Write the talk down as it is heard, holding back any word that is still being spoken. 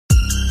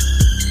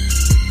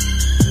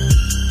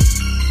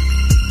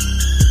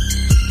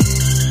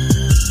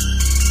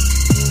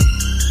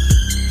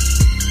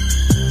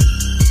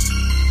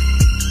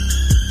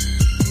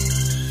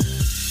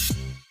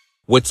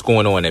What's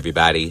going on,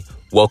 everybody?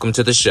 Welcome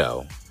to the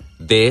show.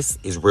 This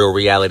is Real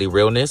Reality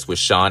Realness with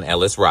Sean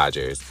Ellis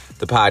Rogers,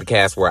 the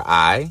podcast where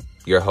I,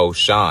 your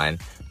host Sean,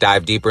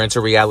 dive deeper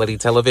into reality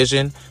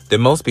television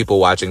than most people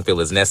watching feel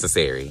is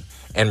necessary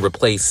and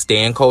replace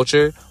stan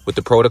culture with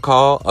the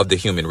protocol of the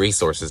Human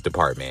Resources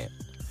Department.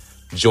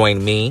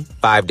 Join me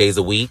 5 days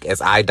a week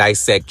as I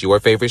dissect your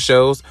favorite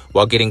shows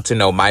while getting to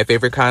know my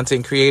favorite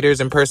content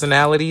creators and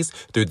personalities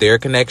through their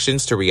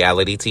connections to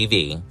reality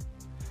TV.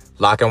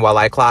 Lock in while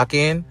I clock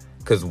in,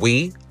 because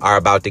we are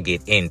about to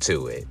get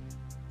into it.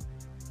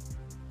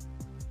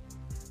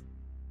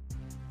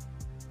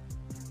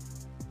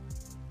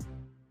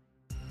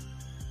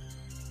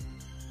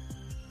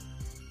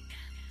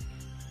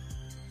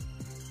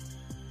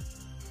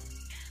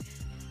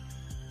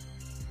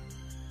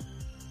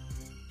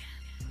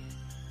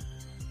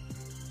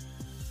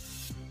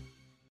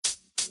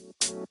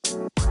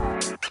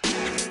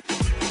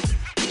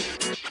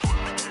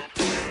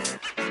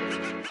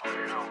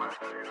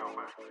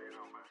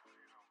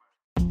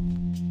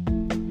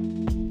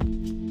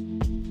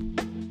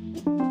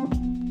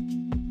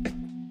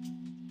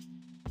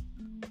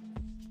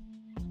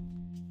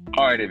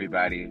 All right,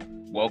 everybody.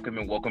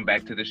 Welcome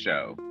back to the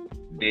show.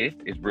 This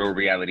is Real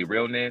Reality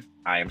Realness.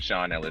 I am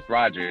Sean Ellis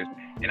Rogers,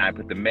 and I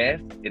put the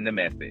mess in the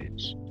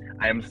message.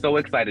 I am so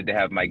excited to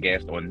have my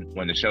guest on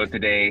the show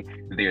today.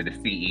 They're the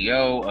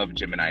CEO of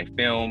Gemini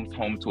Films,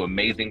 home to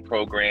amazing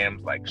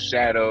programs like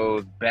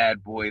Shadows,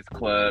 Bad Boys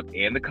Club,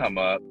 and The Come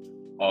Up,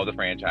 all the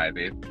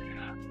franchises.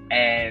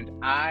 And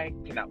I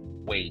cannot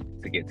wait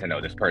to get to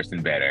know this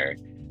person better.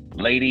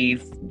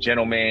 Ladies,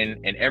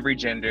 gentlemen, and every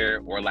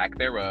gender or lack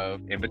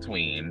thereof in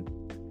between,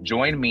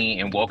 join me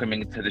in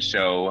welcoming to the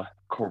show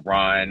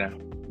Karon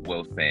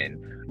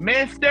Wilson.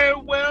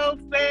 Mr.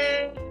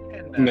 Wilson!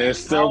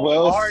 Mr.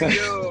 Wilson.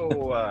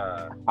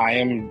 How are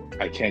you?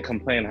 I can't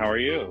complain. How are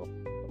you?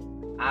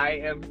 I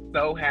am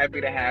so happy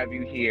to have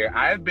you here.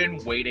 I've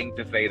been waiting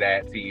to say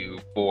that to you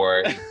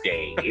for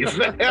days.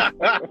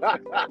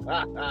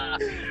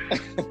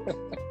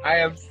 I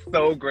am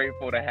so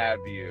grateful to have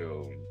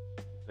you.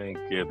 Thank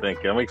you.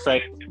 I'm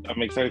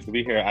excited to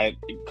be here.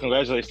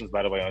 Congratulations,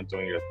 by the way, on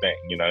doing your thing.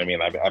 You know what I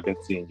mean? I've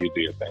been seeing you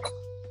do your thing.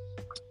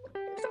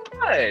 So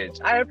much.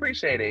 I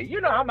appreciate it. You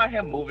know, I'm out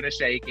here moving and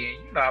shaking.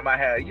 You know, I'm out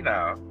here,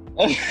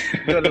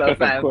 doing a little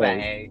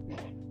something.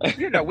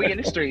 You know, we in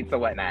the streets or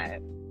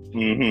whatnot.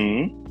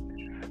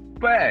 Mm-hmm.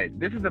 But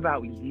this is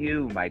about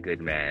you, my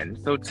good man.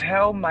 So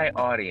tell my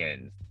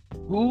audience,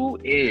 who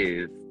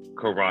is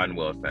Karon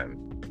Wilson?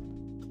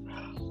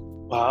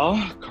 Well,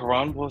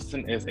 Karon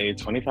Wilson is a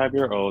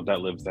 25-year-old that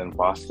lives in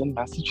Boston,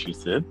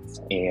 Massachusetts,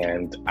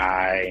 and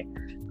I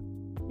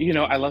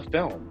love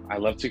film. I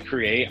love to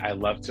create. I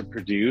love to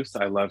produce.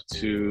 I love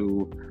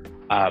to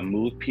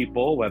move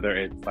people, whether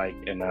it's like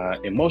in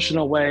an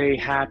emotional way,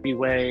 happy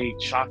way,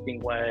 shocking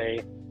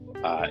way,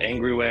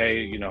 angry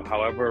way,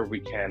 however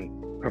we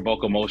can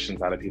provoke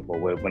emotions out of people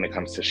when it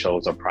comes to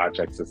shows or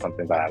projects is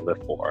something that I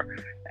live for.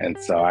 And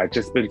so I've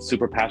just been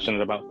super passionate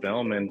about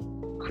film and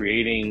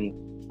creating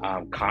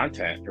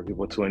content for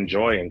people to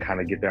enjoy and kind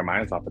of get their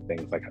minds off of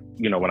things. Like,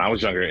 when I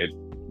was younger, it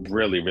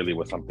really, really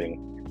was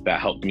something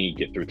that helped me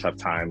get through tough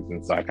times.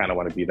 And so I kind of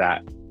want to be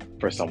that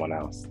for someone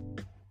else.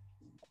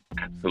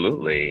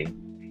 Absolutely.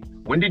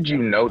 When did you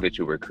know that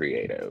you were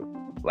creative?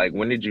 Like,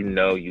 when did you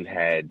know you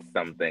had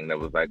something that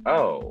was like,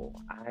 oh,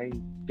 I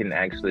can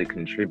actually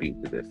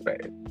contribute to this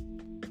space?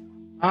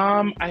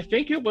 I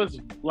think it was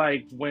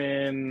like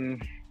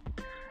when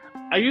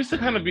I used to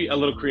kind of be a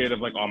little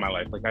creative like all my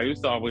life. Like I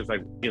used to always like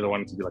either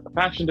wanted to be like a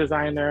fashion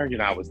designer.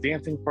 I was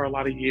dancing for a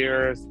lot of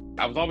years.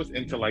 I was always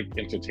into like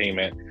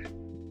entertainment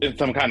in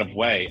some kind of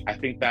way. I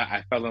think that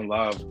I fell in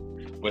love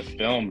with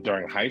film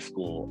during high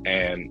school,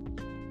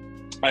 and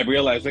I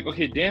realized like,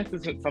 okay, dance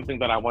isn't something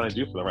that I want to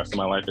do for the rest of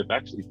my life. It's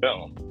actually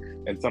film,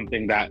 and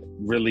something that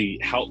really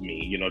helped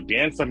me.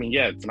 Dance, I mean,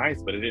 yeah, it's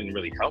nice, but it didn't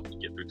really help me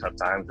get through tough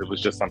times. It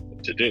was just something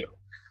to do.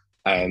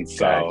 And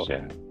so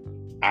Gotcha.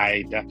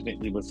 I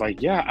definitely was like,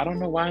 yeah, I don't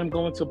know why I'm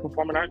going to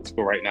performing arts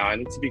school right now. I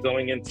need to be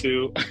going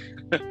into,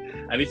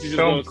 I need to just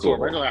go to a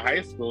regular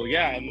high school.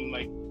 Yeah. And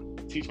like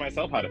teach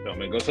myself how to film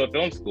and go to a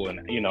film school and,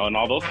 and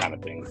all those kind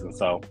of things. And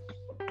so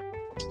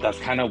that's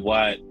kind of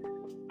how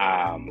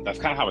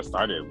it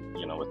started,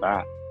 with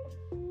that.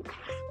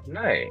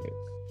 Nice.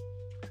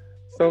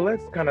 So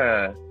let's kind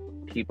of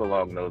keep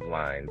along those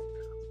lines.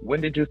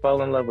 When did you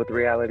fall in love with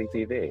reality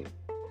TV?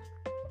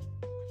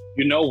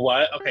 You know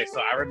what? Okay,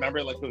 so I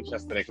remember like it was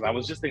yesterday because I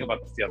was just thinking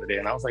about this the other day,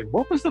 and I was like,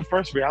 what was the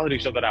first reality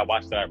show that I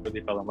watched that I really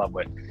fell in love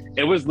with?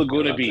 It was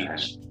Laguna Beach.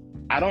 That.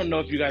 I don't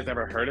know if you guys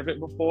ever heard of it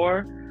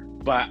before,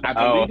 but I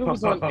believe it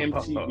was on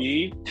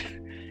MTV,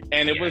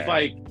 and it was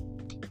like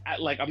I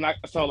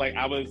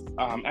was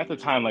at the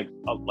time like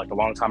a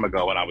long time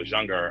ago when I was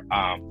younger.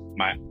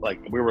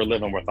 We were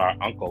living with our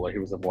uncle, or he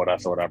was living with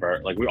us or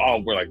whatever. Like we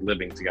all were like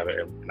living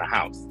together in a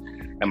house,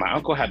 and my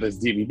uncle had this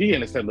DVD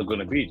and it said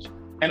Laguna Beach.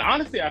 And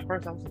honestly, at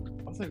first I was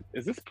like,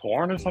 is this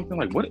porn or something?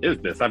 Like, what is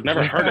this? I've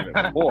never heard of it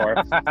before.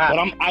 But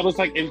I was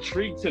like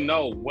intrigued to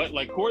know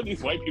who are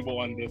these white people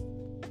on this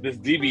this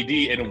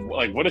DVD and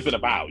like, what is it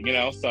about? You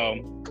know, so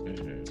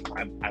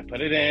I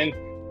put it in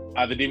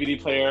the DVD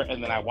player,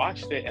 and then I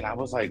watched it, and I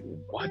was like,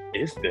 what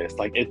is this?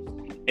 Like,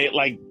 it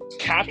like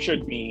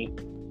captured me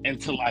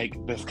into like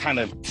this kind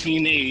of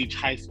teenage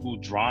high school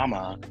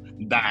drama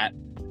that,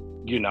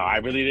 you know, I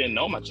really didn't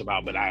know much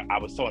about, but I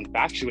was so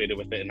infatuated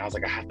with it, and I was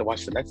like, I have to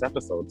watch the next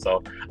episode.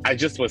 So I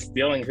just was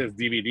stealing his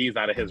DVDs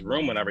out of his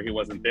room whenever he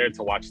wasn't there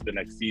to watch the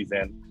next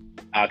season,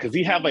 because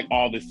he had like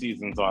all the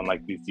seasons on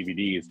like these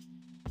DVDs.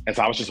 And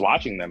so I was just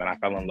watching them, and I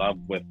fell in love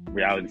with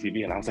reality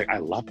TV, and I was like, I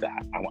love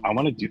that. I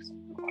want to do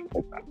something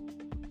like that.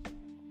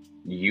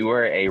 You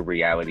are a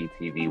reality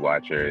TV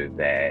watcher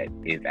that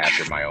is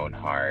after my own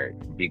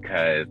heart,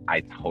 because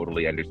I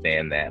totally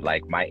understand that.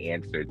 Like, my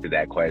answer to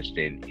that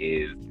question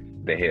is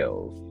The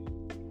Hills.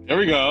 There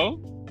we go.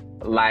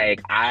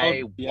 Like,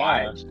 I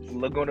watched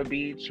Laguna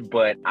Beach,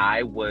 but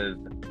I was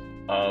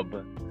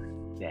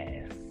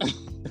obsessed.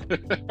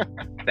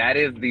 That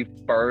is the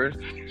first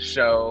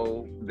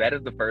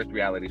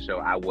reality show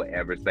I will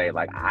ever say.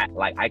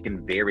 I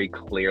can very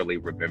clearly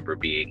remember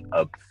being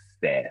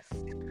obsessed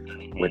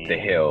with The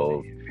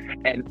Hills.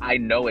 And I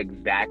know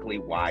exactly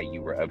why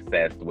you were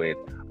obsessed with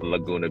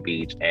Laguna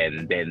Beach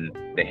and then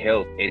The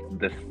Hills. It's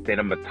the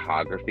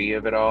cinematography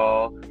of it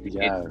all.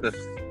 Yes.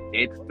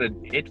 It's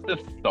the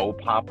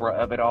soap opera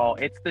of it all.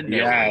 It's the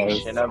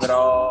narration of it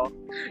all.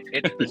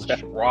 It's the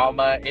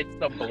drama. It's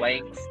the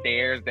blank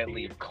stares that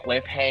leave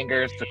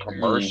cliffhangers to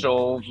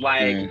commercials.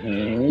 Like,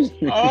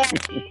 oh,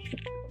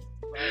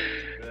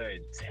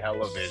 good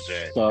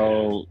television.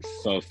 So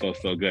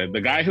good.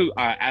 The guy who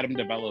Adam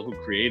DeBello, who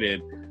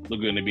created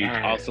Laguna Beach,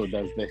 also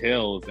does The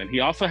Hills, and he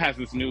also has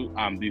these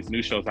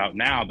new shows out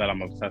now that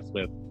I'm obsessed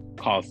with,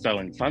 called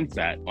Selling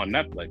Sunset on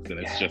Netflix, and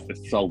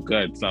it's so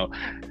good. So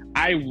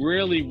I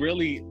really,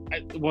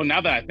 well,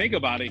 now that I think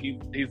about it,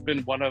 he's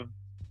been one of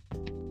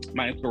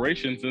my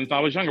inspirations since I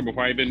was younger,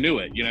 before I even knew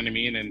it. You know what I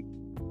mean? And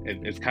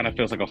it kind of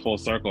feels like a full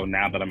circle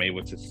now that I'm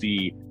able to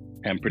see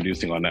him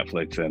producing on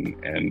Netflix,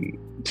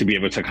 and to be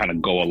able to kind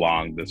of go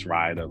along this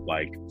ride of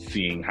like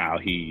seeing how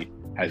he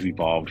has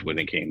evolved when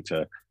it came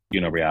to,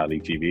 you know, reality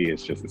TV.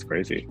 It's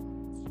crazy.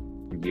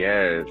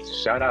 Yes,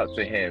 shout out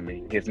to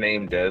him. His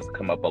name does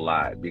come up a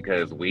lot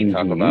because we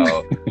talk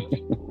about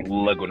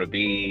Laguna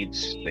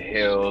Beach, The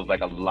Hills.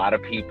 Like, a lot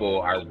of people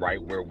are right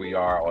where we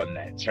are on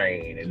that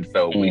train, and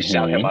so we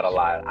shout him out a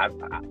lot.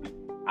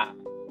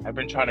 I've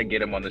been trying to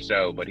get him on the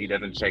show, but he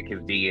doesn't check his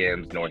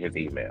DMs nor his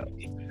emails.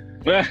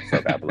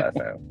 So God bless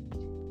him.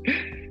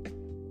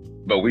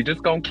 But we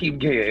just gonna keep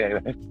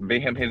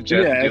giving him his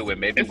just due, and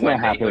maybe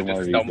one day he'll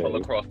just stumble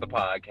across the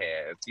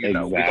podcast. You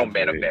know, we're gonna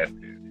manifest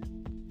it.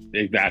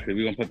 Exactly.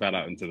 We're gonna put that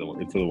out into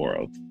the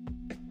world.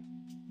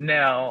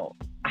 Now,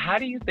 how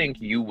do you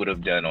think you would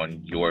have done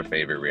on your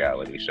favorite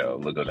reality show,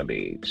 Laguna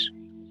Beach?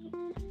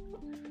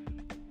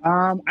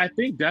 I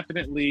think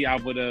definitely I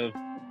would have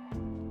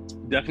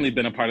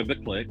been a part of the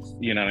cliques,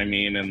 you know what I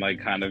mean? And like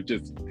kind of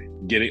just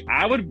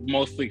I would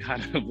mostly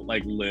kind of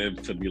like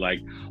live to be like,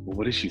 well,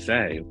 what did she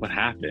say? What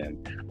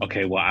happened?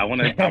 Okay, well, I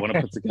want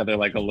to put together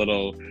like a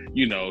little,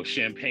 you know,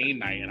 champagne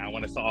night, and I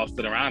want us to all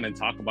sit around and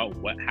talk about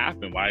what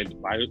happened. Why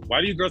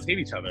do you girls hate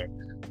each other?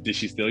 Did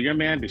she steal your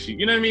man? Did she,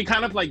 you know what I mean?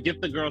 Kind of like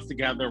get the girls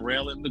together,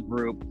 rail in the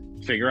group,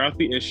 figure out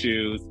the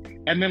issues,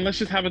 and then let's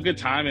just have a good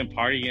time and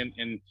party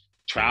and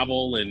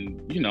travel and,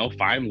 you know,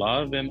 find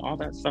love and all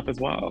that stuff as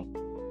well.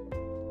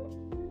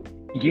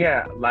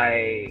 Yeah,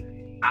 like,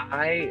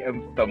 I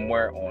am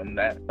somewhere on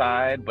that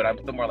side, but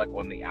I'm somewhere like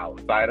on the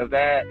outside of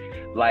that.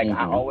 Like,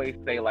 I always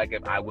say, like,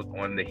 if I was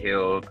on The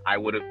Hills, I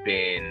would have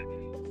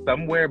been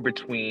somewhere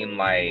between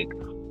like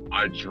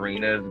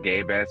Audrina's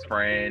gay best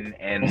friend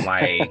and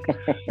like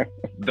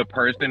the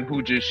person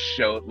who just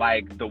showed,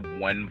 like, the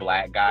one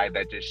black guy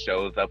that just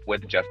shows up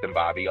with Justin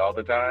Bobby all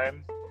the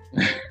time.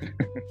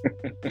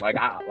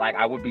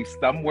 I would be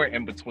somewhere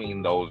in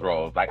between those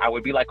roles. Like, I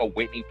would be like a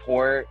Whitney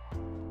Port,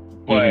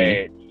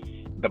 but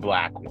the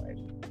black one.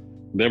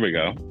 There we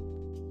go.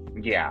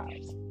 Yeah.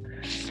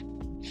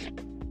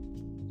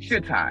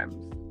 Good times.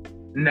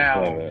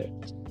 Now,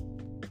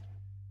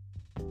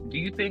 do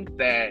you think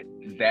that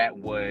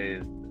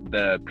was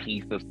the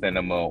piece of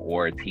cinema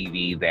or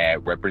TV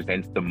that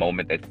represents the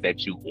moment that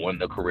set you on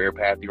the career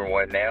path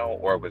you're on now?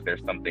 Or was there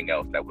something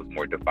else that was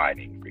more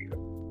defining for you?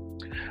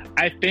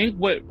 I think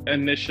what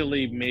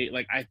initially made,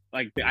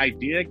 the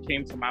idea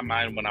came to my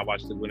mind when I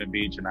watched Laguna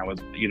Beach and I was,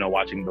 you know,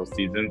 watching those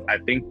seasons. I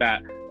think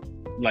that,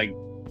 like,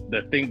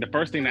 the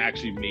first thing that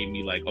actually made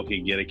me like, okay,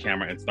 get a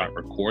camera and start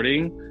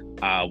recording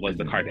was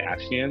the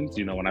Kardashians.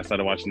 You know, when I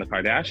started watching the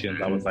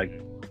Kardashians, I was like,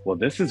 well,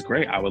 this is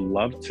great. I would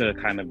love to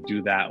kind of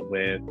do that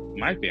with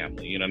my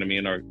family, you know what I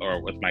mean?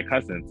 Or with my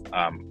cousins,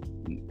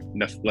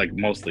 like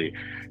mostly.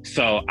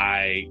 So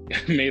I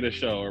made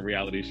a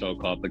reality show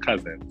called The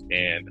Cousins,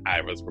 and I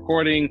was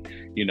recording,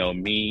 you know,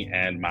 me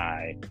and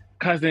my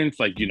cousins,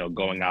 like, you know,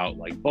 going out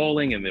like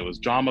bowling, and there was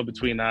drama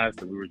between us.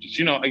 And we were just,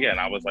 you know, again,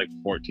 I was like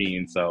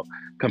 14. So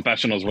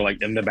confessionals were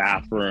like in the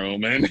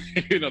bathroom, and,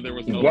 you know, there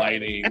was no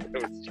lighting.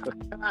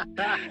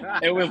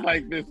 It was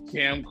like this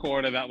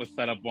camcorder that was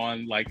set up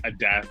on like a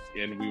desk,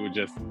 and we would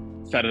just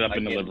set it up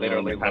in the living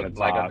room. Literally looked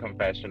like a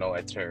confessional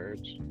at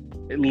church.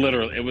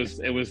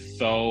 It was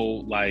so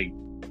like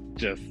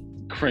just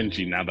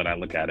cringy now that I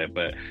look at it,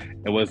 but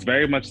it was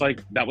very much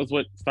like that was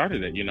what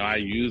started it. You know, I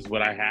used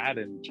what I had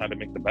and tried to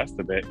make the best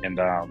of it, and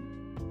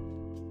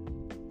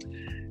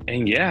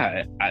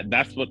yeah,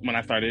 that's what when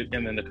I started,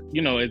 and then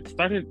you know, it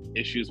started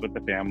issues with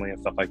the family and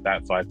stuff like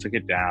that, so I took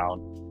it down,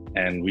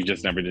 and we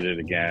just never did it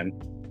again.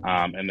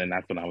 And then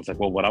that's when I was like,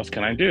 well, what else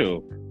can I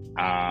do?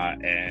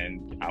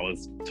 And I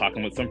was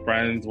talking with some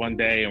friends one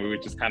day, and we were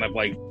just kind of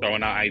like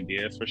throwing out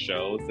ideas for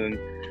shows, and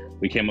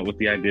we came up with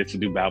the idea to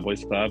do Bad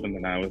Boys Club. And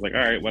then I was like, all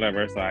right,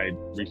 whatever. So I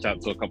reached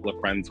out to a couple of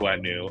friends who I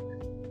knew,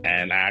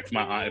 and I asked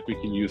my aunt if we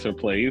can use her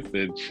place,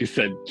 and she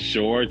said,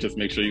 sure, just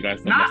make sure you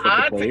guys don't mess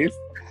up the place.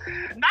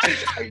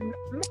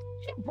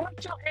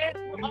 Put your head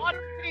with all the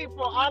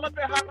people, all of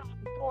it.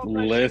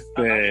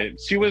 Listen,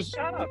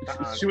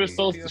 she's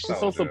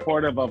so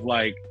supportive of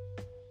like,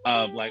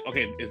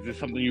 okay, is this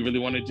something you really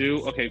want to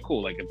do? Okay,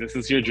 cool. Like, if this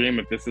is your dream,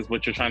 if this is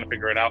what you're trying to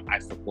figure it out, I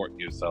support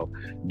you. So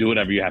do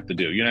whatever you have to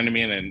do. You know what I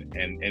mean?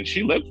 And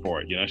she lived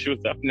for it. You know, she was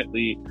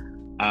definitely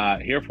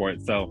here for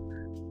it. So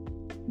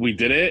we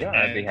did it. Yeah,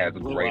 I think has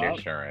great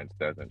insurance,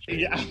 doesn't she?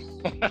 Yeah.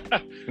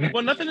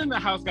 Well, nothing in the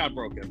house got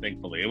broken,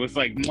 thankfully. It was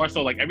like more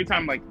so like every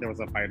time like there was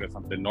a fight or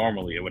something,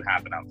 normally it would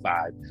happen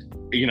outside,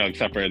 you know,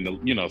 except for in the,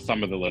 you know,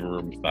 some of the living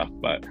room stuff.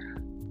 But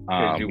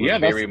yeah,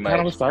 that's kind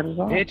of what started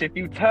off. Bitch, if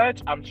you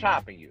touch, I'm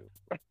chopping you.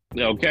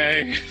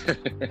 Okay.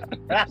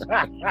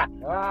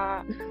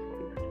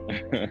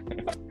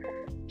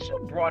 She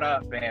brought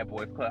up Bad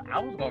Boys Club. I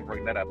was gonna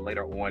bring that up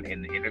later on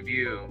in the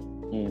interview,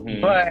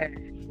 but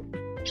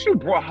she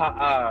brought her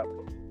up.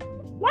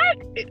 What?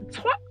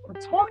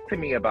 Talk to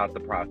me about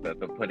the process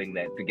of putting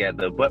that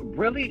together, but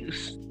really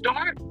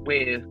start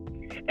with.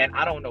 And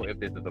I don't know if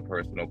this is a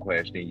personal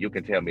question. You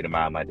can tell me to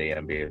mind my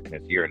damn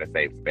business. You're in a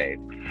safe space.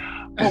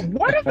 But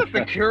what is the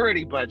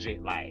security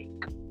budget like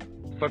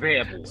for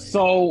Bad Boys?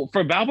 So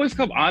for Bad Boys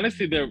Club,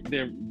 honestly, there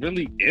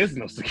really is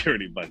no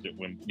security budget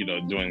when, you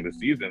know, during the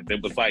seasons.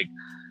 It was like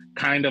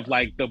kind of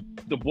like the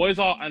boys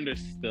all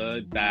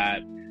understood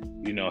that,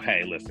 you know,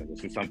 hey, listen,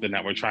 this is something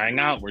that we're trying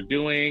out, we're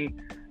doing.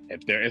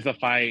 If there is a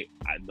fight,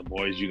 the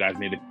boys, you guys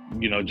need to,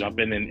 you know, jump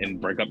in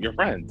and break up your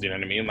friends. You know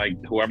what I mean? Like,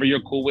 whoever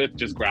you're cool with,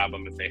 just grab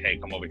them and say, hey,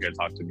 come over here,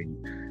 talk to me,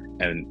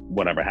 and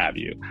whatever have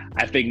you.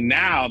 I think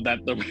now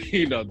that the,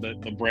 you know,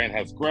 the brand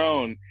has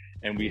grown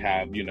and we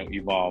have, you know,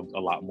 evolved a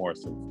lot more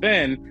since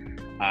then,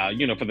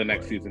 you know, for the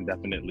next season,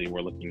 definitely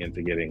we're looking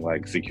into getting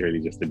like security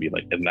just to be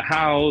like in the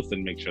house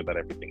and make sure that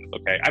everything is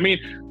okay. I mean,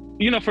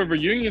 you know, for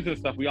reunions and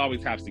stuff, we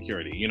always have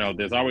security. You know,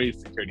 there's always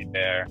security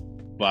there.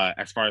 But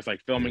as far as like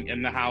filming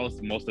in the house,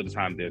 most of the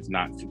time there's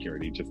not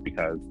security, just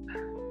because,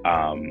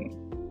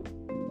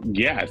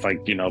 yeah, it's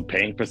like, you know,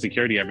 paying for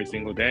security every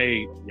single day,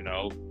 you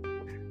know,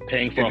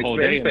 paying for a whole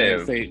day, and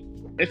then say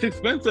it's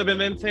expensive,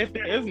 and then say if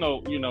there is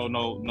no, you know,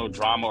 no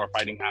drama or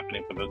fighting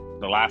happening for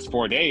the last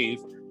 4 days,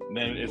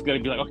 then it's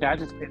gonna be like, okay, I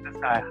just paid this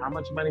guy how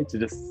much money to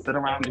just sit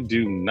around and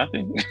do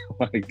nothing?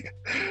 Like,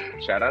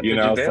 shout out to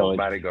Javel's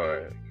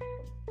bodyguard.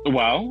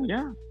 Well,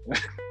 yeah.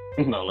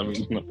 No, let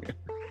me.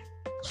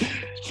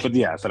 But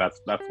yeah, so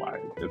that's why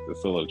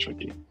it's a little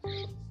tricky.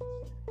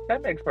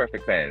 That makes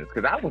perfect sense,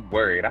 because I was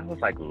worried. I was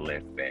like,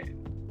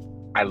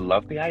 listen, I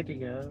love the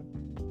idea,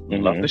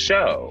 love the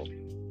show,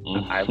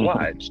 I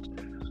watched,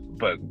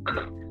 but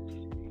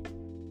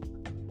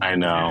I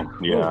know,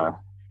 yeah,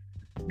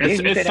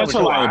 it's such a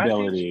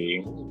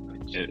liability.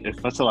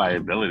 It's such a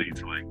liability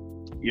to, like,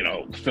 you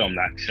know, film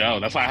that show.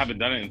 That's why I haven't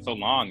done it in so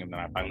long, and then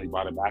I finally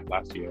brought it back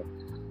last year.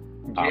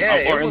 Or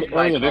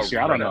earlier this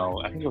year. I don't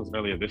know. I think it was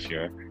earlier this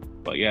year.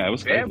 But yeah, it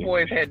was crazy. Bad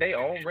Boys had their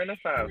own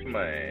Renaissance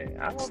money.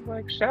 I was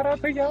like, shout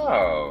out to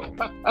y'all.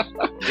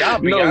 Y'all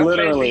Beyonce, no,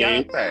 literally.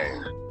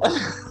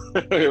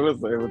 Beyonce. it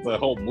was a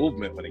whole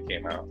movement when it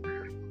came out.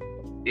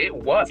 It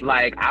was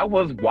like, I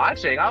was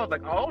watching. I was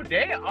like, oh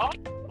damn. Oh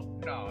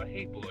no,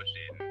 he bullshit.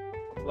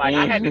 Like,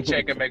 I had to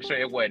check and make sure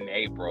it wasn't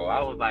April.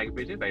 I was like,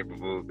 bitch, it's April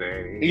Fool's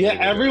Day. Yeah,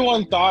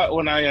 everyone thought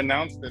when I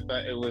announced it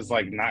that it was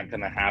like not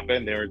gonna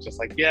happen. They were just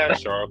like, yeah,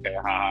 sure, okay,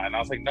 haha. And I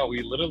was like, no,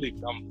 we literally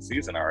filmed the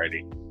season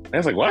already. And I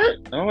was like, what?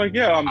 And I'm like,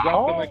 yeah, I'm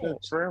dropping like a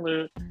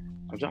trailer.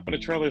 I'm dropping a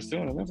trailer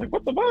soon. And I was like,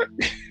 what the fuck?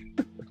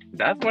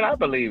 That's what I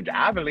believed.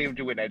 I believed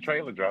you when that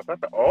trailer dropped. I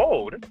thought,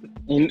 oh, this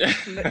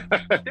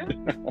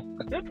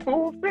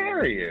fool's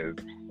serious.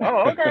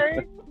 Oh,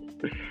 okay.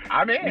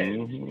 I'm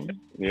in.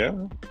 Yeah.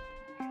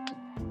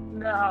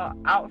 Now,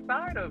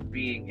 outside of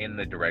being in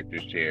the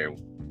director's chair,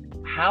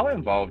 how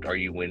involved are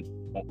you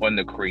on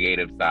the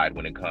creative side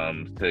when it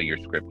comes to your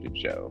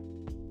scripted show?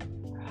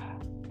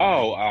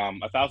 Oh,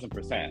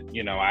 1,000%.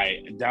 You know,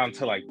 I down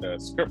to like the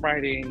script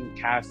writing,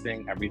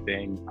 casting,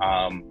 everything.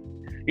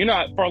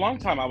 for a long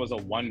time I was a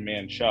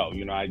one-man show.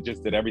 I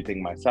just did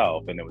everything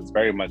myself, and it was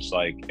very much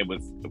like it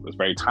was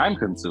very time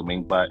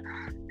consuming, but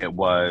it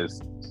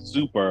was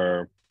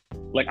super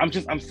like I'm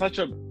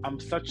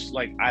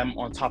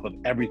on top of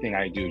everything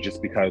I do,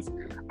 just because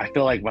I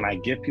feel like when I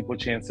give people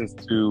chances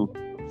to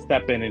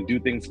step in and do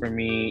things for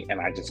me and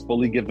I just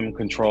fully give them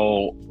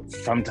control,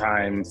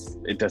 sometimes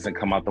it doesn't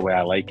come out the way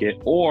I like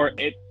it, or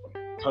it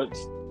hurts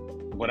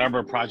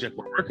whatever project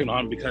we're working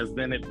on, because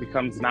then it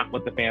becomes not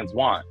what the fans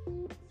want.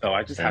 So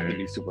I just have to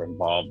be super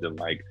involved in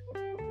like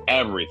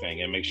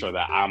everything and make sure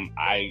that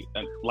I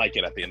like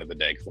it at the end of the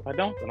day. Because if I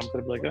don't, then I'm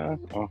gonna be like,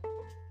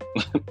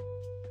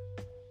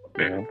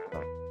 Yeah.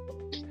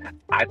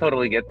 I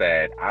totally get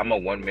that. I'm a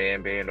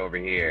one-man band over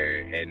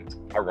here, and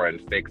I run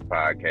 6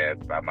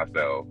 podcasts by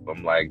myself.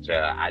 I'm like,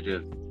 I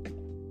just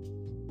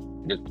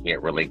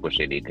can't relinquish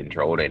any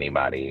control to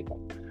anybody.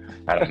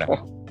 I don't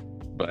know,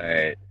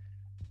 but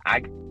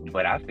I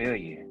feel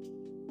you.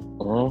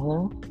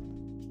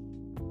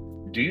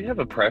 Do you have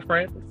a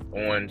preference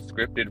on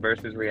scripted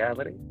versus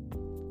reality?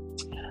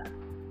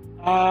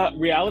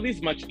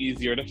 Reality's much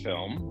easier to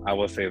film. I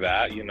will say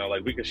that.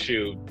 Like we could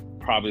shoot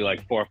probably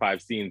like 4 or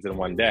 5 scenes in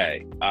one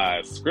day.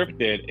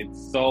 Scripted,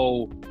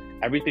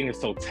 everything is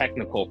so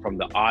technical, from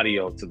the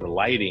audio to the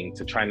lighting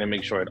to trying to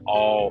make sure it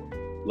all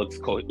looks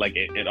like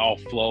it all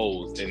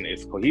flows and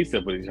is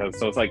cohesive with each other.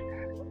 So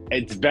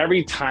it's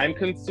very time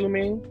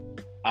consuming,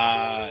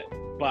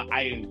 but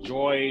I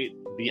enjoy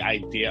the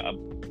idea of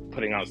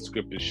putting out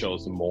scripted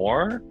shows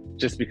more,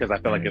 just because I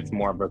feel like it's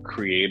more of a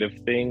creative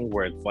thing,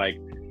 where it's like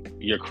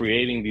you're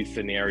creating these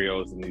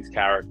scenarios and these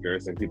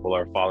characters and people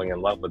are falling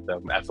in love with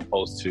them, as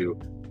opposed to,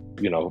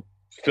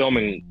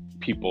 filming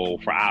people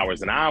for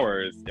hours and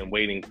hours and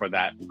waiting for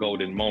that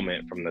golden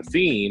moment from the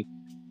scene.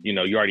 You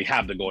already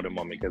have the golden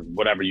moment, because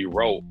whatever you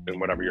wrote and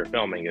whatever you're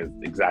filming is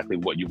exactly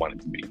what you want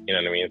it to be. You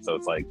know what I mean? So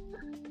it's like,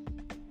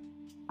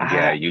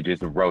 yeah, you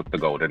just wrote the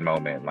golden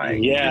moment.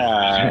 Like,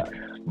 yeah.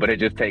 But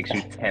it just takes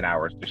you 10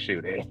 hours to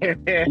shoot it.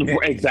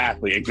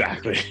 Exactly.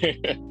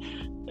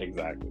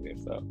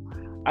 So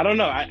I don't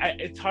know.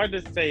 It's hard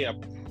to say a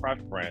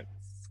preference,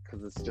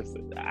 because it's just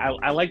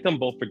I like them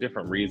both for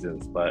different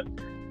reasons. But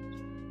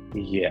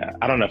yeah,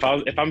 I don't know.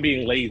 If I'm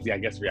being lazy, I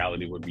guess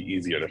reality would be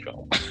easier to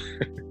film.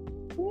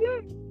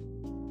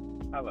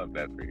 I love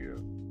that for you.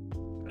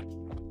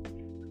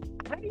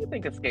 How do you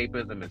think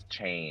escapism has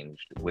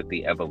changed with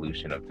the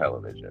evolution of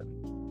television?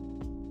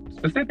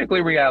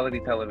 Specifically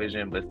reality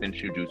television, but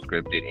since you do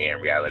scripted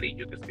and reality,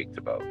 you can speak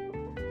to both.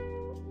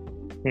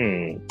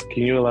 Can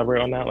you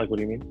elaborate on that? Like, what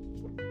do you mean?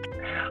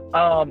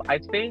 I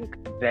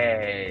think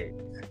that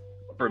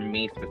for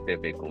me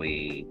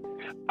specifically,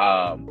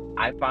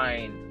 I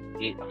find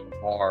it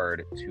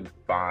hard to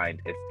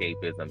find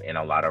escapism in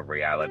a lot of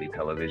reality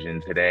television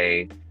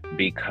today,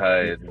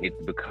 because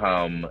it's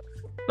become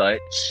such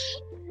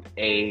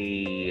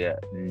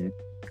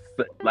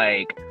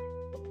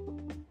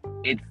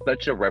it's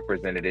such a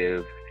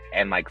representative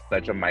and like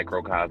such a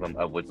microcosm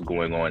of what's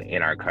going on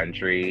in our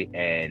country,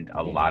 and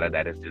a lot of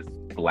that is just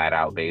flat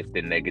out based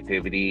in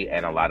negativity,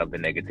 and a lot of the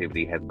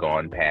negativity has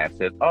gone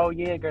past it. Oh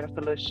yeah, girl, that's a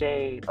little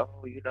shade. Oh,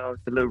 it's a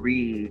little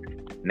read.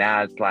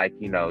 Now it's like,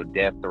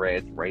 death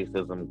threats,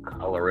 racism,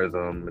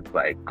 colorism. It's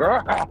like,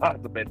 girl,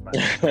 it's a bit much.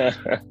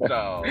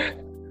 So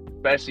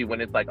especially when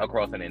it's like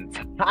across an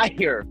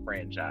entire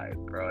franchise,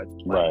 girl. It's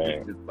like, right.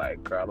 It's just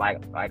like, girl,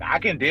 like I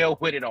can deal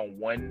with it on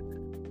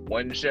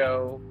one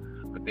show,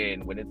 but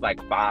then when it's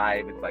like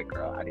 5, it's like,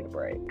 girl, I need a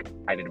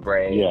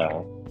break.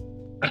 Yeah.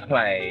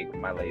 Like,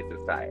 my lace is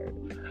tired.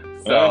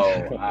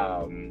 So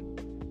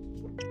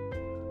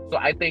so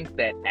I think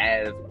that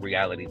as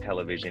reality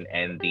television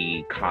and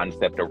the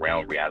concept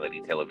around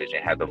reality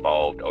television has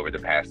evolved over the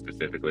past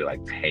specifically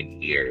like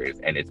 10 years,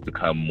 and it's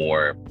become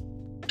more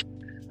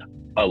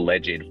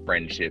alleged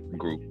friendship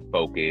group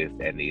focused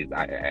and these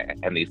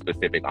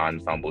specific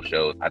ensemble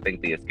shows, I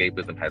think the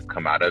escapism has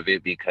come out of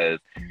it, because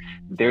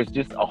there's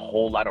just a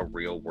whole lot of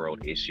real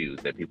world issues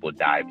that people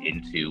dive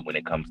into when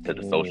it comes to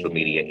the social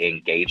media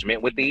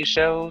engagement with these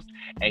shows,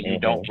 and you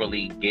don't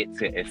really get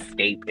to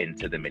escape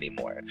into them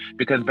anymore.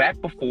 Because back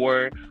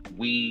before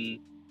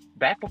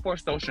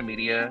social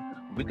media,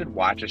 we could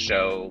watch a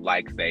show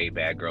like, say,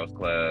 Bad Girls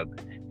Club,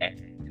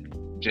 and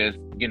just,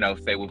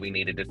 say what we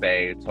needed to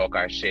say, talk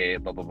our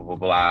shit, blah, blah, blah, blah,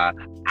 blah.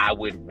 I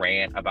would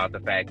rant about the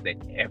fact that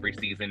every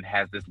season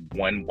has this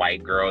one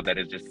white girl that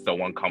is just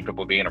so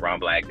uncomfortable being around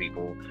Black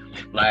people.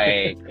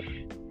 Like,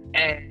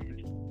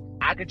 and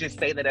I could just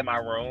say that in my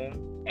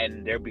room,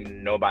 and there'd be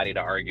nobody to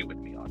argue with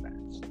me on that.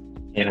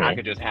 And I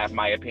could just have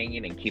my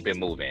opinion and keep it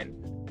moving.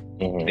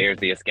 There's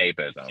the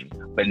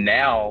escapism. But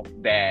now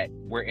that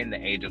we're in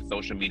the age of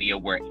social media,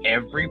 where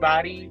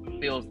everybody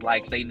feels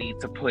like they need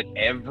to put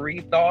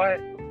every thought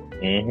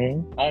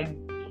on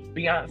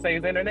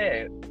Beyonce's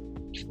internet,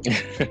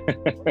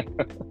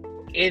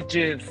 it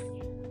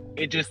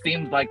just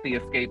seems like the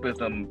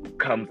escapism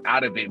comes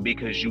out of it,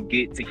 because you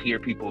get to hear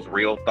people's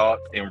real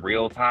thoughts in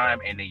real time,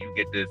 and then you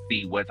get to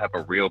see what type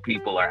of real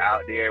people are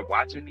out there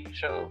watching these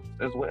shows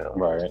as well.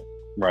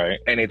 Right.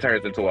 And it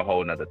turns into a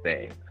whole nother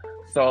thing.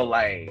 So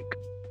like,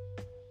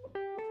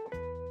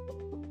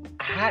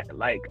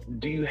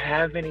 do you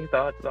have any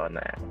thoughts on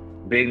that?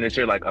 Being that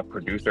you're like a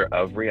producer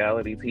of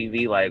reality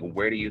TV, like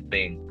where do you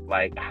think,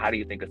 like how do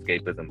you think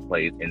escapism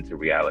plays into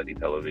reality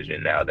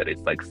television now that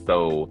it's like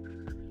so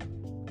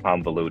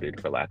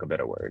convoluted, for lack of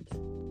better words?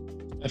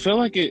 I feel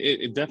like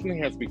it definitely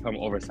has become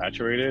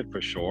oversaturated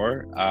for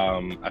sure.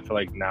 I feel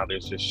like now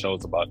there's just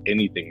shows about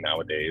anything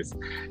nowadays.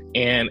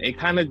 And it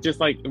kind of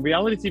just like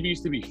reality TV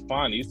used to be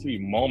fun. It used to be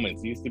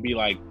moments. It used to be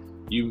like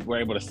you were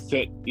able to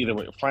sit either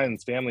with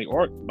friends, family,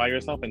 or by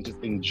yourself and just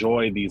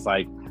enjoy these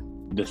like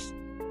this,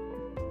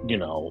 you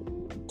know,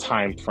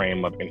 time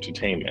frame of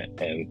entertainment.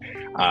 And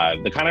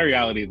the kind of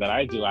reality that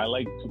I do, I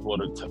like people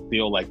to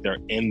feel like they're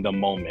in the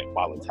moment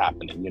while it's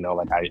happening. You know,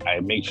 like I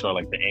make sure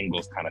like the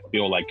angles kind of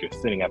feel like you're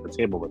sitting at the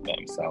table with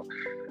them. So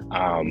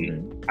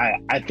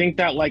I think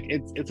that like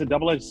it's a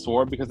double-edged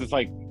sword, because it's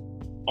like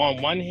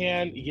on one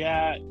hand,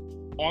 yeah,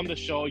 on the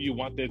show you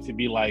want there to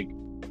be like,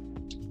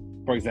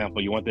 for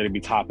example, you want there to be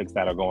topics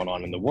that are going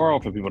on in the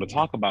world for people to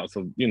talk about.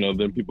 So, you know,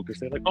 then people can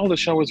say like, oh, the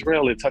show is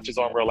real. It touches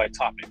on real life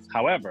topics.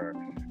 However,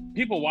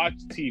 people watch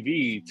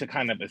TV to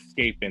kind of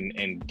escape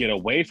and get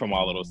away from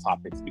all of those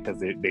topics because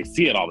they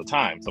see it all the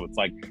time. So it's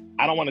like,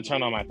 I don't want to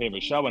turn on my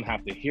favorite show and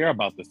have to hear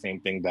about the same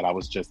thing that I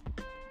was just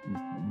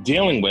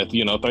dealing with,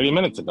 you know, 30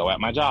 minutes ago at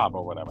my job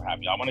or whatever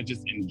have you. I want to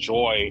just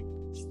enjoy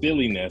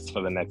silliness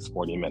for the next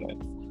 40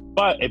 minutes.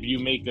 But if you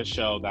make a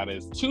show that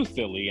is too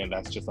silly and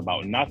that's just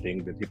about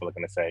nothing, then people are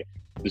going to say,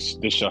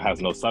 this show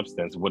has no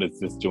substance. What is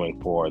this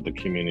doing for the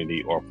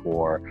community or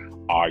for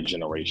our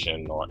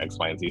generation or X,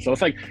 Y, and Z? So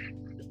it's like,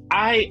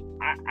 I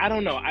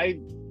don't know. I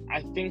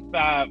think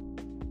that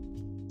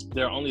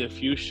there are only a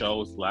few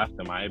shows left,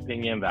 in my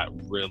opinion, that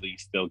really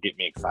still get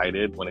me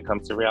excited when it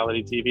comes to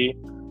reality TV.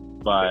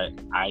 But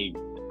I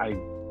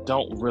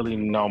don't really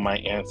know my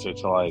answer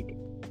to like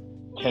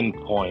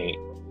pinpoint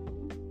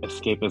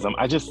escapism.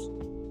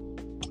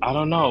 I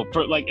don't know.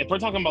 For like, if we're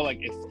talking about like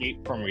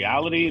escape from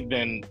reality,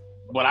 then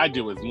what I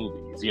do is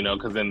movies, you know,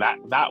 because then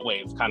that way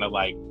it's kind of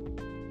like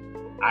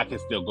I can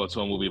still go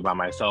to a movie by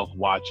myself,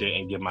 watch it,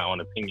 and give my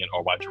own opinion,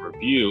 or watch a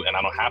review, and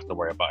I don't have to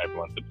worry about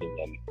everyone's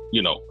opinion.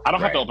 You know, I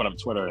don't have to open up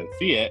Twitter and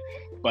see it,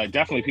 but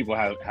definitely people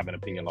have an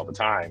opinion all the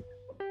time.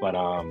 But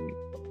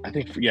I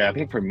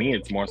think for me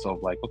it's more so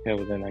like, okay,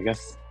 well then I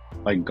guess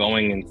like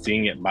going and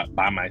seeing it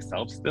by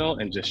myself still,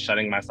 and just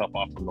shutting myself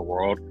off from the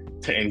world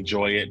to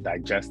enjoy it,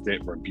 digest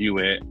it, review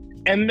it.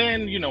 And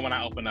then, you know, when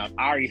I open up,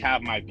 I already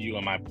have my view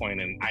and my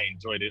point, and I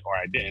enjoyed it or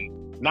I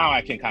didn't. Now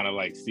I can kind of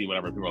like see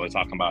whatever people are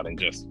talking about and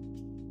just,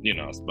 you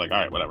know, it's like, all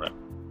right, whatever.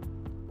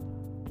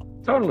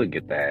 Totally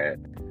get that.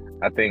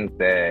 I think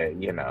that,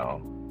 you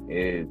know,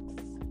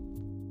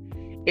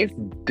 it's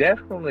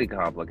definitely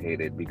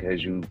complicated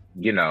because you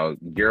know,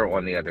 you're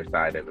on the other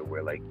side of it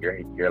where like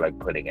you're like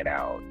putting it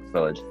out.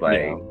 So it's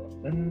like,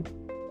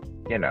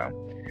 you know,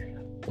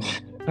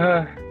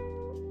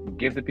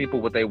 give the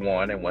people what they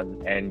want,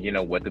 and you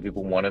know what the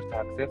people want is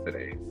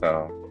toxicity.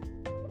 So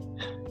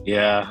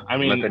yeah, I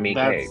mean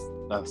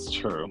that's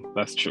true.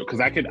 That's true.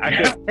 Because I could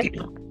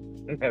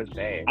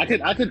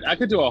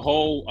do a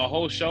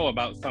whole show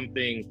about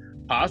something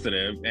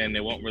positive and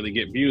it won't really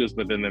get views,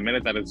 but then the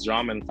minute that it's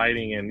drama and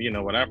fighting and, you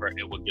know, whatever,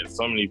 it will get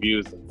so many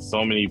views and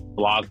so many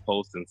blog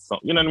posts and so,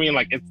 you know what I mean?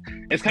 Like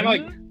it's kind of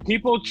like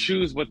people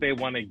choose what they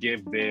want to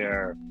give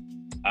their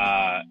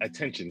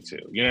attention to,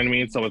 you know what I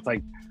mean? So it's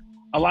like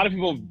a lot of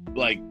people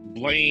like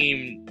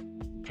blame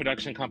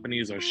production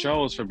companies or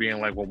shows for being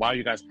like, well, why are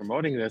you guys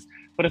promoting this?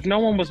 But if no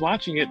one was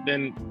watching it,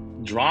 then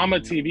drama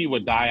TV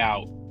would die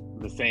out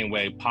the same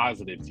way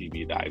positive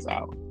TV dies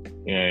out.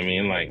 You know what I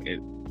mean? Like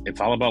it's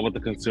all about what the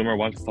consumer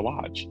wants to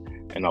watch.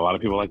 And a lot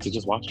of people like to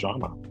just watch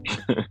drama.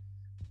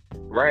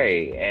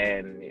 Right.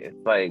 And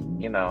it's like,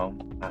 you know,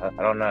 I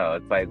don't know.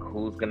 It's like,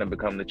 who's going to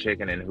become the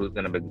chicken and who's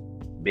going to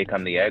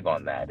become the egg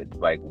on that? It's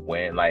like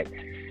when, like,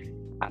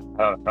 I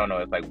don't know.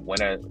 It's like,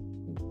 when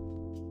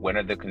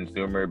are the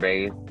consumer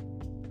base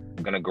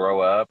going to grow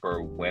up,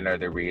 or when are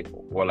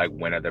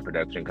when are the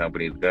production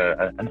companies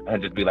going to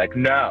just be like,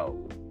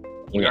 no,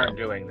 we aren't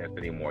doing this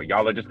anymore.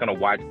 Y'all are just going to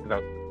watch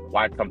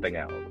something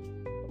else.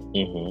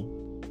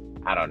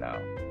 Mm-hmm. I don't know.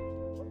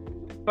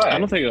 But I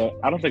don't think it'll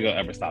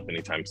ever stop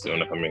anytime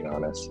soon, if I'm being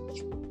honest.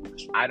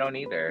 I don't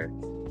either.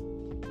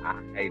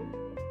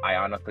 I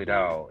honestly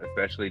don't,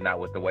 especially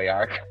not with the way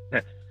our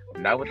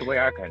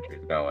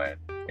country's going.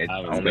 It's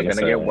only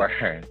gonna get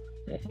worse.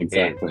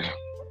 Exactly.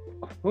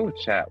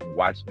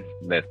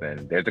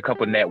 Listen, there's a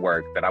couple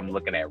networks that I'm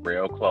looking at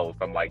real close.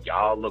 I'm like,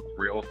 y'all look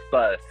real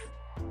sus.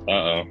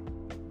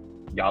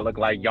 Y'all look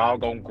like y'all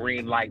gonna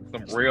green light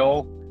some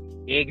real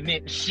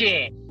ignorant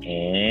shit.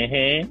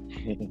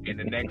 Mm-hmm. In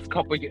the next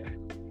couple years.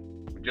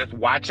 Just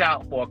watch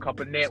out for a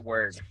couple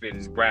networks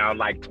in around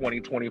like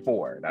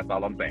 2024. That's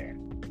all I'm saying.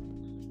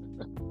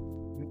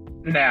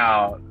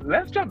 Now,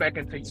 let's jump back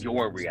into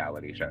your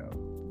reality show,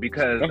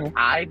 because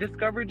I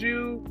discovered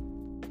you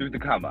through the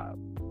Come Up,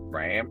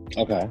 right?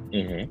 Okay.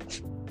 Mm-hmm.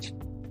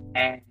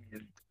 And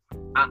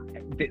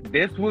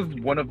this was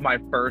one of my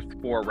first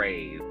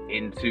forays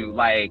into,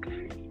 like,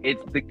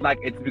 it's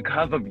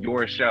because of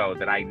your show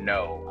that I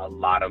know a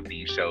lot of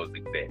these shows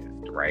exist,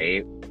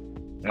 right?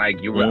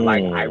 Like you were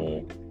like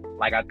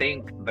I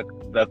think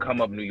the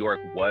Come Up New York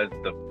was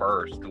the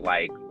first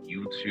like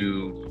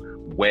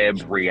YouTube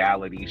web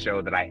reality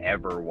show that I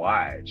ever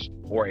watched,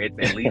 or it's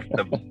at least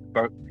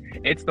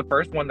it's the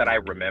first one that I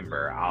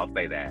remember. I'll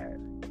say that.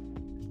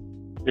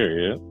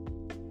 Period.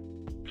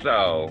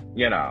 So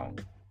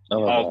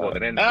all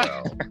good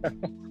info.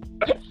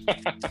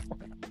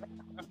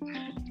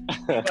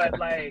 But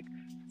like,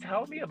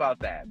 tell me about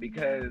that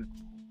because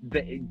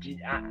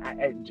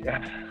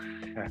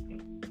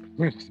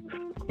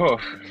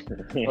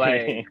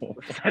like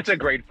such a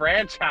great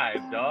franchise,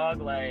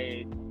 dog.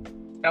 Like,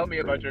 tell me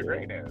about your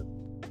greatness.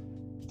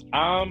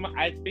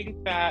 I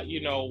think that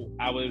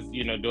I was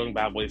doing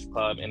Bad Boys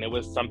Club, and it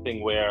was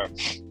something where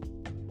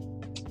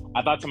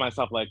I thought to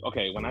myself, like,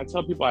 okay, when I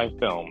tell people I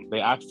film, they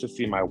ask to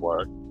see my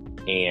work,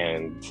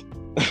 and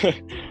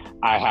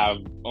I have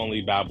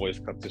only Bad Boys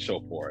Club to show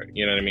for it.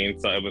 You know what I mean?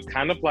 So it was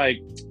kind of like,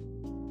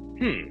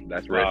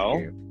 that's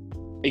risky.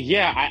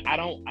 Yeah, I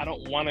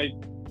don't want to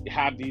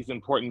have these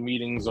important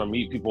meetings or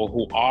meet people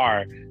who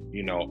are,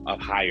 of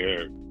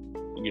higher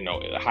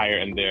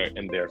in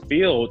their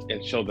field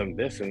and show them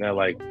this, and they're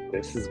like,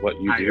 this is what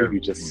you do. You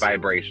just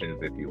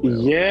vibrations, if you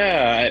will.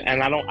 Yeah,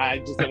 and I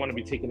just don't want to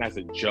be taken as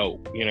a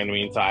joke. You know what I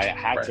mean? So I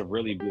had to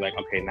really be like,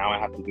 okay, now I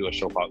have to do a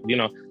show called,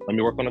 let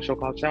me work on a show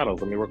called Shadows.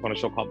 Let me work on a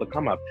show called The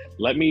Come Up.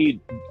 Let me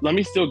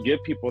still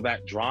give people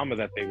that drama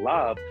that they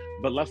love,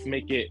 but let's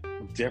make it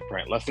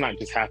different. Let's not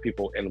just have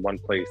people in one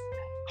place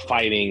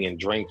fighting and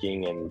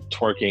drinking and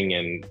twerking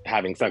and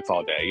having sex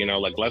all day.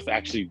 Like, let's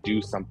actually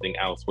do something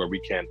else where we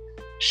can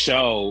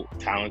show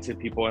talented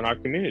people in our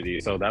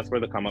community. So that's where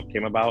The Come Up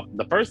came about.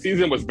 The first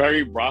season was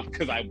very rough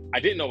because I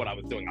didn't know what I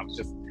was doing.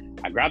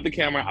 I grabbed the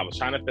camera, I was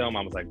trying to film,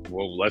 I was like,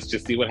 well, let's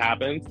just see what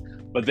happens.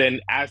 But then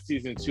as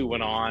season 2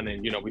 went on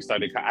and,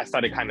 I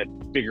started kind of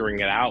figuring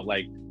it out,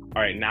 like,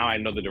 all right, now I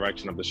know the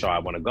direction of the show I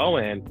want to go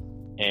in.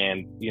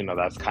 And,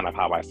 that's kind of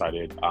how I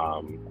started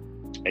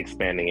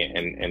expanding it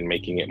and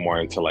making it more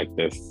into like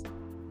this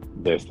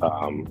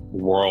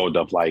world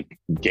of like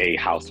gay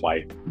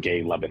housewife,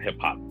 gay love and hip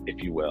hop,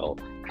 if you will,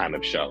 kind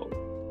of show.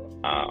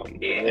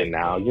 And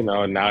now,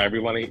 now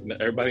everybody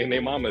and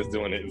their mama is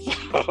doing it.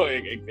 So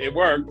it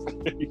worked,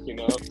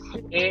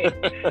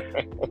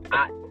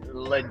 I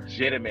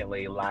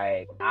legitimately,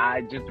 like,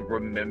 I just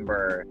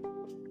remember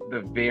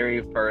the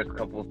very first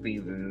couple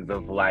seasons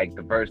of like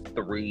the first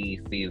 3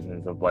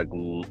 seasons of like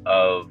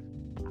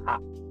I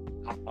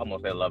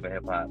almost said Love and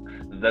Hip Hop,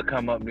 The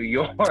Come Up New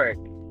York.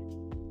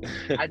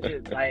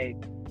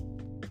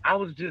 I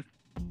was just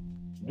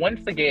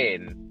once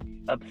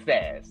again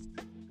obsessed.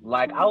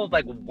 Like, I was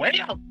like, wait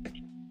a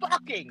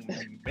fucking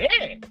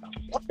minute.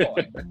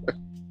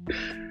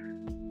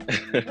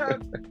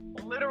 Because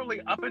literally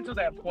up until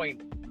that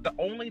point, the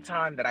only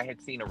time that I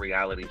had seen a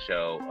reality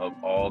show of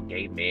all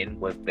gay men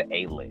was the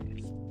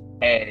A-List.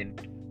 And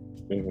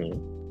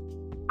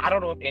I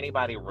don't know if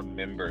anybody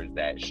remembers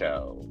that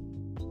show,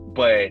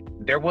 but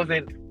there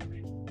wasn't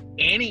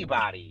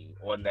anybody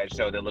on that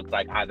show that looked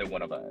like either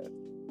one of us.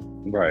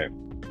 Right.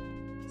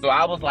 So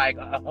I was like,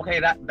 okay,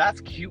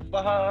 that's cute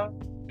for her.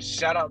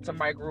 Shout out to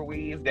Mike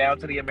Ruiz, down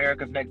to the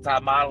America's Next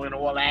Top Model and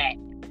all that.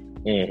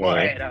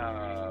 But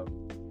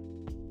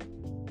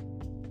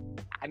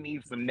I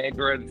need some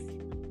niggas,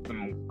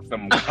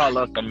 some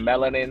color, some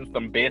melanin,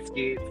 some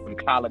biscuits, some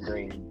collard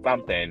greens,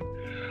 something.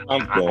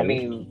 I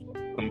mean,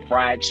 some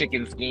fried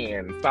chicken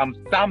skin,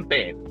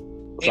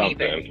 something.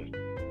 Anything.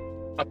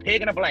 A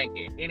pig in a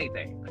blanket,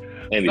 anything.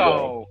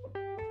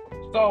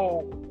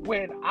 So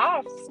when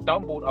I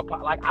stumbled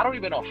upon, like, I don't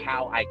even know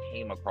how I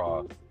came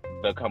across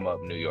The Come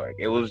Up New York.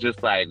 It was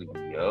just like,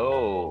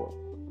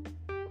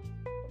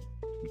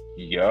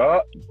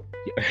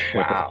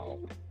 wow.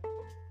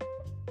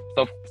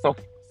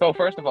 So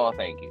first of all,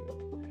 thank you,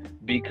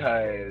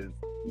 because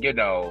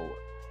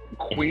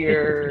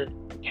queer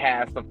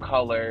cast of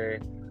color,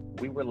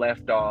 we were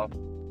left off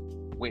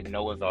with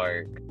Noah's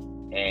Ark,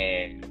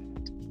 and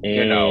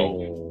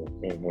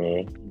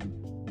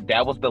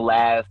that was the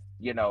last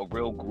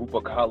real group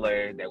of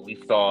color that we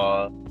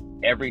saw.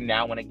 Every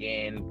now and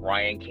again,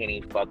 Brian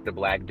Kenny fucked a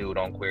black dude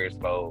on Queer as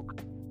Folk.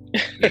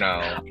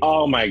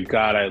 Oh my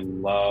God, I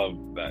love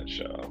that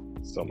show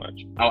so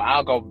much. Oh,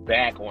 I'll go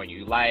back on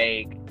you.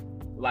 Like,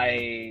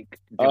 did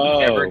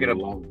we ever get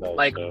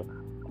show.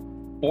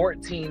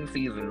 14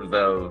 seasons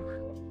of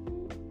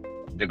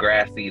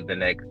Degrassi, The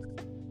Next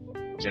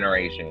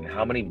Generation?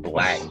 How many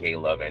black gay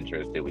love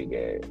interests did we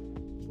get?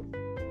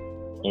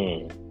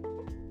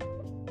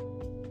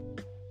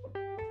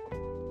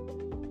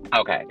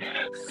 Okay,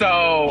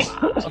 so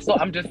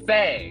I'm just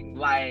saying,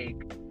 like,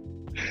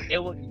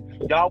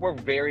 y'all were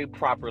very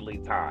properly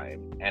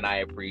timed, and I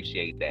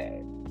appreciate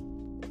that.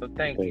 So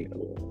thank you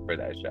for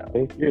that show.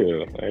 Thank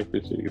you. I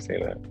appreciate you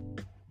saying that.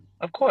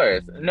 Of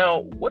course.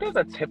 Now, what is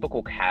a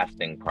typical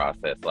casting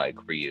process like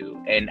for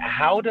you? And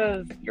how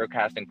does your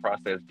casting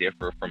process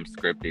differ from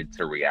scripted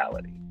to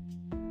reality?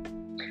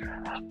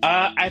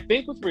 I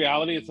think with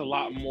reality, it's a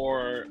lot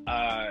more.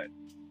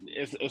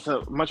 It's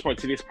a much more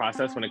tedious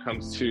process when it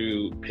comes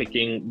to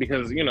picking,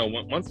 because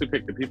once we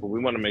pick the people,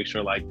 we want to make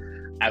sure like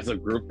as a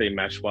group they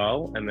mesh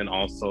well, and then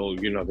also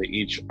they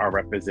each are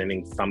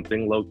representing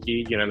something low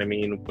key. You know what I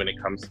mean, when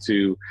it comes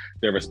to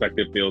their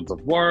respective fields of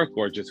work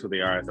or just who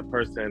they are as a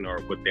person or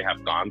what they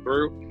have gone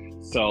through.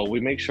 So we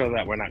make sure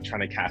that we're not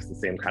trying to cast the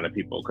same kind of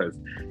people, because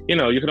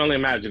you can only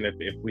imagine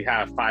if we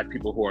have 5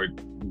 people who are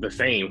the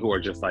same, who are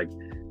just like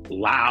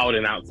loud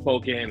and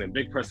outspoken and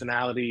big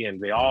personality, and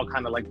they all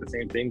kind of like the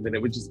same things, and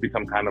it would just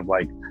become kind of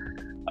like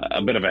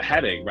a bit of a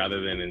headache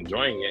rather than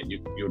enjoying it.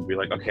 You would be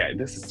like, okay,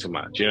 this is too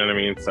much. You know what I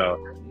mean? So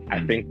I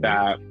think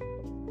that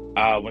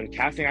when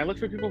casting, I look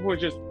for people who are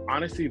just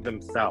honestly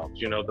themselves.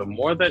 The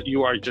more that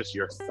you are just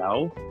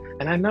yourself,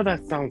 and I know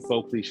that sounds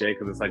so cliche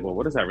because it's like, well,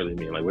 what does that really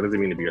mean? Like, what does it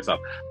mean to be yourself?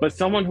 But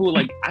someone who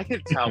like, I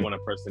could tell when a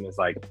person is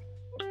like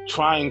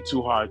trying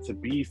too hard to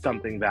be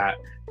something that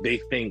they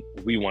think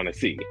we want to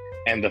see.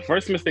 And the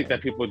first mistake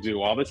that people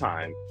do all the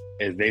time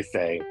is they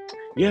say,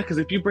 yeah, because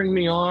if you bring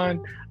me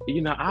on,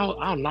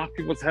 I'll knock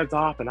people's heads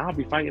off and I'll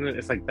be fighting.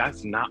 It's like,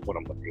 that's not what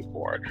I'm looking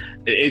for.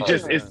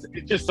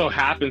 It just so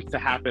happens to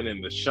happen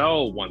in the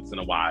show once in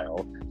a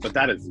while, but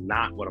that is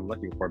not what I'm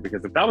looking for.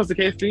 Because if that was the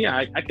case, then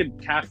yeah, I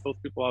could cast those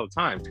people all the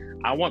time.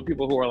 I want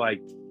people who are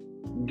like,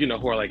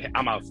 who are like,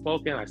 I'm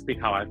outspoken, I speak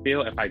how I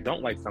feel. If I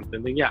don't like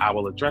something, then yeah, I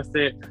will address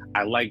it.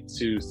 I like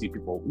to see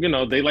people,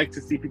 they like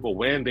to see people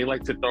win. They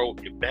like to throw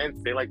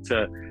events. They like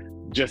to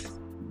just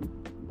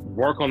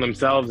work on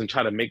themselves and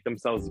try to make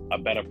themselves a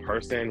better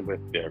person with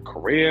their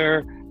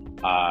career.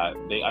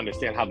 They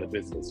understand how the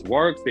business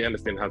works. They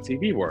understand how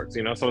TV works,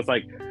 So it's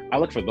like, I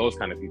look for those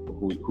kind of people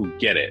who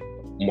get it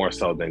more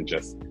so than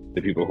just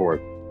the people who are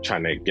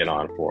trying to get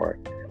on for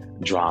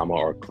drama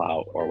or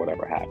clout or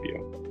whatever have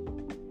you.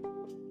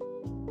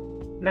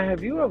 Now,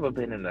 have you ever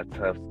been in a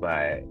tough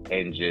spot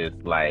and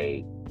just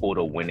like pulled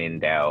a when in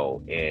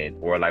doubt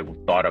or like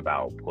thought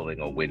about pulling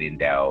a when in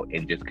doubt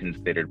and just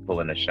considered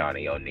pulling a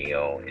Shawnee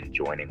O'Neal and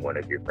joining one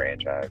of your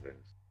franchises?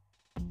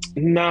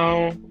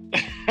 No,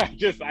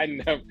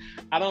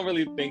 I don't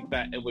really think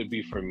that it would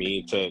be for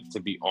me to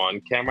be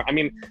on camera. I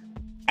mean,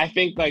 I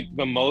think like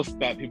the most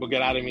that people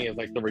get out of me is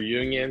like the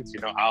reunions.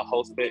 I'll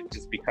host it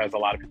just because a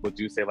lot of people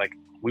do say like,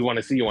 we want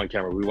to see you on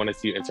camera. We want to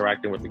see you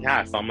interacting with the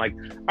cast. So I'm like,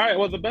 all right,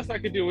 well, the best I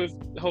could do is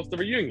host a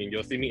reunion.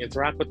 You'll see me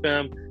interact with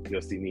them.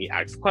 You'll see me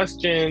ask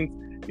questions.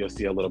 You'll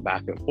see a little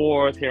back and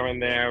forth here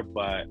and there.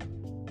 But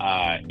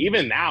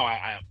even now,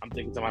 I'm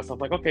thinking to myself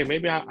like, okay,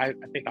 maybe I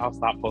think I'll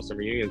stop hosting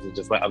reunions and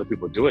just let other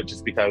people do it,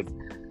 just because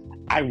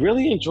I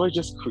really enjoy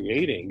just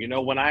creating.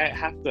 When I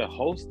have to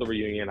host the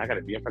reunion, I got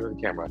to be in front of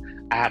the camera.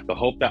 I have to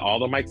hope that all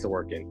the mics are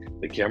working.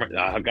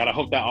 I've got to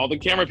hope that all the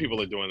camera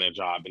people are doing their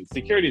job and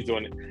security's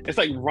doing it. It's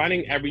like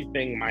running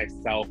everything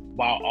myself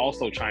while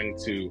also trying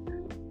to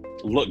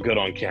look good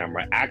on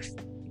camera, ask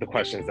the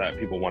questions that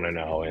people want to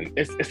know. And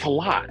it's a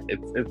lot.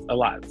 It's a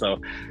lot.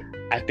 So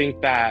I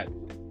think that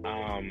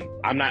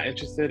I'm not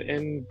interested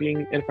in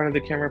being in front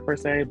of the camera per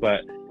se,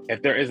 but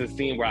if there is a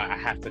scene where I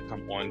have to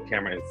come on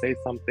camera and say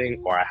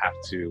something, or I have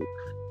to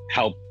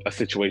help a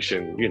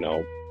situation,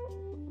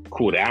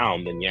 cool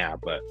down, then yeah,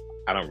 but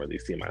I don't really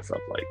see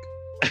myself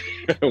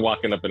like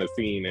walking up in a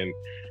scene and,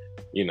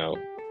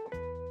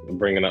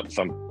 bringing up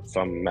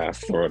some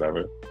mess or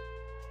whatever.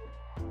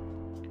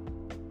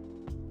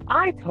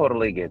 I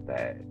totally get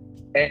that.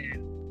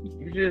 And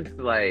you just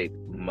like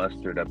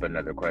mustered up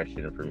another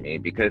question for me,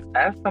 because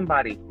as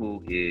somebody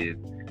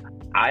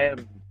I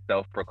am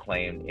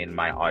self-proclaimed in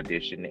my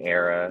audition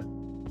era,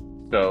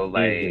 so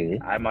like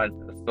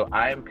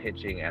I'm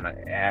pitching and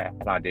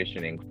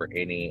auditioning for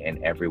any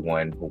and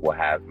everyone who will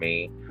have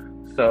me.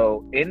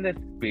 So in the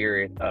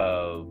spirit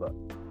of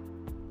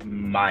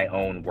my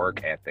own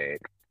work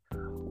ethic,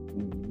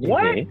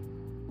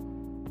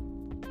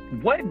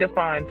 what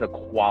defines a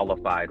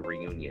qualified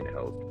reunion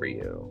host for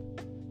you?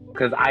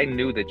 Because I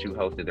knew that you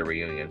hosted the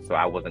reunion, so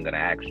I wasn't going to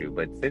ask you,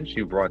 but since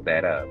you brought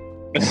that up,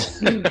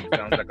 sounds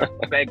like a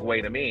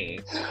segue to me.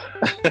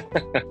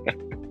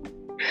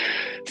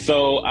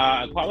 So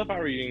a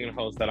qualified reunion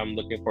host that I'm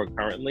looking for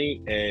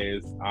currently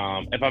is,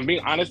 if I'm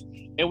being honest,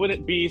 it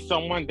wouldn't be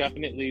someone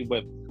definitely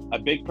with a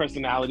big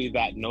personality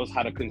that knows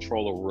how to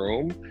control a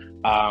room.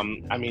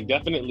 I mean,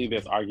 definitely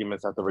there's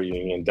arguments at the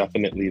reunion.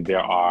 Definitely there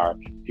are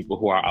people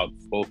who are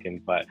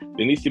outspoken, but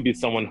there needs to be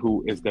someone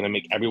who is going to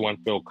make everyone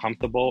feel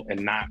comfortable and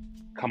not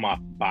come off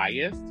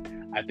biased.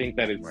 I think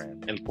that it's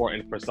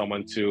important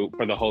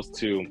for the host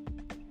to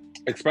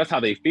express how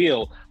they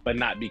feel, but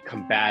not be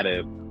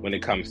combative when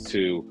it comes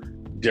to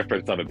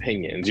difference of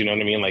opinions. You know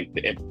what I mean? Like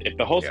if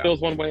the host feels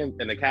one way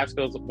and the cast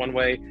feels one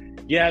way,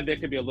 yeah, there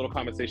could be a little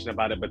conversation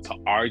about it, but to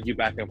argue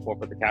back and forth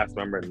with the cast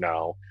member,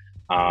 no.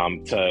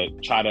 To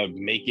try to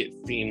make it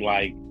seem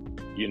like,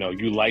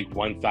 you like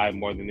one side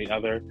more than the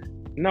other.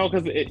 No,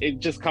 because it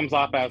just comes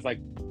off as like,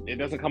 it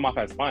doesn't come off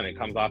as fun. It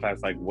comes off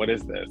as like, what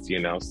is this?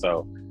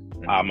 So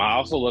I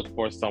also look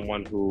for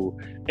someone who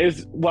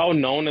is well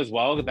known as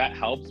well. That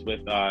helps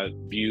with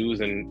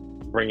views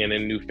and bringing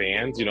in new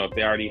fans. You know, if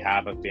they already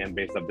have a fan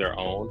base of their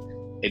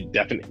own, it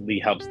definitely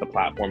helps the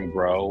platform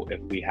grow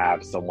if we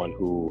have someone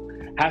who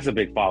has a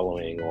big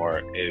following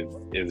or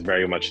is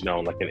very much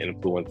known, like an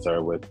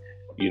influencer with,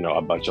 you know,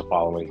 a bunch of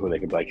following, who they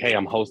could be like, hey,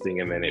 I'm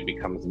hosting, and then it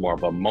becomes more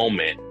of a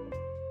moment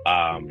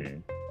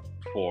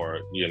for,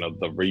 you know,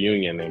 the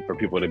reunion, and for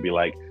people to be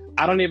like,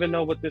 I don't even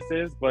know what this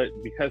is, but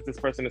because this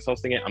person is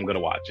hosting it, I'm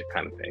gonna watch it,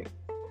 kind of thing.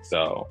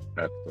 So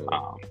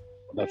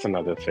that's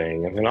another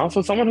thing. And then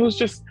also someone who's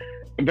just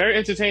very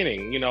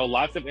entertaining, you know,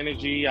 lots of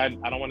energy. I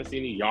don't want to see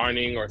any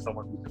yarning or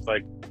someone who's just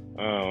like,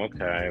 oh,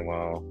 okay,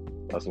 well,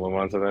 let's move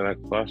on to the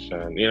next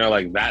question. You know,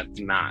 like, that's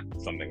not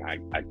something I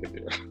could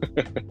do.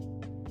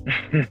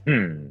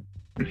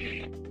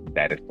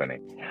 That is funny.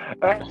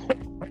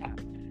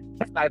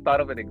 I thought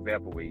of an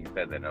example where you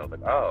said that, and I was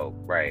like, oh,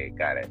 right,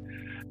 got it.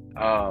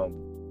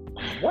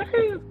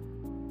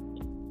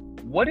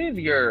 What is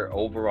your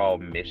overall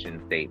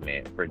mission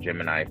statement for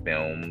Gemini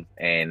Films,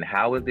 and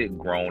how has it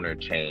grown or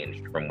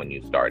changed from when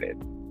you started?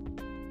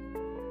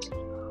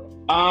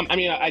 I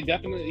mean, I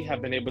definitely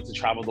have been able to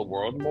travel the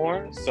world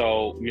more.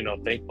 So, you know,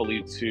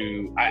 thankfully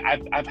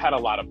I've had a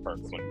lot of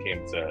perks when it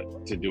came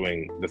to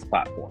doing this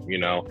platform, you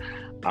know.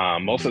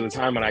 Most of the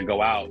time when I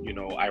go out, you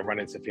know, I run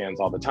into fans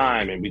all the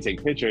time and we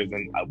take pictures.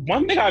 And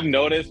one thing I've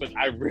noticed, which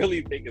I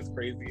really think is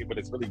crazy, but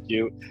it's really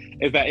cute,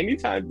 is that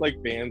anytime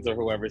like fans or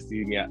whoever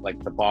see me at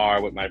like the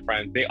bar with my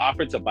friends, they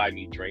offer to buy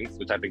me drinks,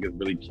 which I think is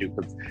really cute,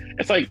 because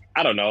it's like,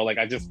 I don't know, like,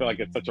 I just feel like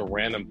it's such a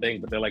random thing,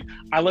 but they're like,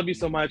 I love you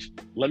so much,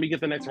 let me get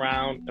the next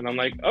round. And I'm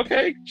like,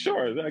 okay,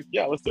 sure. They're like,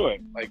 yeah, let's do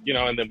it. Like, you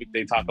know, and then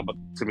they talk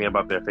to me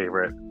about their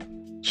favorite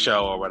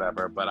show or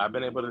whatever. But I've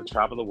been able to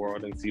travel the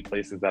world and see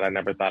places that I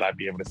never thought I'd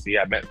be able to see.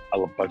 I met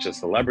a bunch of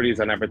celebrities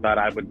I never thought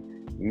I would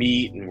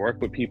meet and work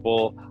with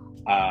people.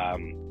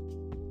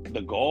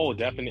 The goal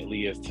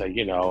definitely is to,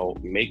 you know,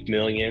 make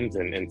millions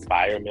and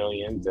inspire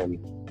millions, and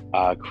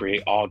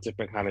create all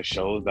different kind of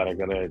shows that are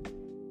gonna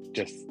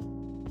just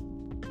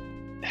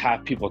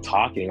have people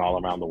talking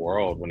all around the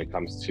world when it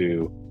comes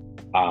to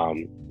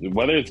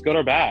whether it's good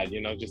or bad, you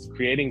know, just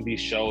creating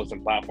these shows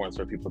and platforms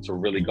for people to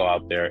really go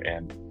out there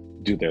and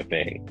do their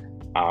thing.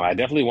 I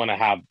definitely want to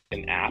have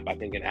an app. I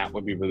think an app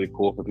would be really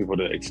cool for people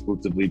to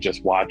exclusively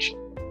just watch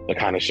the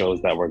kind of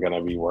shows that we're going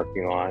to be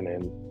working on.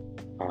 And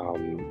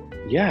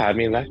yeah, I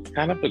mean, that's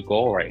kind of the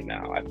goal right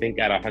now. I think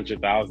at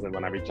 100,000,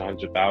 when I reach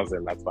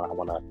 100,000, that's when I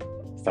want to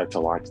start to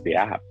launch the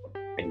app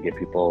and get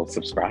people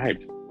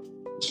subscribed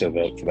to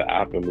the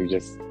app, and we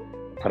just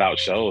put out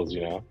shows,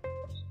 you know.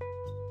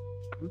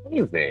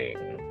 Amazing.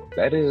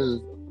 That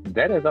is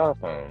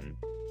awesome.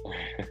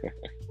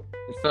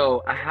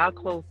 So how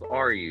close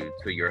are you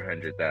to your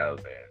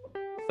 100,000,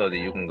 so that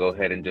you can go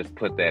ahead and just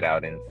put that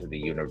out into the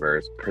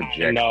universe, project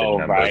the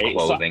number right?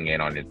 Closing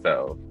in on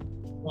itself?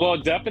 Well,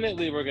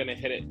 definitely we're going to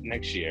hit it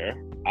next year.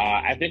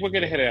 I think we're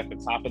going to hit it at the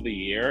top of the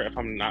year.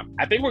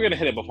 I think we're going to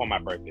hit it before my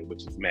birthday,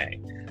 which is May.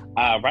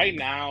 Right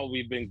now,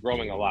 we've been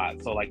growing a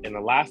lot. So like in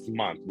the last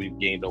month, we've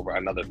gained over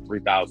another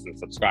 3,000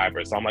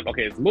 subscribers. So I'm like,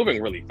 okay, it's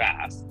moving really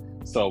fast.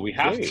 So we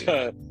have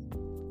to,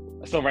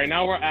 so right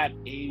now we're at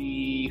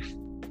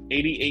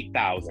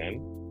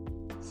 88,000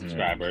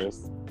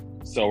 subscribers.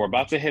 So we're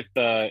about to hit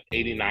the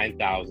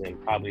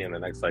 89,000 probably in the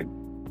next like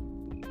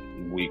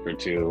week or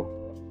two.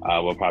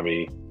 We'll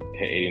probably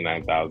hit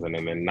 89,000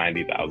 and then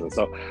 90,000.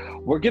 So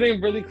we're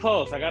getting really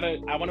close. I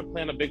want to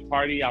plan a big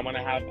party. I want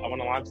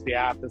to launch the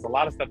app. There's a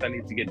lot of stuff that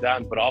needs to get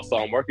done, but also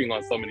I'm working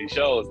on so many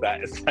shows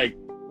that it's like,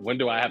 when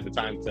do I have the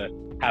time to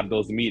have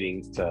those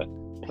meetings to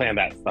plan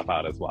that stuff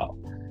out as well?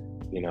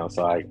 You know,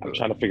 so I'm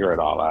trying to figure it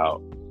all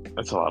out.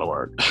 It's a lot of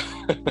work.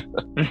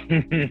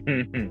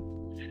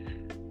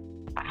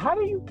 How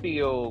do you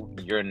feel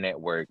your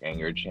network and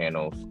your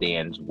channel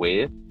stands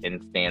with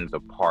and stands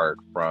apart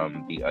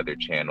from the other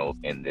channels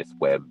in this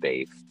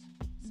web-based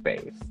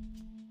space?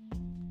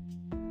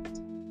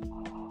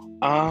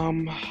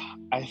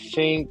 I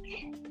think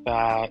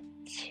that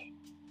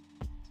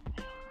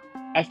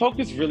I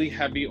focus really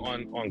heavy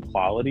on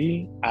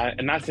quality.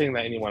 I'm not saying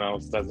that anyone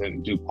else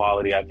doesn't do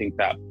quality. I think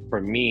that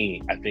for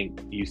me, I think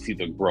you see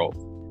the growth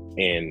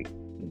in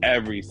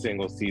every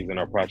single season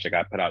or project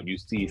I put out. You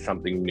see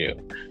something new,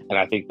 and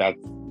I think that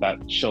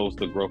shows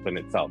the growth in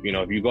itself. You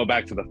know, if you go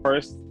back to the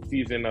first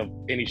season of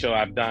any show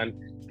I've done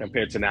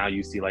compared to now,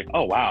 you see like,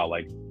 oh wow,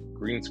 like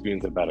green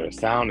screens are better,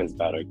 sound is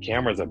better,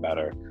 cameras are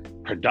better,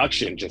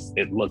 production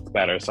it looks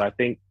better. So I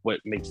think what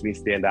makes me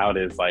stand out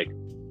is like,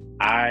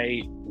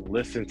 I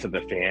listen to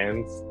the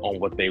fans on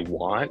what they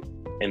want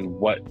and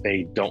what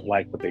they don't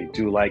like, what they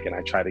do like, and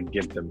I try to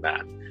give them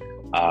that.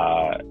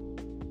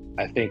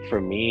 I think for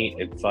me,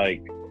 it's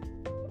like,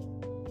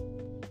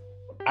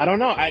 I don't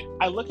know.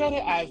 I look at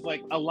it as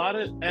like a lot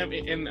of,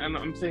 and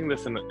I'm saying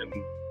this in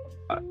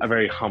a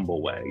very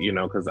humble way, you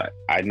know, because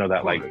I know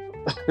that like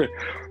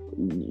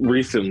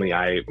recently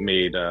I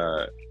made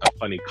a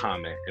funny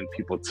comment and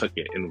people took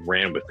it and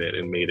ran with it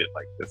and made it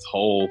like this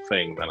whole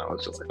thing that I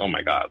was just like, oh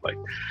my God, like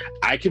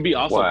I can be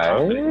also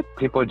confident.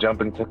 People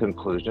jumping to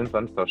conclusions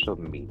on social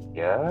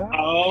media?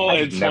 Oh,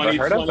 I've never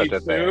heard of such a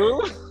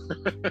thing.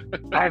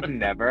 I've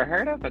never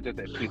heard of such a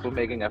thing. People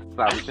making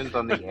assumptions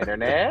on the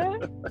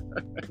internet?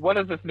 What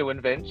is this new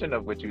invention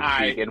of which you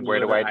speak, and where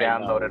do I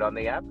download it on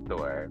the App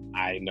Store?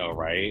 I know,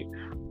 right?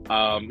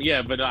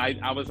 Yeah, but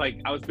I was like,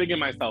 I was bigging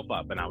myself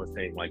up and I was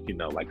saying like, I'm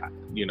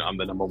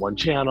the #1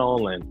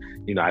 channel and,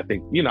 I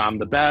think, I'm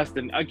the best.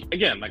 And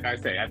again, like I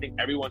say, I think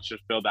everyone should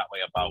feel that way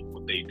about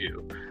what they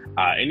do.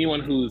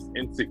 Anyone who's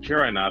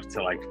insecure enough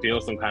to like feel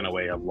some kind of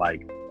way of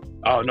like,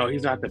 oh no,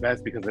 he's not the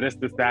best because of this,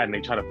 that, and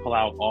they try to pull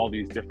out all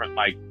these different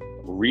like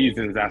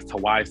reasons as to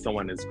why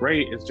someone is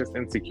great, is just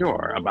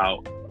insecure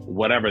about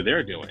whatever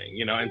they're doing,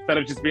 instead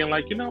of just being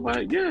like, you know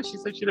what, yeah, she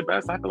said she's the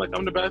best, I feel like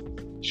I'm the best,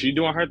 she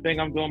doing her thing,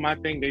 I'm doing my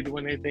thing, they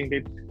doing their thing,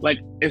 they like,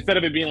 instead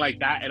of it being like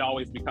that, it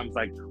always becomes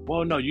like,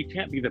 well, no, you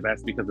can't be the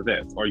best because of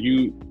this, or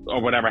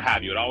whatever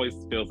have you. It always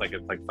feels like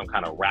it's like some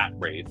kind of rat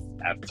race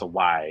as to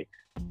why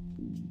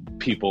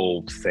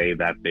people say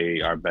that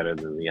they are better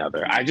than the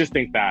other. I just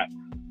think that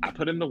I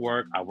put in the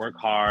work, I work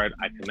hard,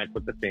 I connect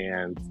with the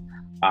fans,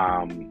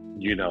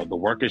 the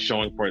work is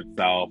showing for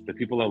itself, the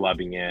people are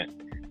loving it.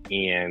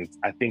 And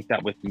I think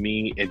that with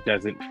me, it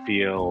doesn't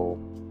feel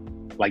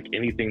like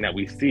anything that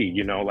we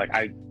see, like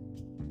I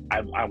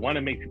want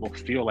to make people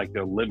feel like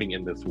they're living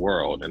in this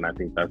world. And I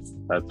think that's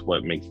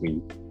what makes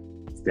me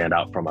stand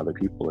out from other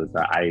people, is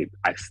that I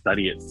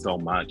study it so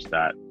much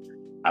that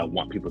I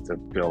want people to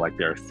feel like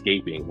they're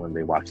escaping when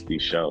they watch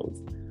these shows.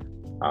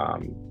 So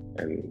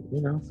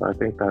I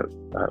think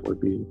that would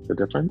be the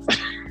difference.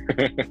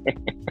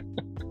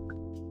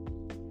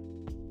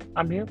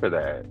 I'm here for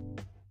that.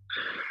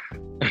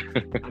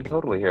 I'm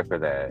totally here for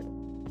that.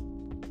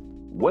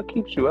 What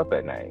keeps you up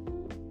at night?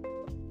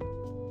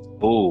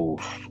 Ooh,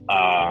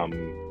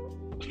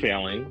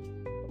 failing,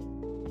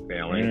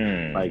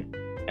 like,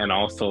 and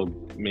also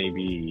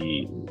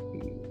maybe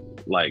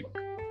like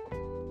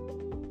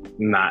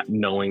not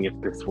knowing if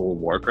this will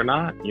work or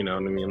not. You know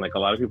what I mean? Like a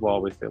lot of people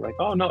always say like,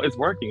 oh no, it's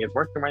working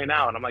right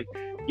now. And I'm like,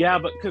 yeah,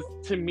 but because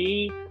to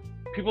me,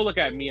 people look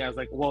at me as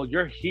like, well,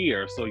 you're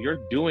here, so you're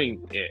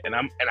doing it. And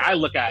I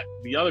look at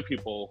the other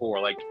people who are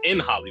like in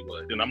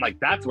Hollywood and I'm like,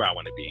 that's where I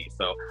want to be.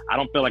 So I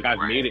don't feel like I've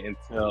made it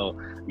until,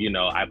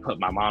 I put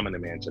my mom in a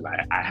mansion.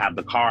 I have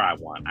the car I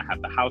want. I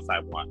have the house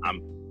I want.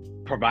 I'm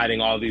providing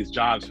all these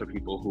jobs for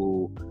people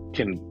who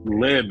can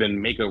live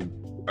and make you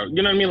know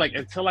what I mean? Like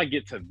until I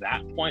get to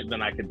that point,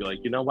 then I could be like,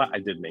 you know what? I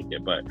did make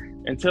it. But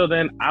until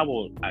then,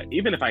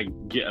 even if I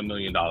get $1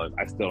 million,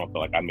 I still don't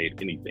feel like I made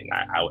anything.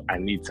 I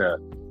need to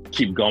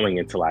keep going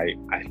until I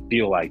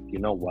feel like, you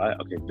know what,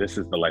 okay, this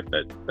is the life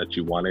that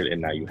you wanted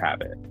and now you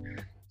have it.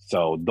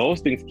 So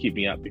those things keep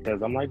me up,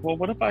 because I'm like, well,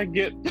 what if I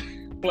get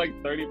like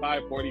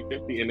 35, 40,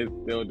 50 and it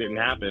still didn't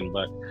happen?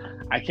 But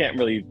I can't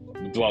really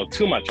dwell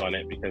too much on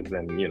it, because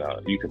then,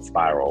 you could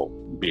spiral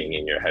being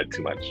in your head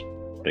too much,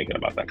 thinking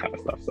about that kind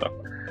of stuff.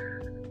 So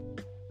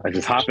I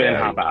just hop in,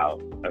 hop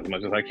out as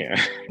much as I can.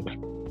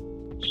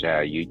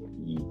 Sha,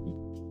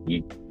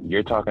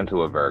 you're talking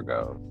to a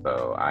Virgo,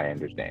 so I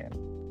understand.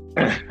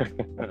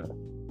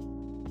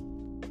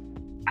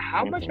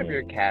 How much of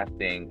your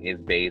casting is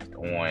based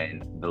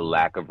on the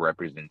lack of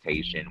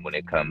representation when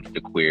it comes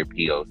to queer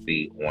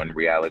POC on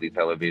reality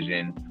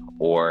television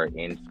or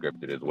in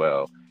scripted as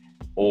well?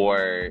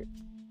 Or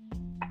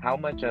how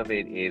much of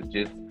it is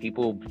just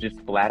people just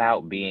flat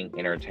out being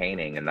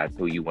entertaining and that's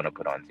who you want to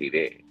put on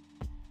TV?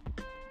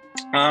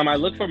 I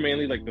look for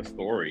mainly like the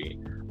story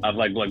of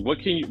like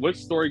what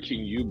story can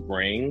you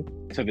bring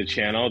to the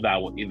channel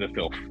that will either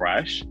feel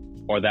fresh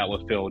or that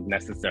would feel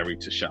necessary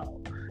to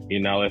show.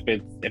 If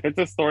it's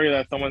a story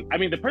that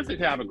the person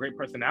could have a great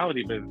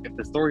personality, but if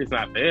the story's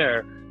not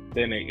there,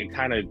 then it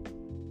kind of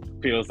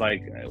feels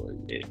like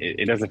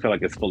it doesn't feel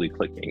like it's fully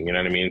clicking. You know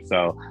what I mean?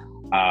 So,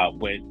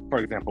 for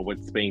example,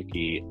 with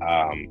Spanky,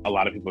 a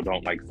lot of people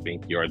don't like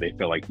Spanky, or they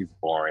feel like he's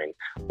boring,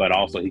 but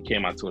also he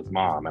came out to his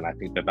mom. And I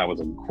think that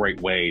was a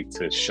great way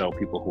to show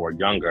people who are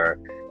younger,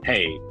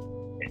 hey,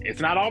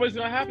 it's not always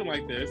going to happen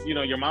like this.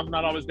 Your mom's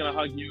not always going to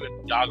hug you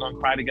and y'all going to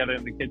cry together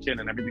in the kitchen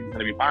and everything's going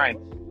to be fine.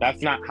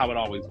 That's not how it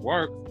always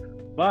works.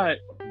 But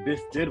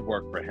this did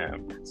work for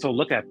him. So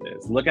look at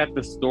this. Look at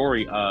the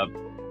story of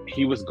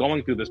he was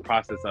going through this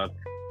process of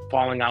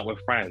falling out with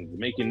friends,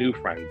 making new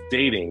friends,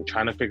 dating,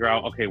 trying to figure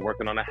out, okay,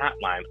 working on a hat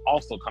line,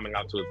 also coming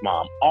out to his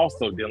mom,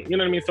 also dealing, you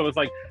know what I mean? So it's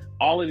like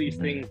all of these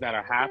things that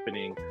are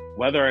happening,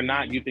 whether or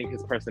not you think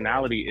his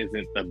personality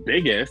isn't the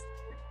biggest,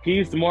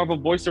 he's more of a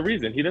voice of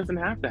reason. He doesn't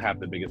have to have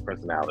the biggest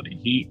personality.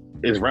 He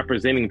is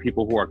representing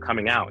people who are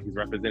coming out. He's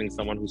representing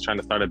someone who's trying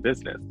to start a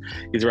business.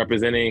 He's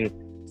representing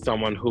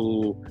someone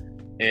who,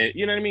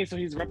 you know what I mean? So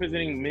he's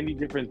representing many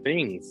different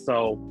things.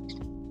 So,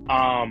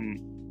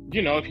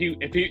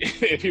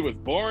 if he was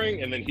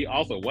boring and then he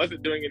also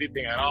wasn't doing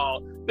anything at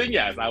all, then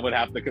yes, I would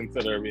have to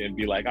consider it and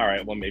be like, all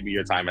right, well, maybe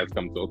your time has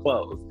come to a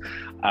close.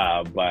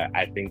 But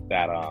I think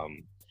that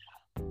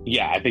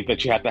Yeah, I think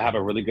that you have to have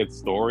a really good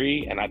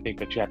story, and I think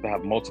that you have to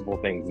have multiple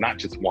things, not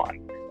just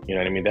one. You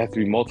know what I mean? There has to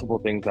be multiple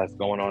things that's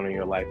going on in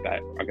your life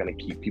that are going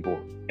to keep people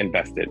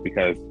invested.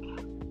 Because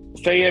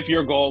say if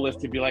your goal is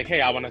to be like,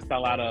 hey, I want to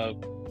sell out of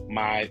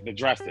the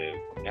dresses,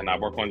 and I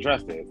work on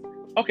dresses.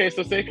 Okay,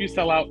 so say if you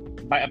sell out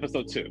by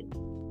episode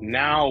 2,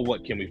 now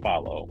what can we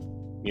follow?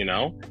 You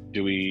know,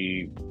 do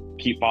we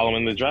keep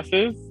following the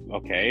dresses?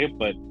 Okay,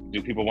 but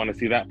do people want to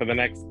see that for the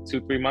next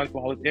 2-3 months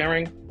while it's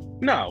airing?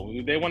 No,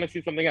 they want to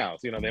see something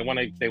else. You know, they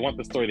want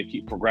the story to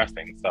keep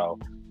progressing. So,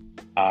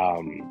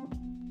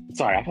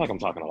 sorry, I feel like I'm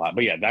talking a lot,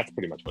 but yeah, that's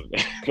pretty much what it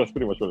is. That's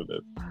pretty much what it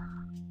is.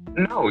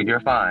 No, you're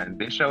fine.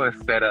 This show is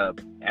set up,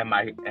 and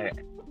my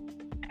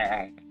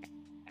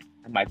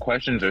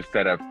questions are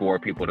set up for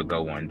people to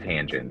go on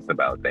tangents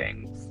about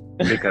things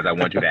because I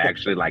want you to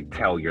actually like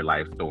tell your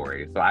life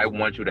story. So I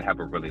want you to have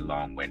a really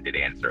long-winded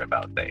answer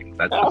about things.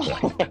 That's the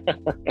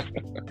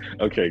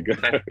point. Okay,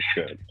 good.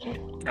 Good.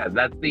 Yeah,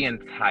 that's the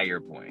entire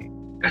point.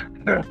 I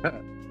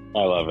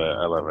love it.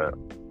 I love it.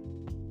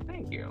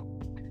 Thank you.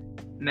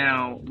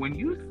 Now, when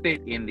you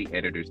sit in the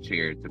editor's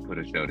chair to put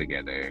a show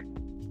together,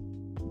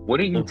 what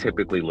are you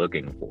typically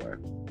looking for?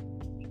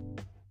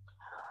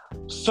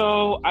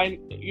 So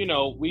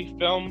we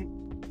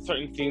film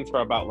certain scenes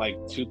for about like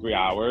 2-3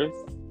 hours,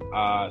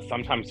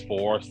 sometimes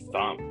 4,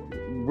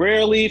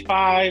 rarely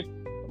 5,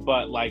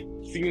 but like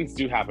scenes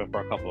do happen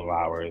for a couple of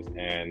hours.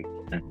 And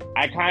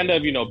I kind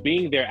of,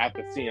 being there at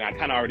the scene, I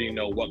kind of already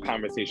know what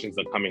conversations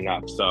are coming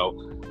up.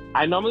 So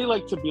I normally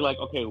like to be like,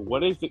 okay,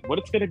 what is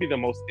going to be the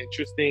most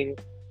interesting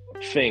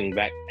thing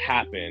that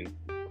happened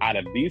out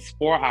of these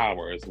 4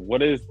 hours?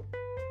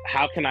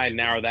 How can I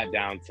narrow that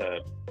down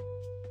to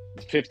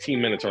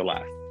 15 minutes or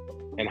less?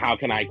 And how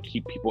can I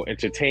keep people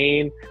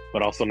entertained,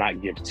 but also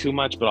not give too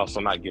much, but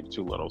also not give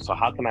too little? So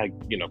how can I,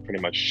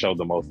 pretty much show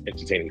the most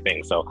entertaining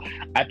thing? So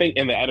I think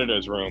in the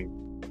editor's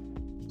room,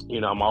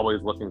 I'm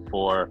always looking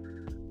for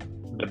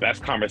the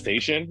best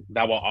conversation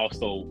that will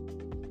also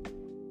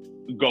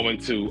go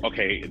into,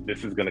 okay,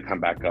 this is going to come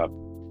back up,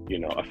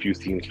 a few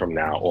scenes from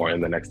now or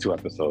in the next 2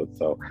 episodes.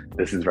 So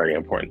this is very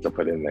important to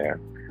put in there.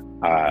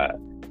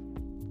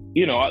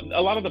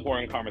 A lot of the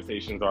boring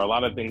conversations or a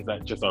lot of things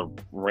that just are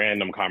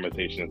random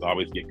conversations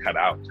always get cut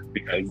out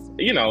because,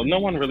 no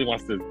one really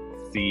wants to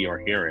see or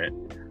hear it.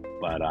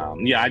 But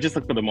I just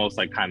look for the most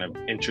like kind of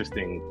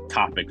interesting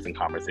topics and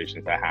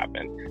conversations that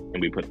happen.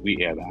 And we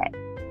air that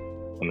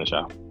on the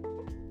show.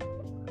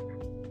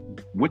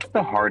 What's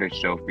the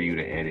hardest show for you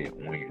to edit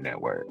on your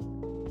network?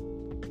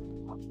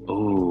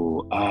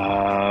 Oh,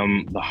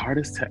 the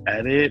hardest to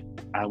edit,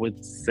 I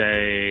would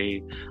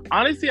say,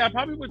 honestly, I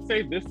probably would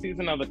say this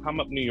season of the Come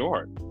Up New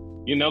York,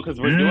 because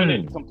we're doing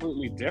it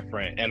completely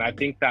different. And I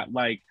think that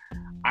like,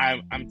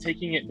 I'm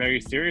taking it very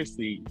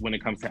seriously when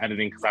it comes to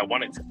editing because I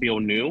want it to feel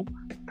new.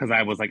 Because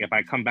I was like, if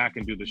I come back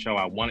and do the show,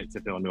 I want it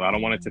to feel new. I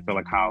don't want it to feel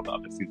like how the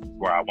other seasons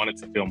were. I want it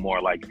to feel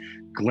more like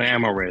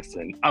glamorous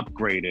and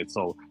upgraded.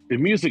 So the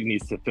music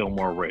needs to feel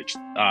more rich.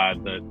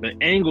 The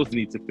angles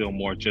need to feel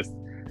more just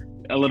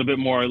a little bit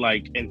more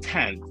like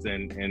intense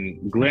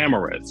and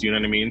glamorous. You know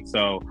what I mean?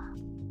 So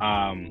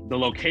the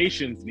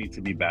locations need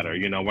to be better.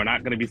 We're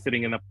not going to be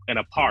sitting in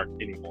a park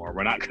anymore.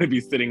 We're not going to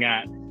be sitting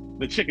at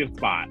the chicken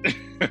spot.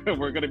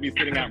 We're going to be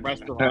sitting at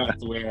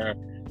restaurants where,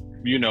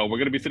 we're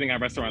going to be sitting at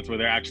restaurants where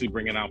they're actually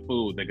bringing out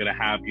food. They're going to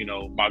have,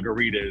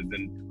 margaritas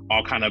and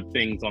all kind of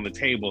things on the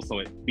table. So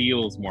it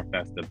feels more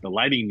festive. The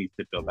lighting needs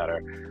to feel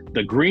better.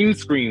 The green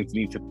screens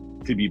need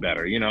to be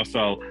better,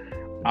 So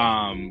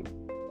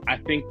I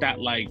think that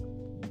like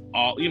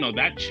all,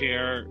 that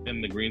chair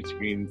and the green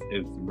screens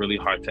is really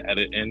hard to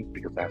edit in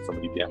because it has so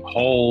many damn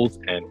holes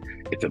and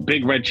it's a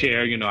big red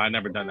chair. I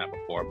never done that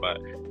before, but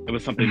it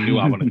was something new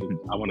I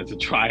wanted to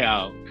try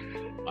out.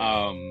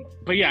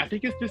 But yeah, I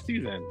think it's this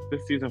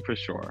season for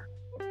sure.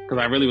 Because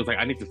I really was like,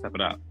 I need to step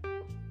it up.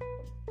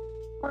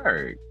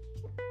 Word.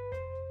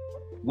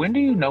 When do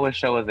you know a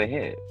show is a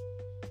hit?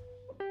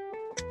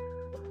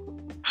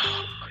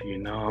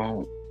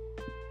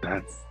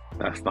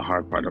 That's the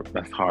hard part.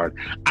 That's hard.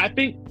 I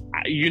think,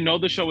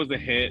 the show is a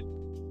hit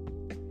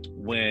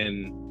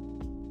when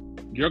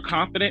you're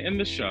confident in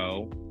the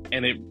show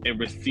and it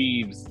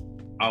receives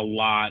a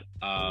lot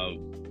of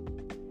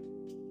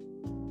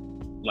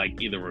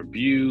like either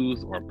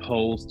reviews or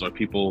posts or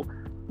people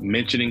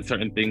mentioning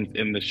certain things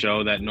in the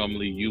show that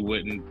normally you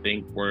wouldn't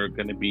think were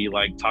going to be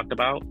like talked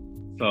about.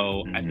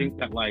 So I think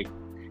that like,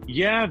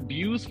 yeah,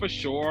 views for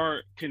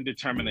sure can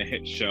determine a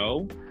hit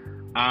show.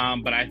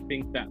 But I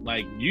think that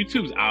like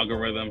YouTube's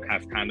algorithm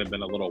has kind of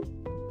been a little,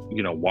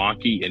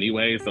 wonky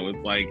anyway. So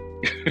it's like,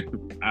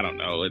 I don't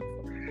know,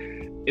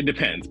 it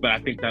depends. But I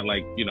think that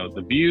like,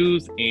 the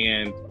views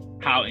and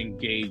how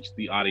engaged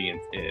the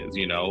audience is,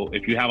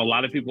 if you have a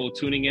lot of people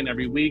tuning in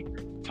every week,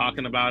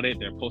 talking about it,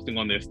 they're posting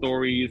on their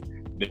stories,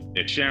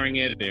 they're sharing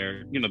it,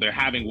 they're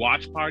having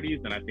watch parties,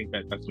 then I think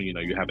that's when,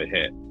 you have a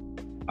hit.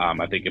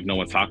 I think if no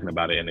one's talking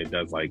about it and it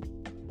does like,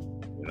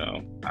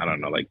 I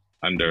don't know, like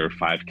under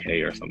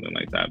 5K or something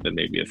like that, then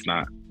maybe it's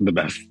not the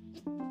best,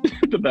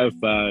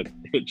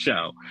 hit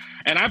show.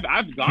 And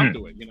I've gone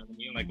through it,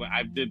 mean? Like, when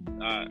I did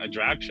a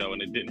drag show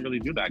and it didn't really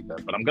do that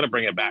good, but I'm gonna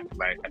bring it back because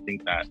I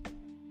think that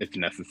it's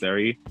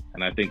necessary.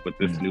 And I think with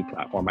this new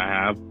platform I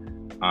have,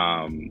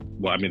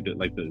 well, I mean,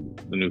 the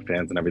new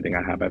fans and everything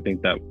I have, I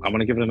think that I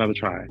want to give it another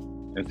try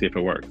and see if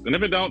it works. And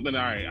if it don't, then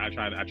all right, I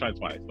tried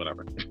twice,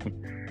 whatever.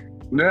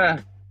 Yeah.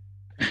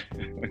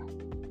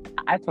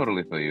 I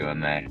totally feel you on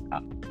that.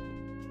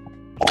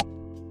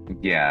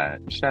 Yeah,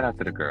 shout out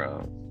to the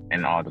girls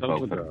and all the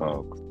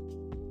folks.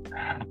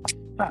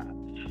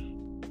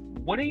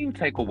 What do you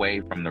take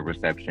away from the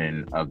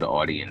reception of the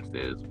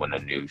audiences when a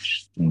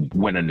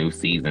new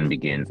season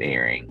begins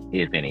airing,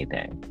 if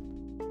anything?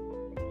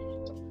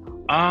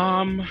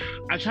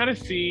 I try to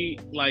see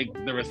like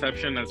the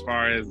reception as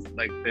far as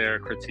like their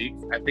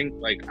critiques. I think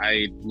like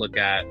I look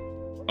at,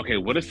 okay,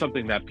 what is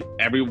something that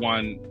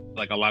everyone,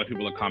 like a lot of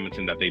people are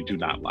commenting that they do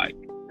not like?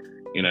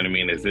 You know what I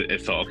mean?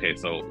 So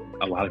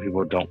a lot of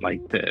people don't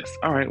like this.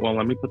 All right, well,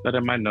 let me put that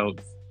in my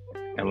notes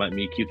and let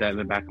me keep that in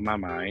the back of my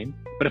mind.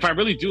 But if I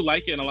really do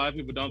like it and a lot of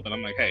people don't, then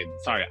I'm like, hey,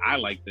 sorry, I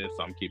like this,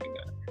 so I'm keeping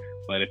it.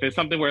 But if it's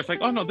something where it's like,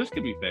 oh no, this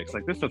could be fixed,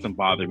 like this doesn't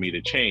bother me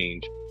to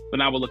change,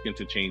 then I will look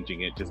into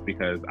changing it just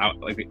because,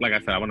 like I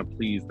said, I want to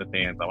please the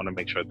fans. I want to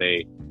make sure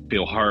they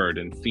feel heard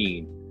and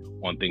seen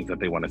on things that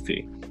they want to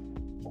see.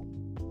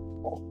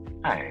 All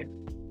right.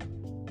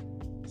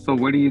 So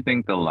where do you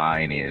think the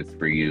line is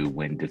for you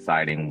when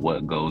deciding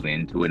what goes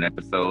into an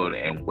episode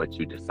and what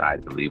you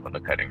decide to leave on the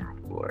cutting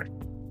room floor?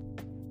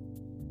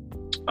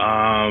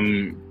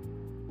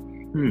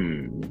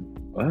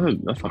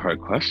 That's a hard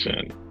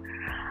question.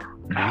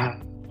 I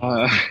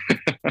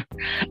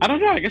don't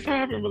know. I guess I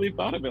haven't really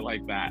thought of it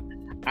like that.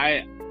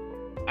 I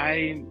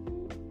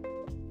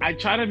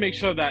try to make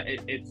sure that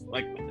it's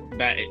like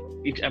that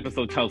each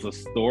episode tells a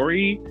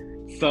story.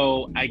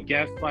 So I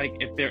guess like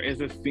if there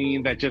is a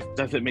scene that just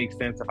doesn't make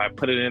sense, if I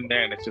put it in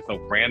there and it's just a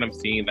random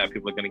scene that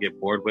people are going to get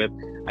bored with,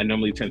 I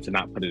normally tend to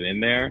not put it in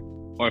there.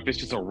 Or if it's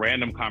just a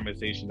random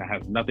conversation that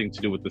has nothing to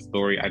do with the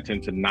story, I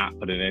tend to not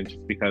put it in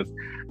just because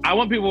I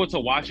want people to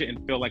watch it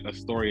and feel like a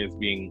story is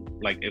being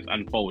like it's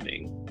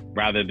unfolding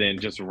rather than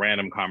just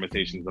random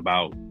conversations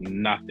about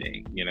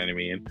nothing. You know what I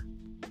mean?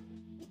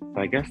 So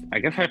I guess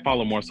I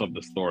follow more so of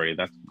the story.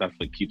 That's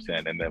what keeps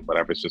it, and then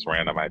whatever's just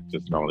random, I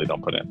just normally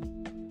don't put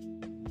in.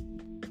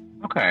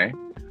 Okay.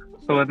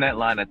 So in that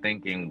line of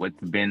thinking, what's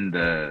been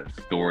the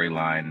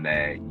storyline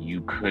that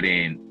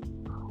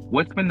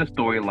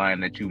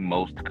you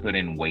most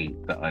couldn't wait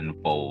to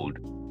unfold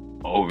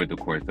over the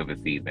course of a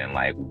season?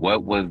 Like,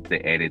 what was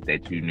the edit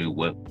that you knew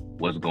what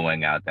was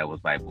going out that was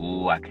like,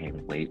 ooh, I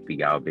can't wait for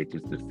y'all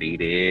bitches to see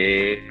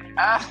this?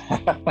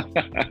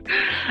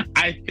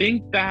 I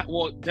think that,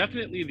 well,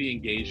 definitely the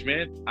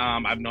engagement.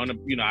 I've known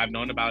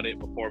about it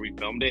before we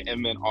filmed it,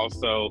 and then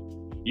also,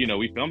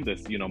 we filmed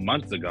this,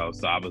 months ago.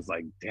 So I was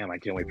like, damn, I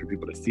can't wait for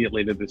people to see it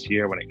later this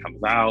year when it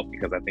comes out,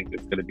 because I think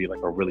it's going to be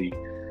like a really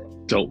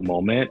dope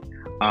moment.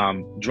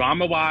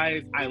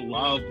 Drama-wise, I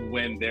love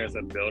when there's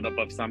a buildup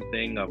of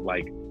something, of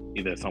like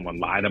either someone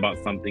lied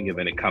about something and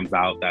then it comes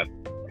out that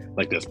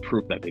like there's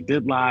proof that they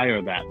did lie,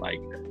 or that like,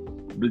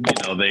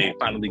 they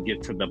finally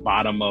get to the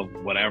bottom of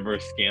whatever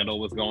scandal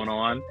was going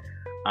on.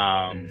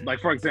 Like,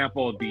 for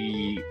example,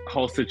 the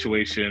whole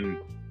situation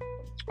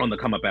on the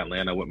Come Up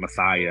Atlanta with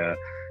Messiah,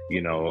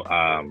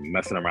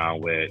 messing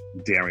around with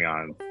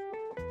Darion's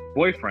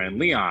boyfriend,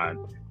 Leon,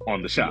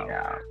 on the show.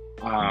 Yeah.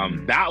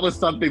 That was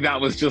something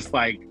that was just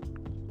like,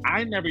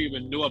 I never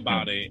even knew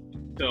about it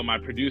until my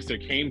producer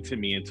came to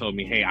me and told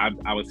me, hey,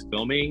 I was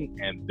filming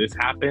and this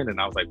happened. And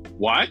I was like,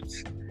 what?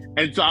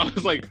 And so I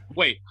was like,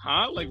 wait,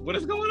 huh? Like, what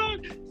is going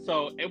on?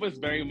 So it was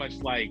very much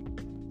like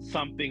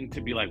something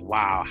to be like,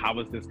 wow, how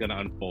is this going to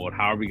unfold?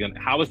 How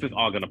is this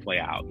all going to play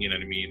out? You know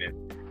what I mean?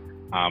 And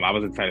I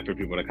was excited for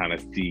people to kind of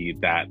see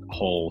that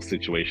whole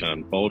situation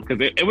unfold,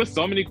 because it was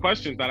so many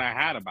questions that I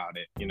had about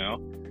it,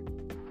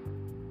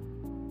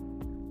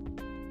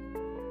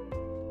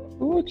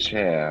 Ooh,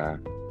 chair.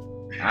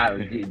 I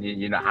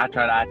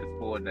try not to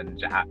spoil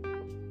nothing.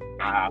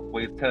 I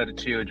always tell the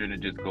children to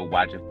just go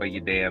watch it for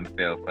your damn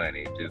self,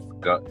 honey. Just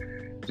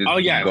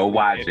go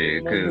watch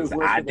it, because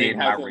I did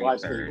my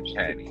research,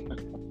 honey.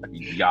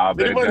 Y'all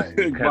better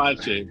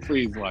watch it.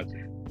 Please watch it.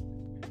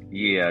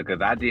 Yeah,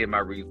 because I did my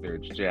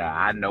research, child.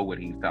 I know what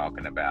he's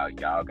talking about.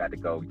 Y'all got to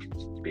go,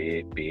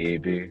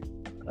 baby.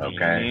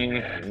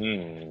 Okay?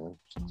 Mm-hmm.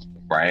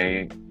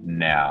 Right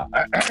now.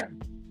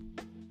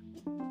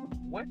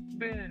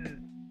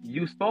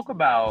 You spoke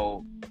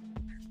about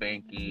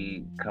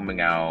Spanky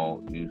coming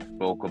out. You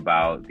spoke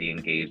about the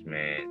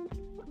engagement.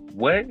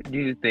 What do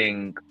you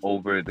think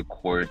over the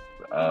course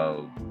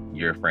of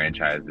your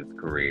franchise's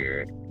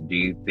career do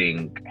you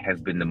think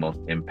has been the most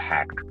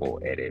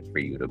impactful edit for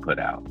you to put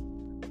out?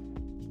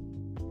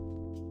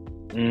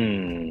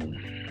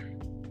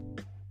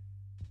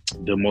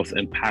 The most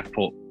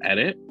impactful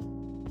edit?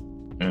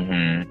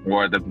 Mm-hmm.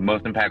 Or the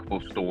most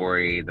impactful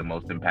story, the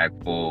most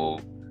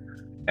impactful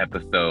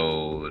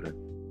episode?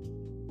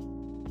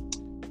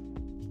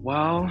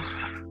 Well,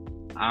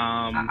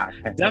 I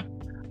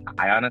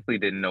honestly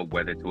didn't know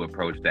whether to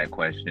approach that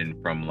question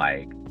from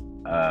like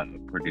a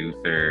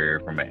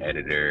producer, from an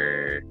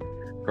editor,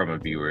 from a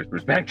viewer's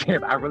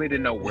perspective. I really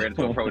didn't know where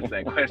to approach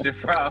that question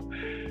from.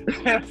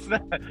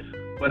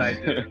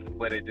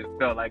 But it just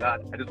felt like I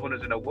just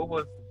wanted to know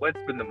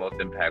what's been the most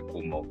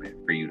impactful moment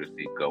for you to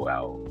see go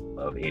out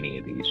of any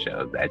of these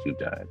shows that you've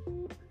done?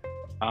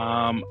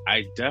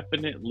 I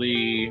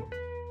definitely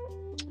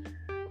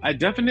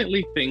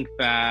think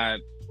that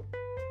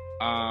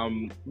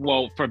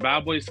well, for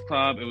Bad Boys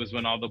Club, it was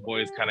when all the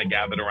boys kind of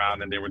gathered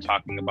around and they were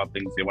talking about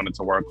things they wanted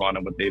to work on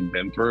and what they'd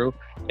been through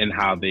and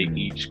how they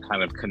each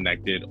kind of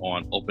connected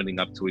on opening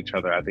up to each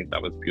other. I think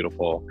that was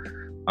beautiful.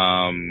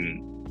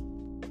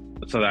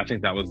 So I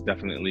think that was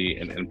definitely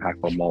an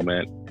impactful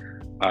moment.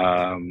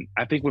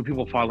 I think when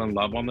people fall in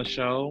love on the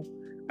show,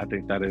 I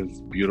think that is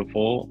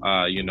beautiful.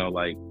 You know,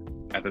 like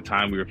at the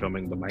time we were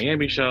filming the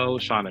Miami show,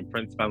 Sean and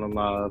Prince fell in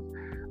love.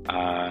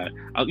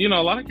 You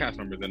know, a lot of cast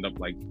members end up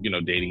like, you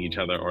know, dating each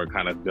other or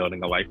kind of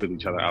building a life with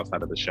each other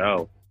outside of the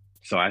show.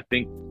 So I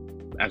think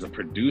as a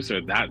producer,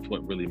 that's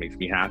what really makes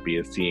me happy,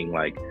 is seeing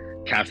like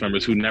cast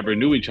members who never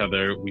knew each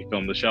other. We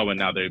filmed the show and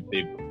now they've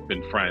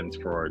been friends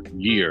for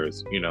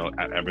years, you know,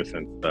 ever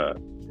since the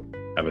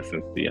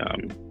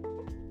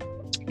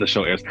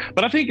show airs.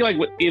 But I think like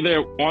with either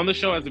on the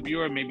show as a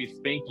viewer, maybe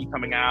Spanky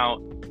coming out,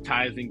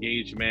 Ty's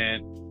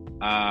engagement,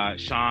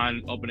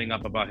 Sean opening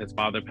up about his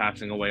father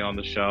passing away on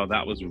the show,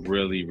 that was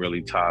really,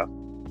 really tough.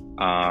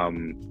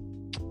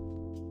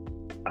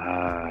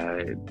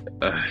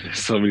 There's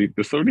so many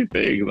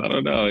things. I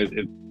don't know.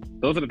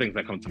 Those are the things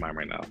that come to mind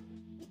right now.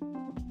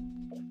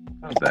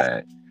 How's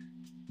that?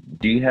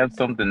 Do you have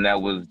something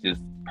that was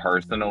just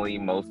personally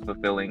most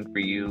fulfilling for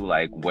you?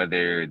 Like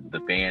whether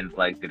the fans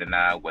liked it or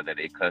not, whether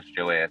they cussed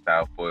your ass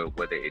out for it,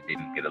 whether it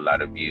didn't get a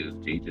lot of views.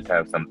 Do you just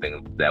have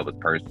something that was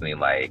personally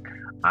like,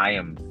 I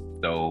am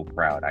so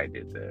proud I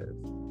did this?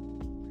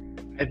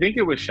 I think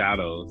it was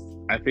Shadows.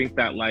 I think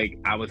that like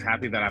I was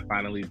happy that I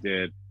finally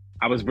did.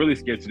 I was really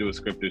scared to do a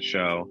scripted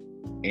show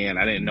and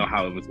I didn't know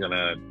how it was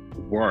gonna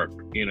work.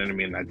 You know what I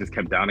mean? I just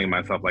kept doubting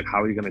myself, like,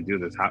 how are you gonna do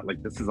this? How,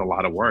 like, this is a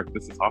lot of work.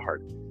 This is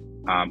hard.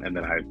 And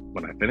then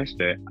when I finished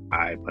it,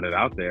 I put it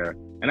out there.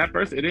 And at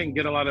first it didn't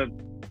get a lot of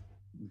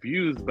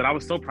views, but I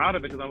was so proud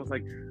of it because I was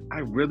like, I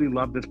really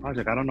love this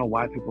project. I don't know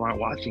why people aren't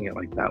watching it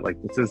like that.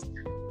 Like, this is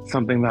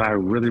something that I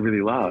really,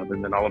 really love.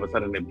 And then all of a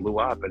sudden it blew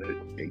up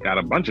and it got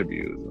a bunch of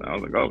views. And I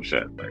was like, oh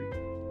shit. Like,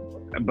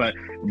 but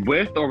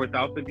with or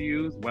without the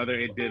views, whether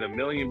it did 1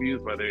 million views,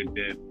 whether it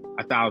did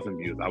 1,000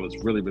 views, I was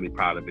really, really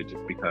proud of it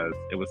just because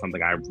it was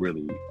something I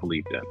really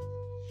believed in.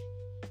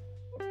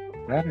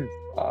 That is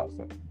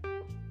awesome.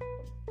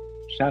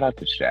 Shout out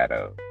to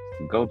Shadow.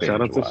 Go binge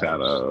Shout out to watch.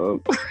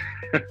 Shadow.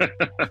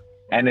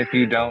 And if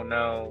you don't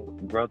know,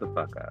 grow the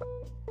fuck up.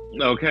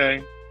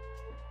 Okay.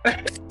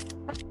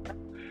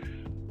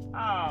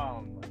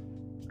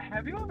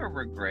 Have you ever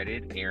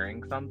regretted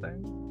airing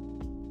something?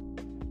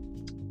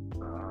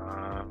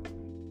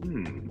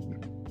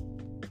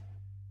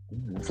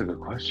 That's a good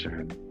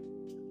question.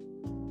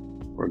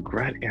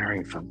 Regret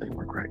airing something.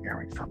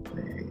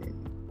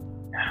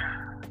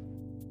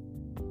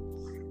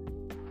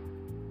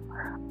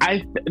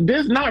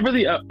 There's not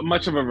really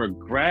much of a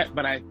regret,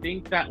 but I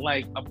think that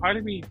like a part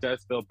of me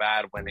does feel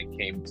bad when it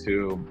came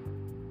to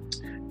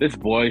this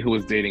boy who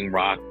was dating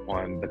Rock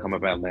on The Come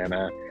Up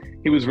Atlanta.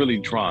 He was really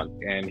drunk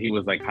and he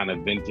was like kind of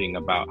venting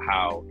about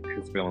how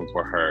his feelings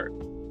were hurt.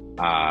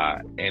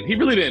 And he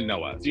really didn't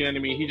know us. You know what I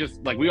mean? He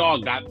just like, we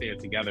all got there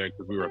together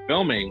because we were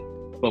filming,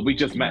 but we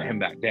just met him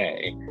that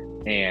day.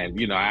 And,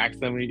 you know, I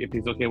asked him if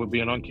he's okay with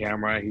being on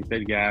camera. He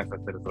said yes. I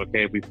said, it's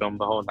okay if we film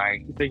the whole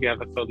night. He said, yeah,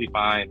 that's totally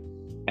fine.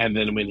 And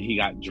then when he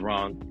got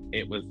drunk,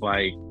 it was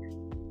like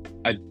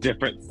a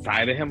different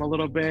side of him a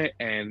little bit.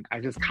 And I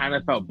just kind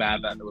of felt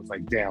bad that it was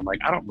like, damn, like,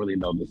 I don't really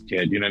know this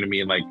kid. You know what I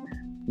mean? Like,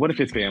 what if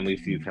his family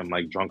sees him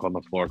like drunk on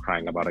the floor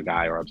crying about a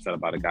guy or upset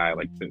about a guy?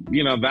 Like,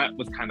 you know, that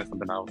was kind of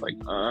something I was like,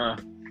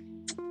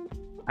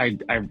 I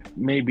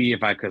maybe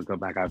if I could go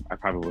back, I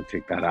probably would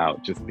take that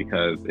out just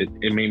because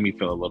it made me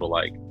feel a little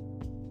like,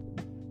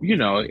 you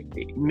know,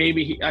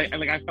 maybe I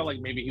felt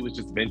like maybe he was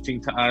just venting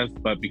to us,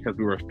 but because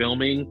we were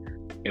filming,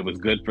 it was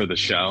good for the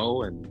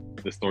show and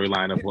the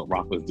storyline of what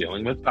Rock was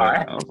dealing with.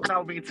 I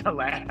don't mean to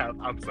laugh.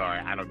 I'm sorry.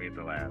 I don't mean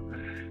to laugh.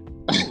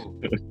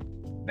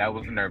 That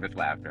was nervous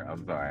laughter.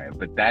 I'm sorry.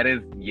 But that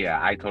is,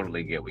 yeah, I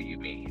totally get what you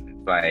mean.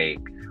 It's like,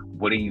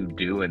 what do you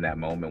do in that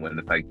moment when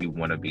it's like you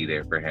want to be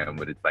there for him,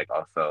 but it's like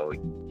also,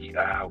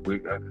 yeah,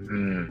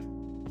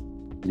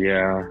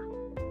 Yeah.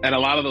 And a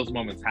lot of those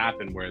moments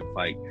happen where it's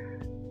like,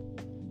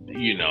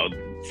 you know,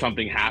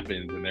 something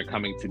happens and they're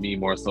coming to me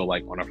more so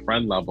like on a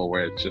friend level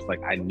where it's just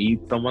like, I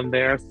need someone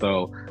there.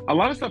 So a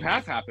lot of stuff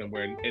has happened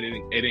where it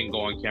didn't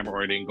go on camera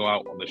or it didn't go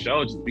out on the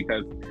show just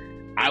because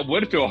I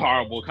would feel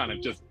horrible kind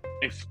of just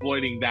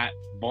exploiting that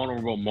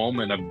vulnerable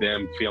moment of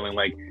them feeling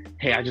like,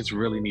 hey, I just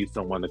really need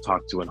someone to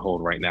talk to and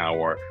hold right now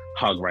or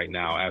hug right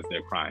now as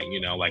they're crying,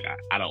 you know, like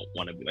I don't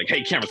want to be like,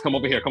 hey, cameras, come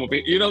over here,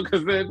 you know,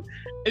 because then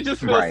it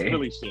just feels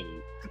really shitty.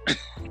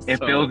 It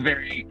feels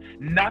very,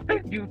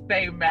 nothing you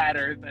say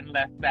matters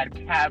unless that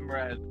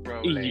camera is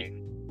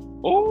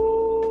rolling.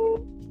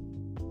 Oh,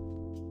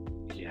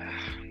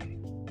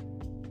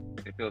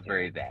 It feels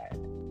very that.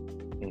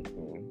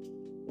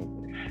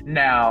 Mm-hmm.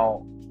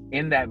 Now,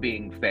 in that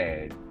being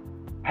said,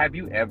 have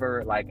you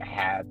ever like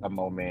had a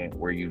moment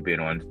where you've been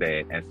on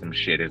set and some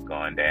shit has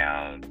gone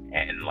down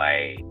and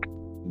like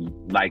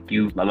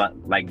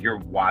you're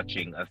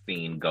watching a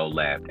scene go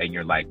left and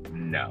you're like,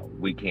 no,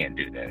 we can't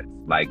do this.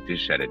 Like,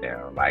 just shut it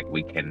down. Like,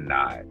 we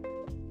cannot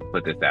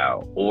put this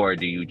out. Or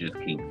do you just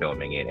keep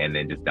filming it and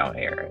then just don't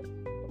air it?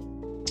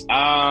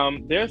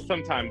 There's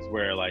sometimes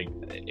where like,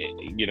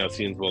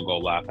 scenes will go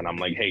left and I'm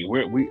like, hey,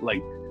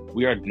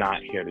 we are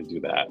not here to do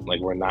that.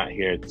 Like, we're not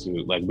here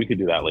to, like, we could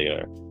do that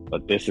later,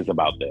 but this is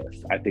about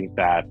this. I think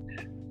that,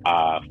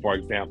 for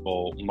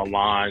example,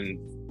 Milan's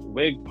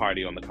wig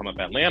party on the Come Up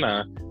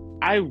Atlanta,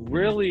 I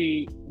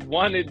really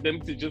wanted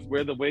them to just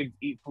wear the wigs,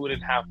 eat food,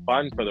 and have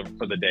fun for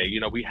the day. You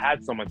know, we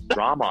had so much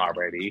drama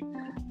already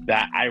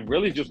that I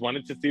really just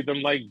wanted to see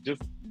them like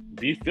just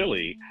be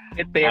silly.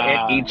 Sit there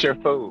and eat your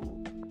food.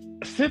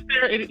 Sit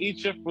there and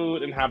eat your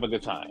food and have a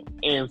good time.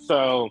 And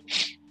so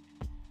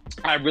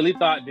I really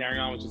thought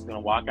Darion was just gonna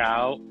walk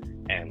out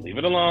and leave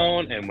it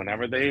alone. And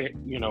whenever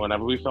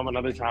we film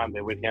another time, they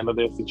would handle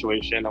their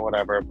situation or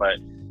whatever. But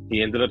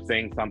he ended up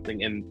saying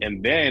something,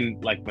 and then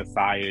like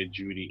Messiah,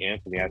 Judy,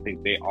 Anthony, I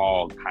think they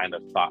all kind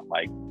of thought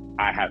like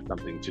I had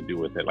something to do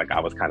with it. Like I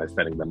was kind of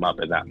setting them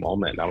up in that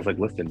moment. And I was like,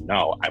 listen,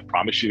 no, I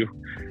promise you,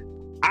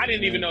 I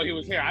didn't even know he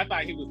was here. I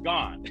thought he was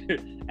gone.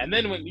 And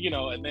then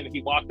and then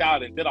he walked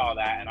out and did all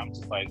that, and I'm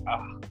just like,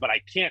 but I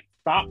can't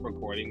stop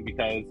recording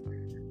because,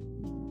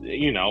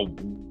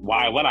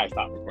 why would I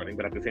stop recording?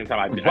 But at the same time,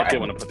 I did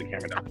want to put the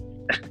camera down.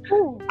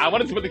 I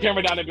wanted to put the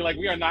camera down and be like,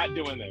 we are not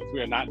doing this. We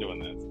are not doing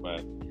this.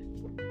 But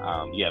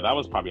that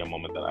was probably a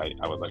moment that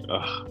I was like,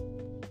 ugh,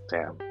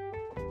 damn.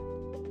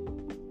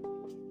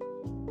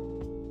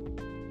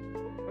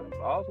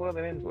 All's well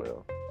that ends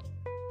well.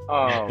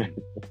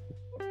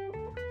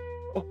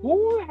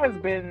 Who has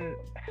been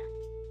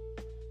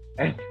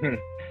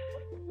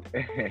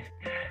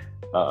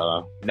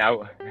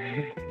now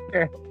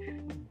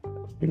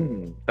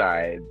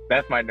sorry,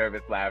 that's my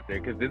nervous laughter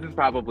because this is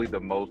probably the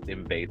most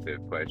invasive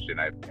question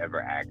I've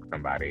ever asked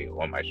somebody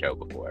on my show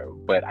before,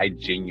 but I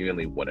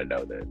genuinely want to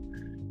know this.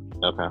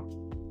 Okay.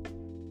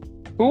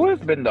 Who has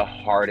been the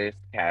hardest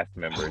cast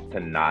member to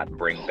not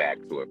bring back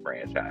to a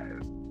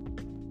franchise?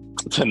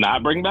 To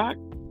not bring back?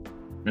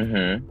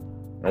 Mm-hmm.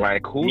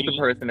 Like, who's the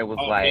person that was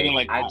go ahead,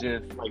 like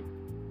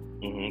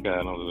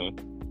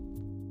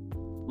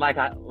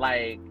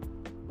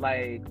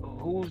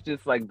who's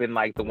just like been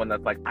like the one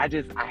that's like, I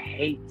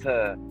hate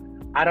to,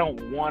 I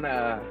don't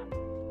wanna,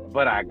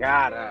 but I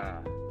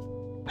gotta.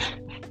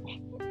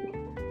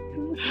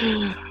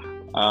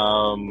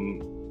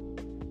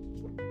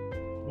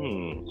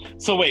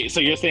 So wait, so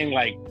you're saying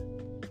like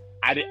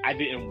I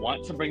didn't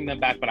want to bring them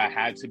back, but I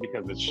had to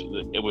because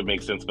it would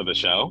make sense for the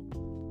show?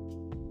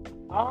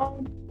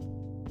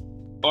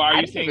 Or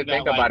are you saying that,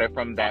 think about it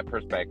from that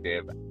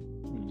perspective?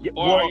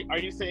 Or are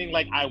you saying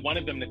like I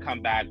wanted them to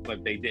come back,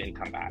 but they didn't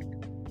come back?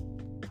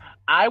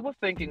 I was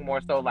thinking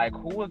more so like,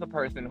 who was the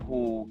person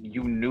who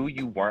you knew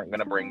you weren't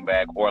gonna bring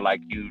back, or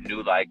like you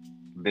knew like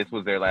this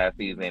was their last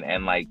season,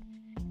 and like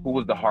who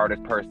was the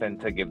hardest person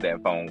to give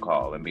that phone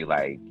call and be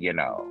like, it's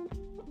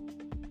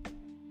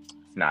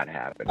not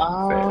happening.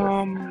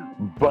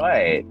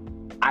 But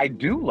I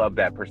do love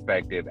that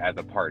perspective as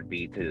a part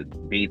B to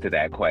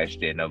that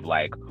question of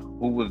like,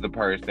 who was the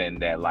person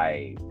that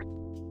like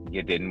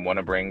you didn't want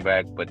to bring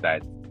back, but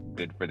that's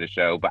good for the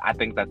show. But I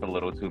think that's a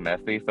little too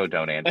messy, so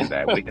don't answer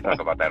that. We can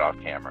talk about that off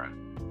camera.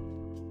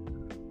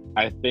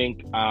 I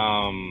think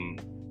I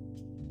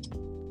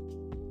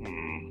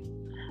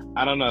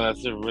don't know.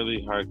 That's a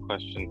really hard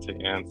question to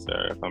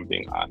answer, if I'm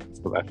being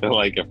honest, because I feel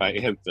like if I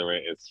answer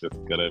it, it's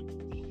just gonna.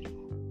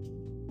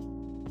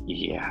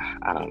 Yeah,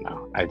 I don't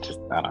know. I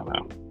don't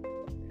know.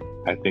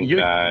 I think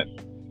that.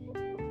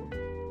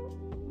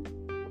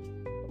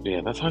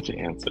 Yeah, that's hard to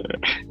answer.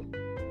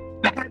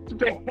 That's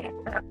fair.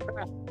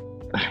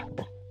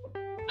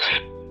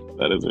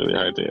 That is really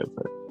hard to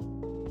answer.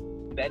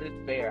 That is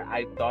fair.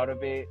 I thought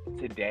of it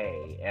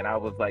today, and I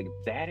was like,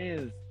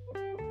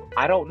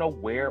 I don't know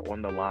where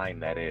on the line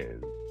that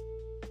is.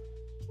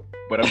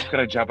 But I'm just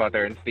going to jump out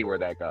there and see where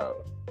that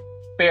goes.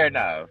 Fair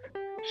enough.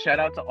 Shout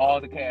out to all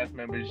the cast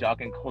members. Y'all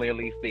can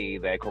clearly see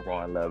that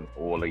Karon loves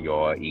all of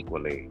y'all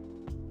equally.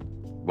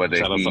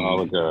 Shout out to all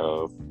the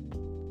girls.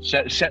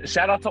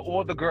 Shout out to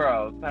all the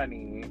girls,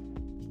 honey.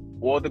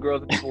 All the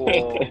girls at the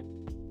pool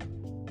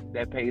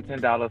that paid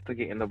 $10 to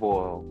get in the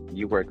pool.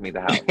 You worked me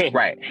the house.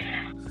 Right.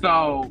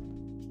 So,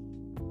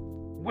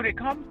 when it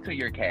comes to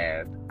your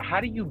cast, how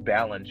do you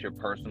balance your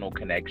personal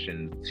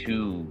connections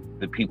to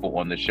the people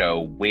on the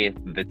show with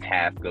the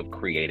task of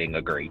creating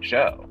a great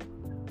show?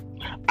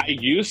 I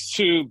used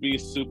to be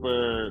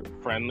super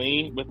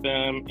friendly with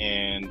them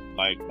and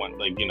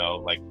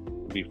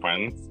be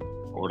friends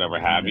or whatever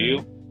have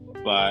you.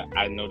 But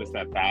I noticed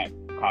that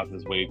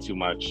causes way too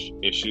much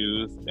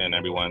issues, and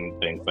everyone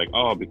thinks like,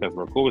 oh, because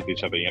we're cool with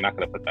each other, you're not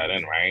going to put that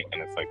in, right?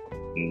 And it's like,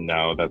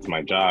 no, that's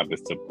my job,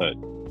 is to put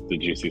the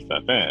juicy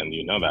stuff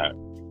in, that.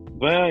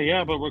 But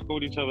yeah, but we're cool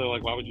with each other.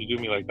 Like, why would you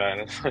do me like that?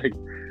 And it's like,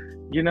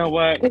 you know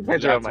what?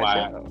 Because you're on That's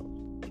my why. show.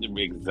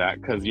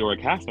 Exact, because you were a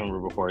cast member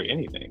before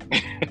anything.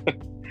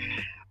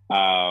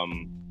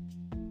 um,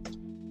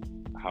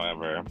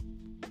 However,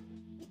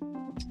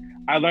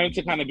 I learned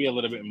to kind of be a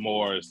little bit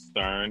more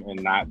stern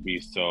and not be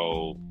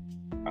so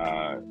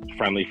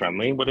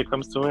friendly when it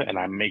comes to it. And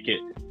I make it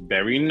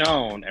very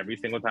known every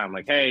single time,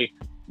 like, hey,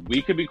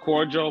 we could be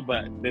cordial,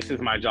 but this is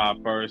my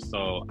job first,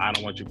 so I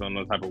don't want you feeling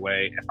no type of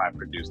way if I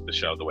produce the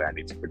show the way I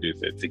need to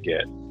produce it to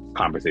get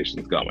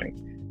conversations going.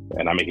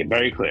 And I make it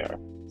very clear.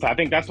 So I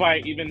think that's why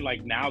even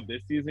like now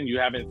this season, you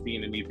haven't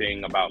seen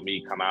anything about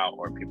me come out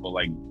or people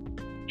like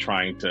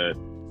trying to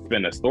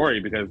spin a story,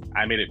 because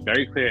I made it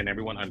very clear and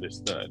everyone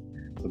understood.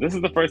 So this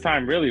is the first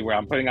time really where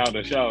I'm putting out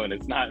a show and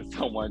it's not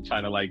someone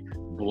trying to like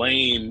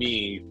blame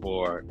me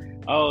for,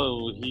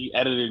 oh, he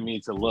edited me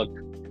to look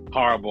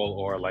horrible,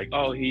 or like,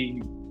 oh,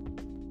 he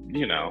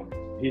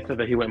said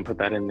that he wouldn't put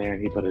that in there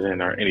and he put it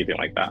in, or anything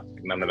like that.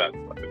 None of that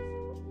stuff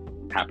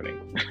is happening.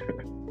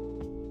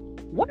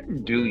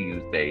 What do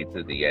you say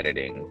to the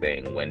editing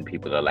thing when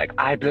people are like,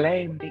 I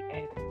blame the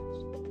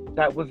edit.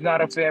 That was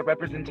not a fair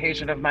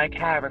representation of my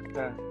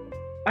character.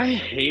 I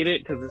hate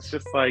it because it's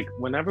just like,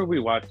 whenever we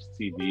watch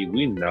TV,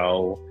 we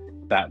know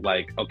that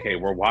like, okay,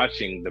 we're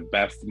watching the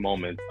best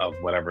moments of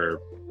whatever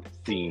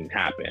scene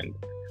happened.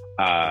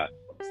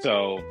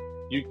 So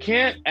you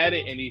can't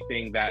edit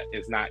anything that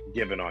is not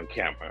given on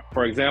camera.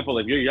 For example,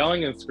 if you're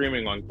yelling and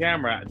screaming on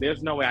camera,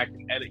 there's no way I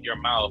can edit your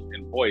mouth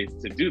and voice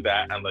to do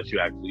that unless you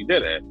actually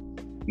did it.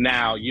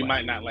 Now, you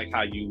might not like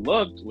how you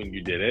looked when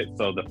you did it.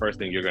 So the first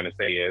thing you're going to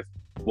say is,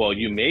 well,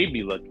 you made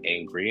me look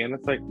angry. And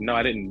it's like, no,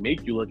 I didn't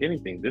make you look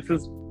anything. This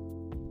is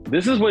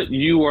what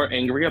you were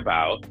angry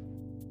about.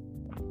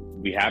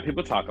 We have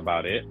people talk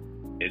about it.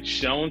 It's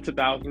shown to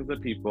thousands of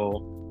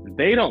people.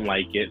 They don't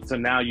like it. So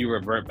now you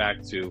revert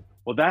back to,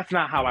 well, that's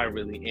not how I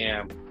really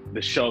am.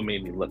 The show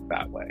made me look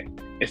that way.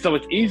 And so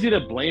it's easy to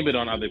blame it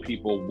on other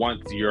people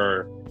once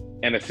you're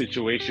in a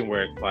situation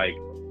where it's like,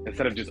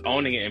 instead of just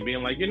owning it and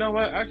being like, you know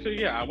what, actually,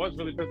 yeah, I was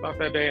really pissed off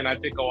that day and I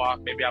did go off.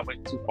 Maybe I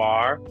went too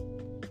far.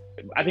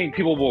 I think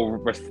people will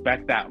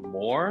respect that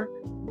more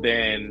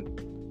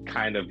than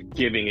kind of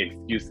giving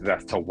excuses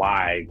as to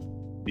why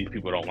these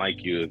people don't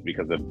like you is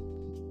because of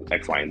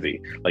X, Y, and Z.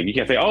 Like, you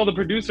can't say, oh, the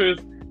producers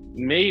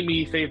made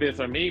me say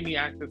this or made me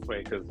act this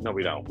way, because no,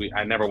 we don't.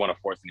 I never want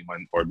to force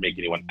anyone or make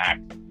anyone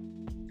act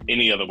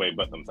any other way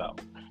but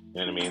themselves.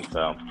 You know what I mean?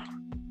 So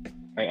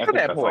I think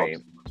that's all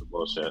just a bunch of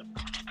bullshit.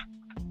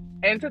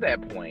 And to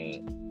that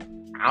point,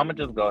 I'm going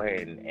to just go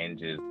ahead and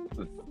just,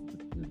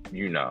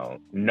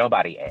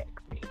 nobody asked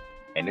me.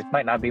 And this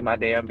might not be my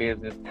damn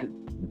business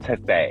to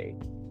say,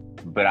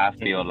 but I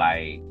feel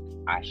like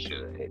I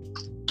should.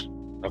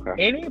 Okay.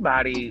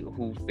 Anybody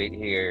who sit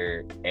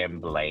here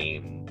and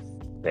blames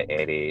the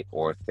edit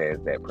or says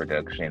that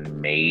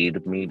production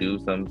made me do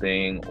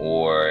something,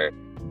 or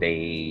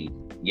they,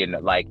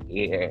 like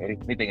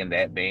anything in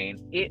that vein,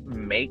 it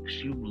makes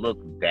you look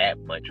that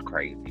much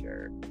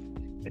crazier.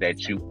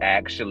 That you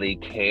actually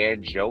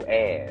cared your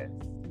ass,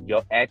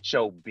 at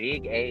your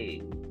big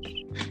age,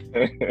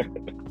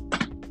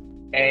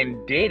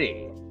 and did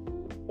it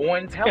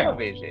on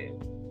television.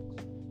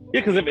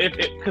 Yeah,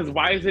 because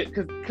why is it?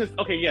 Because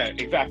okay, yeah,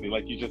 exactly,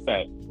 like you just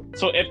said.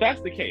 So if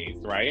that's the case,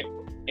 right,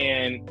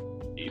 and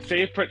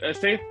say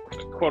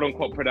quote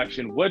unquote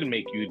production would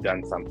make you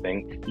done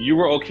something, you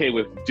were okay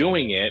with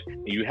doing it,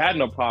 and you had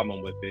no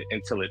problem with it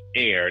until it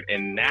aired,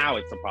 and now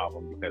it's a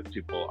problem because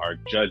people are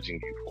judging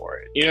you for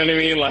it. You know what I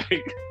mean?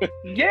 Like,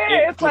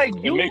 yeah, it's like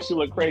it makes you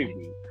look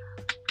crazy.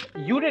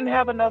 You didn't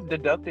have enough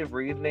deductive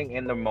reasoning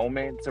in the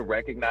moment to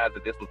recognize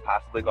that this was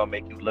possibly gonna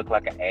make you look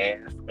like an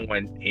ass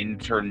on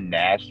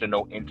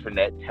international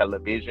internet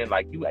television.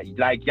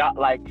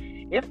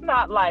 It's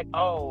not like,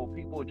 oh,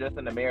 people just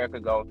in America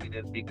go see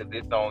this because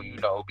it's on,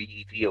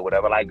 BET or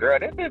whatever. Like, girl,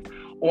 this is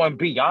on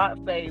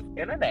Beyonce's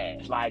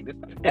internet. Like, this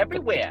is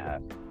everywhere.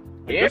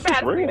 This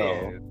is real. See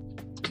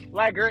this.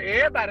 Like, girl,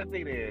 everybody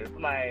see this.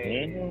 Like,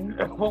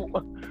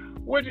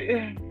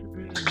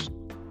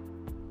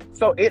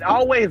 So it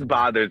always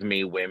bothers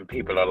me when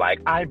people are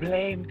like, I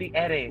blame the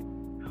edit,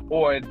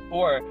 or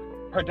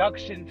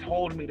production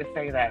told me to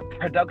say that.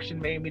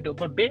 Production made me do it.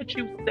 But bitch,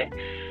 you said...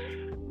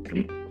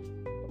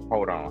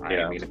 Hold on, I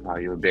didn't mean to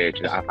call you a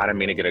bitch. I didn't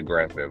mean to get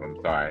aggressive. I'm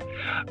sorry.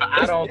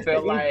 I don't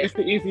feel like... It's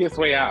the easiest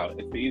way out.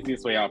 It's the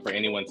easiest way out for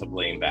anyone to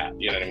blame that.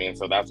 You know what I mean?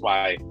 So that's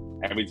why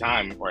every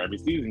time or every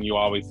season, you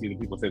always see the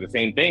people say the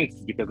same things,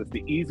 because it's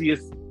the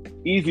easiest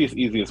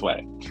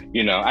way.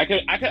 I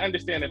could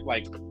understand if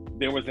like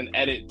there was an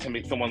edit to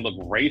make someone look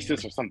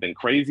racist or something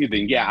crazy,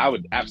 then yeah, I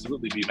would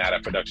absolutely be mad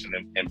at production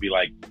and be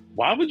like,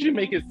 why would you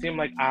make it seem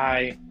like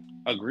I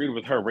agreed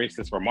with her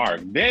racist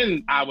remark?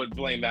 Then I would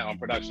blame that on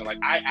production. Like,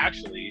 I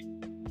actually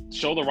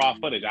show the raw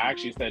footage. I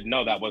actually said,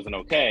 no, that wasn't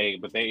okay,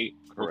 but they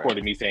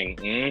recorded me saying,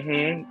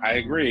 I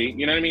agree.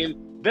 You know what I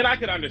mean? Then I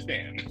could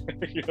understand.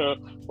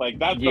 Like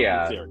that's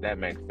serious. That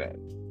makes sense.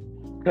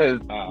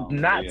 Because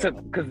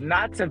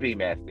not to be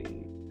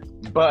messy,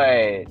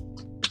 but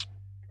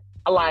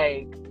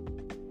like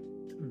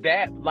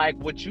that, like,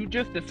 what you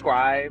just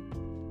described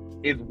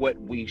is what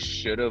we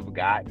should have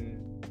gotten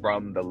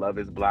from the Love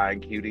is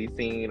Blind cutie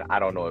scene. I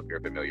don't know if you're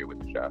familiar with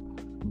the show,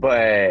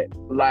 but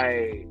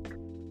like,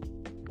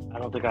 I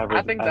don't think I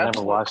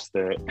never watched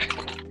it.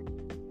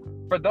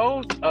 For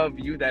those of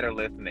you that are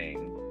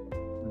listening,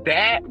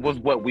 that was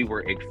what we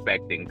were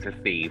expecting to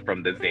see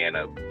from the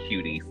Xana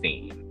cutie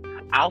scene.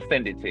 I'll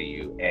send it to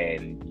you,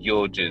 and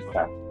you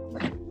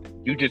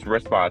just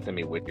respond to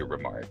me with your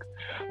remarks.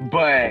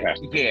 But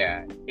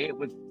yeah,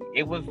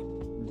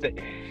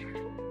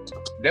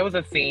 there was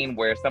a scene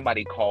where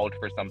somebody called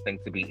for something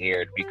to be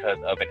aired because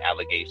of an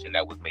allegation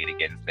that was made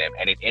against them,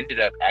 and it ended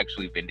up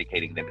actually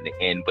vindicating them in the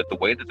end. But the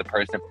way that the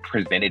person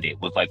presented it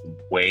was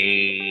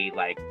way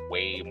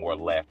more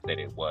left than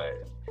it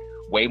was,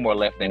 way more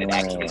left than it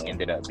actually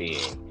ended up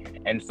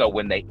being. And so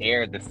when they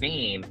aired the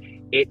scene,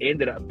 it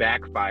ended up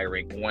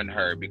backfiring on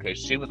her because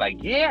she was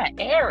like, "Yeah,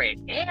 air it."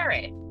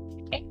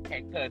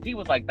 Because he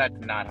was like, "That's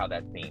not how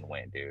that scene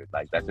went, dude.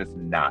 Like, that's just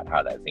not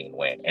how that scene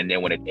went." And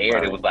then when it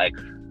aired, it was like,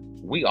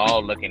 we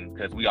all looking,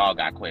 because we all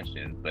got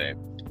questions, but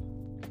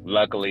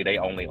luckily they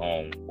only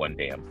own one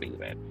damn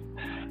season.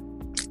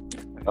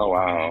 Oh,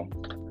 wow.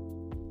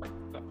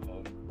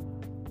 So,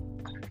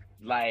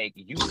 like,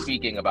 you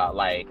speaking about,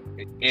 like,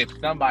 if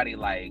somebody,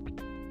 like,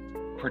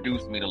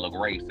 produced me to look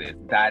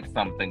racist, that's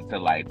something to,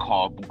 like,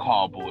 call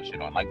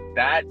bullshit on. Like,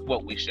 that's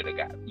what we should have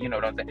got. You know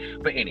what I'm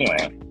saying? But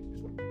anyway,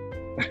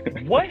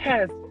 what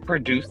has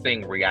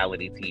producing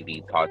reality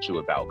TV taught you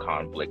about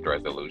conflict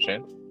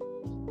resolution?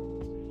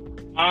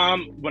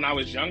 When I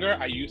was younger,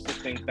 I used to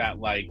think that,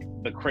 like,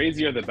 the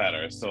crazier the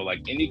better. So,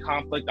 like, any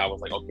conflict, I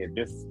was like, okay,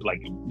 this,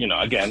 like, you know,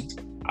 again,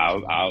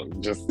 I'll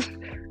just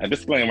a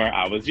disclaimer.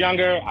 I was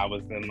younger. I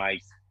was in,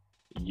 like,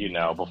 you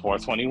know, before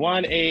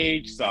 21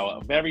 age,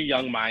 so very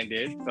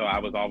young-minded. So I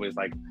was always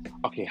like,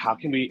 okay, how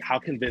can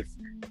this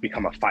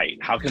become a fight?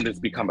 How can this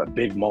become a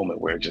big moment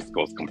where it just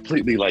goes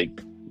completely, like,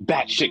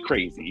 batshit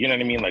crazy? You know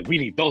what I mean? Like, we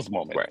need those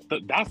moments. Right.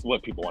 That's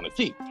what people want to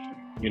see.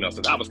 You know,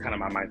 so that was kind of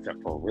my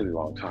mindset for a really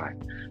long time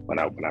when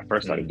I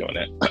first started doing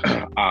it.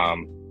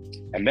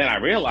 And then I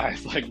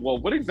realized, like, well,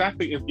 what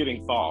exactly is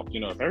getting solved?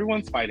 You know, if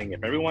everyone's fighting,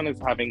 if everyone is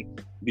having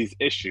these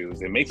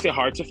issues, it makes it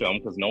hard to film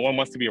because no one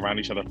wants to be around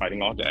each other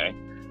fighting all day.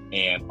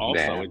 And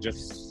also, it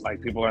just,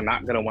 like, people are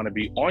not going to want to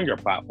be on your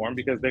platform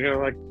because they're going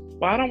to, like,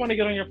 well, I don't want to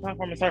get on your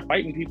platform and start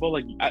fighting people.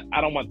 Like, I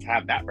don't want to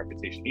have that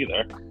reputation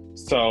either.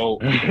 So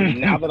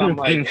now that I'm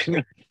like,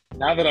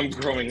 now that I'm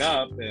growing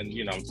up and,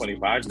 you know, I'm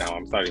 25 now,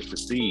 I'm starting to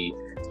see,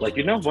 like,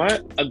 you know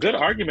what? A good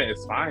argument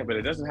is fine, but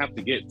it doesn't have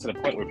to get to the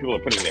point where people are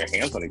putting their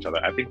hands on each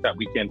other. I think that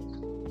we can,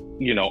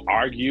 you know,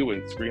 argue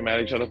and scream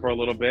at each other for a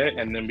little bit,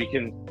 and then we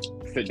can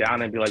sit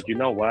down and be like, you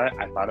know what?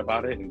 I thought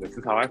about it, and this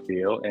is how I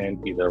feel,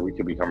 and either we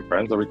can become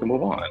friends or we can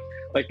move on.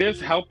 Like, there's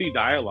healthy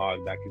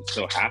dialogue that can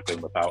still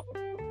happen without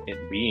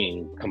it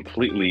being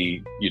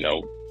completely, you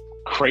know,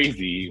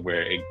 crazy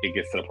where it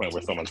gets to the point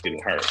where someone's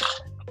getting hurt.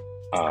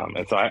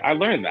 And so I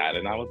learned that,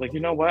 and I was like, you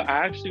know what?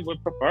 I actually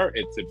would prefer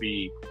it to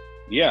be,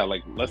 yeah,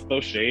 like, let's throw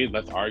shade,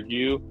 let's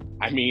argue.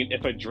 I mean,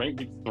 if a drink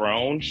gets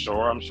thrown,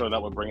 sure, I'm sure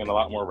that would bring in a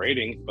lot more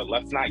ratings, but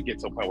let's not get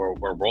to a point where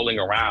we're rolling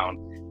around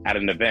at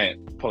an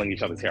event, pulling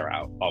each other's hair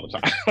out all the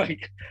time.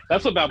 Like,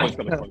 that's what Bad Boys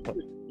Club is for.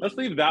 Let's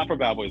leave that for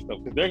Bad Boys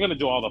Club, because they're gonna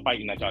do all the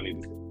fighting that y'all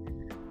need to see.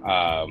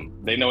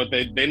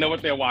 They know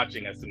what they're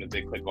watching as soon as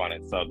they click on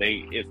it. So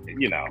it's,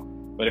 you know,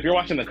 but if you're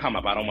watching the come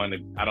up, I don't want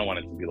it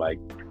to be like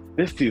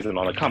this season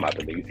on the come up,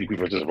 and you see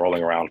people just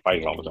rolling around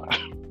fighting all the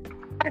time.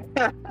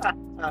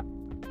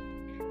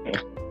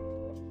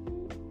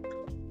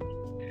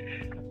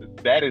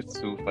 That is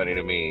too funny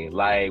to me.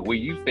 Like, when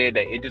you said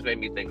that, it just made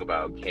me think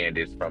about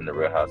Candace from The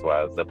Real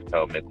Housewives of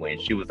Potomac when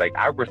she was like,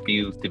 I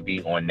refuse to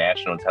be on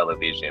national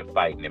television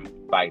fighting and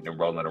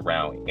rolling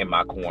around in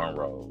my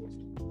cornrows.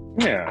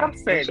 Yeah. I'm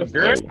saying,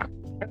 girl.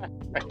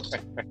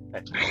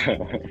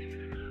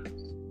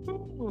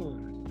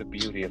 The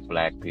beauty of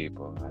Black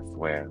people, I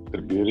swear.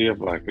 The beauty of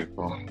Black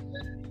people.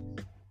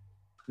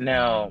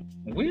 Now,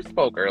 we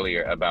spoke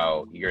earlier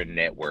about your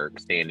network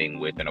standing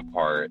with and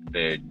apart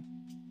the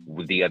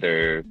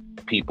other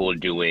people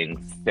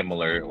doing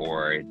similar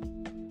or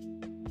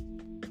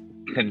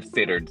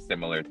considered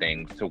similar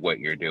things to what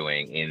you're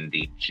doing in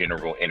the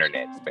general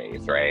internet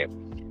space, right?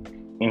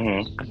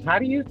 Mm-hmm. How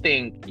do you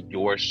think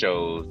your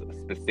shows,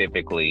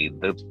 specifically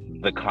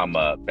the Come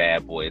Up,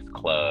 Bad Boys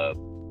Club,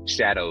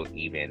 Shadows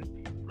even,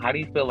 how do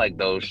you feel like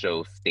those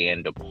shows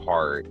stand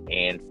apart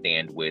and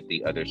stand with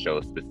the other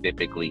shows,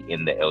 specifically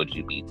in the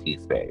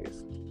LGBT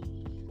space?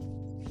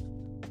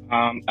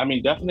 I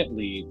mean,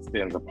 definitely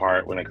stands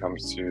apart when it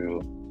comes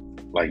to,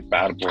 like,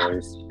 Bad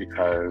Boys,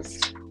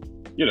 because,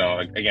 you know,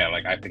 again,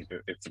 like, I think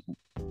that it's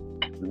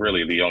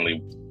really the only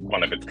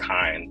one of its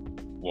kind.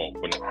 Well,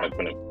 when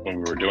we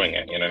were doing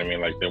it, you know what I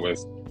mean? Like, there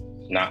was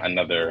not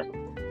another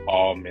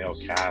all-male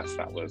cast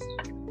that was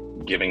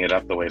giving it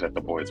up the way that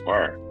the boys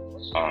were,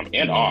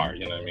 and are,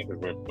 you know what I mean?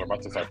 Because we're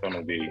about to start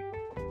filming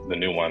the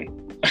new one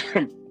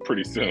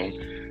pretty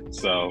soon.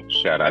 So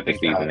shout out to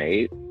season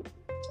 8.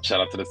 Shout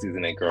out to the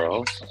season 8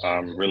 girls.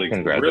 Really, really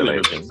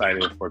Congratulations.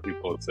 excited for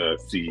people to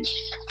see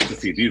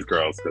these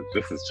girls, because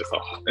this is just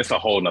it's a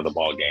whole nother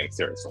ball game.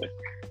 Seriously,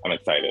 I'm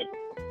excited.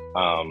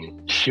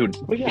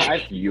 But yeah,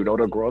 You know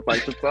the girls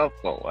like to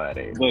tussle,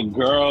 buddy. the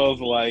girls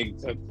like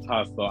to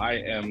tussle. I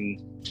am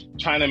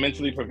trying to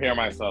mentally prepare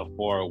myself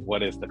for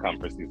what is to come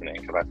for season 8,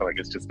 because I feel like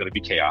it's just going to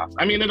be chaos.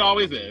 I mean, it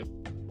always is.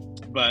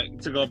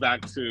 But to go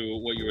back to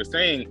what you were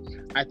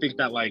saying, I think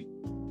that, like,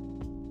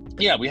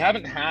 yeah, we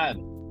haven't had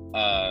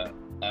a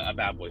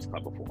Bad Boys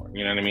Club before.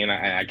 You know what I mean?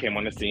 I came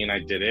on the scene, I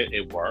did it,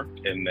 it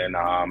worked, and then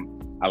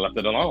I left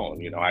it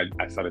alone. You know,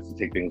 I started to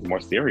take things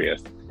more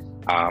serious.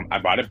 I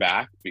brought it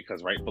back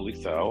because,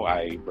 rightfully so,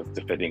 I was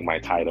defending my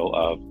title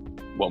of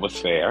what was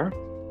fair.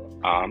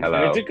 And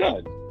it did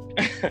good.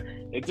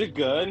 It did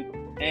good.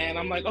 And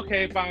I'm like,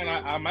 okay, fine,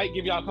 I might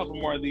give y'all a couple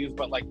more of these,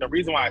 but like the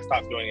reason why I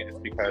stopped doing it is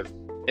because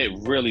it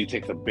really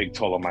takes a big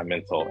toll on my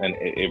mental, and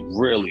it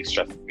really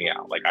stresses me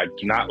out. Like, I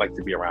do not like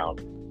to be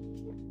around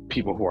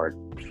people who are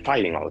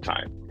fighting all the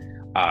time.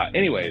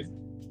 Anyways,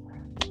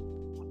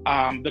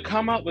 the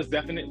come out was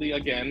definitely,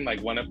 again, like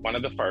one of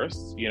the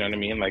first, you know what I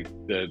mean? Like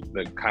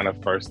the kind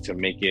of first to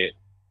make it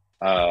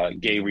a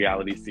gay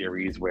reality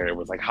series where it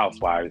was like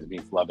Housewives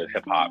meets Love and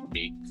Hip Hop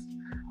meets,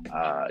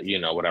 you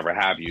know, whatever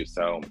have you.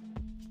 So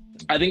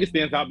I think it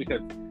stands out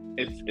because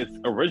it's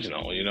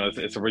original, you know,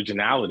 it's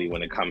originality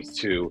when it comes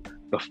to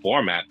the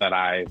format that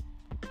I,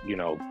 you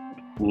know,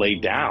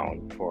 laid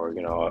down for,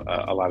 you know,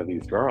 a lot of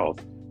these girls.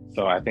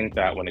 So I think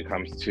that when it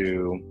comes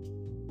to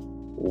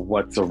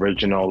what's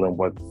original and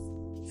what's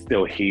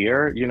still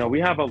here, you know, we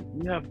have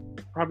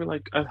probably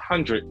like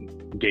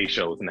 100 gay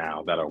shows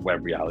now that are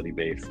web reality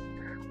based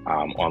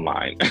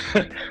online.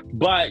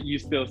 But you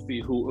still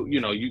see who, you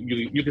know,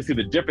 you can see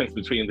the difference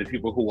between the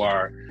people who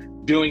are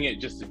doing it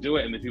just to do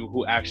it and the people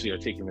who actually are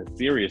taking it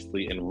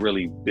seriously and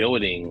really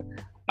building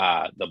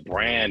the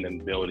brand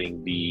and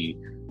building the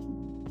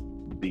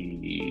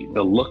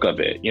look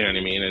of it, you know what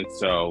I mean? And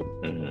so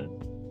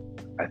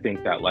I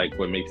think that, like,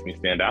 what makes me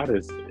stand out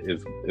is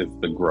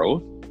the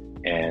growth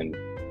and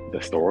the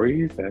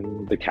stories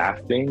and the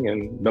casting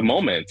and the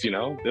moments. You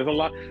know, there's a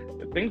lot,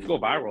 things go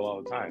viral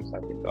all the time. So I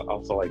think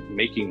also, like,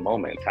 making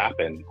moments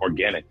happen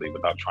organically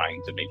without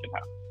trying to make it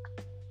happen.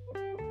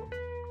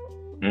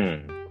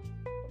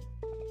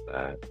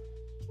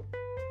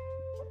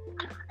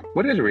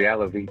 What is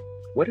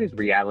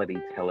reality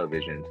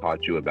television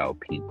taught you about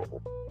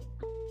people?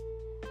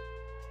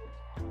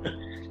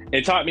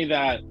 It taught me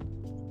that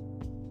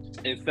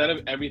instead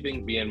of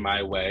everything being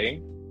my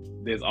way,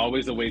 there's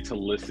always a way to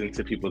listen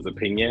to people's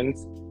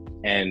opinions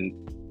and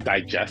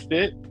digest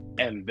it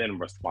and then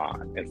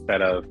respond.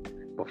 Instead of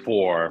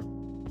before,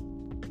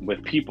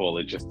 with people,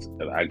 I just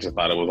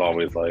thought it was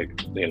always like,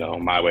 you know,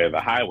 my way or the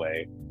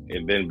highway.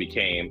 It then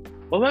became,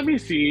 well, let me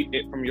see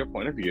it from your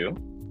point of view.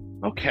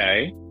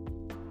 Okay,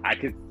 I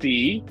could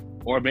see,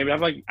 or maybe I'm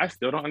like, I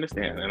still don't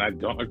understand and I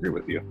don't agree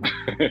with you.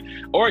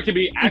 Or it could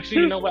be,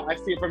 actually, you know what? I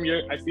see it from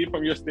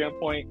your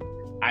standpoint.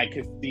 I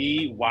can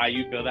see why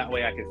you feel that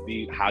way. I can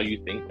see how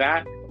you think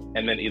that.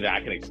 And then either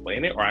I can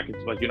explain it or I can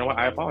just be like, you know what?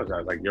 I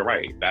apologize. Like, you're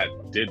right. That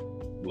did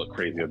look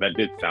crazy, or that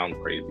did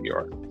sound crazy,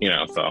 or, you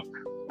know, so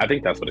I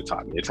think that's what it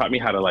taught me. It taught me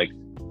how to, like,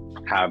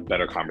 have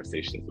better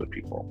conversations with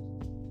people.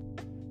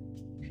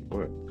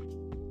 Sure.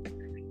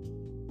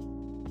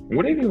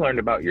 What have you learned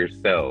about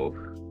yourself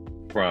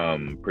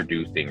from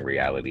producing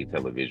reality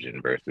television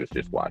versus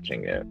just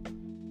watching it?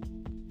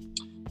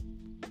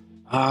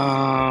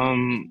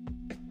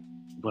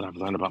 What I've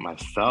learned about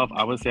myself,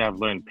 I would say I've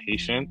learned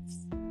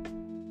patience.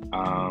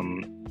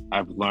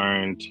 I've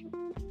learned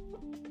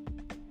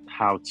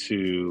how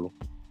to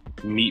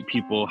meet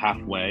people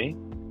halfway.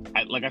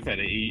 Like I said,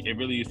 it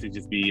really used to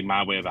just be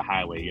my way or the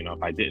highway. You know,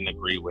 if I didn't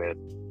agree with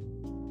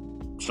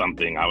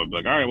something, I would be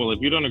like, all right, well, if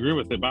you don't agree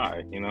with it,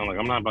 bye. You know, like,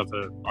 I'm not about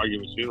to argue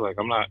with you. Like,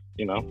 I'm not,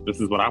 you know, this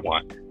is what I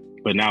want.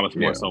 But now it's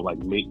more so like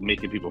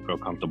making people feel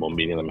comfortable,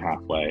 meeting them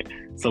halfway.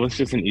 So it's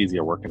just an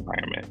easier work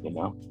environment, you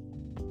know?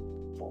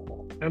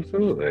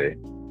 Absolutely.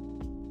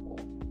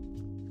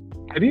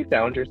 Have you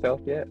found yourself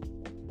yet?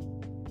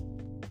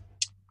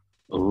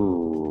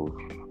 Ooh.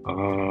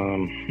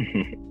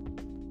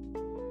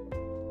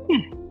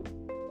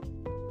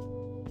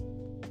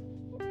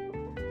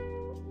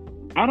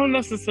 I don't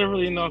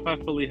necessarily know if I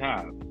fully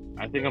have.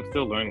 I think I'm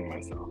still learning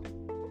myself.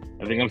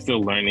 I think I'm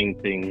still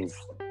learning things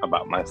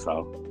about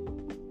myself.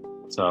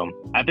 So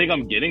I think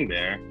I'm getting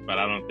there, but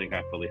I don't think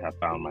I fully have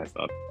found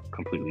myself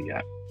completely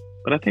yet.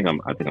 But I think I'm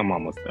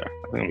almost there.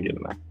 I think I'm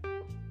getting there.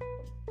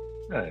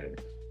 Nice.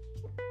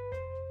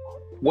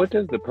 What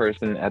does the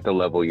person at the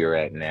level you're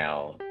at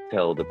now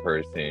tell the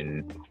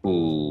person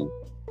who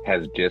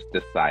has just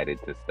decided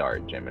to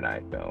start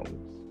Gemini Films?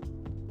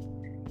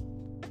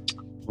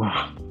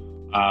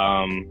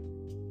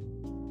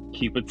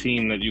 Keep a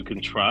team that you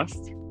can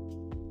trust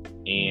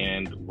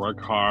and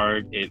work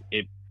hard. It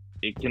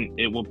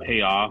will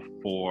pay off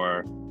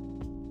for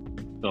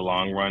the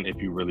long run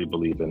if you really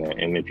believe in it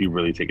and if you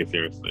really take it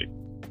seriously.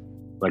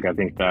 Like, I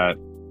think that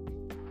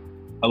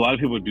a lot of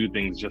people do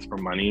things just for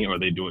money, or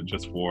they do it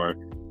just for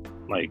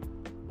like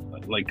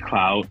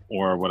clout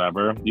or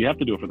whatever. You have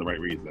to do it for the right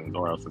reasons,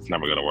 or else it's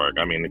never gonna work.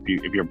 I mean,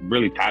 if you're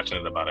really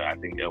passionate about it, I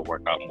think it'll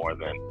work out more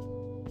than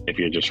if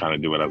you're just trying to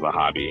do it as a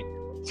hobby.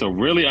 So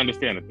really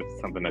understand if this is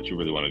something that you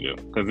really want to do.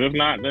 Because if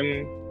not,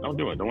 then don't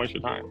do it. Don't waste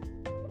your time.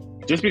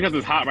 Just because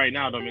it's hot right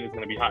now, don't mean it's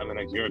gonna be hot in the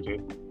next year or two.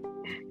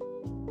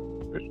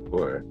 For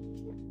sure.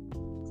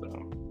 So,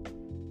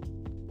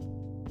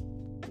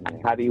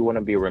 how do you want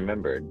to be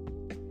remembered?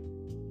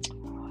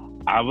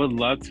 I would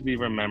love to be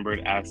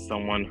remembered as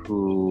someone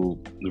who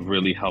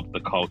really helped the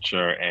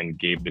culture and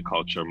gave the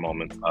culture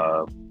moments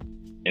of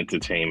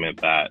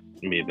entertainment that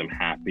made them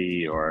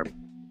happy or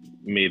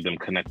made them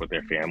connect with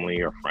their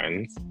family or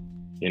friends.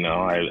 You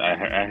know,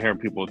 I hear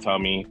people tell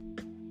me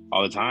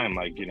all the time,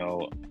 like, you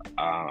know,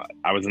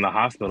 I was in the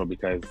hospital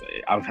because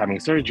I was having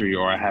surgery,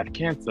 or I had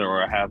cancer,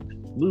 or I have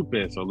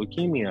lupus or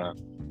leukemia.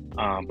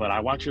 But I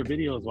watched your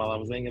videos while I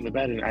was laying in the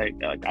bed, and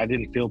I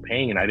didn't feel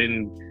pain.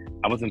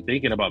 I wasn't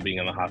thinking about being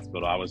in the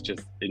hospital. I was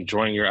just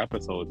enjoying your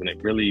episodes, and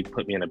it really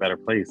put me in a better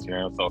place, you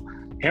know? So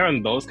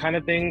hearing those kind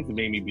of things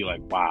made me be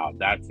like, wow,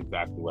 that's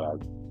exactly what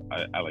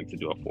I like to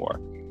do it for.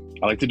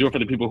 I like to do it for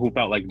the people who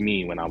felt like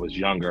me when I was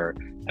younger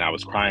and I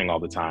was crying all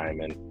the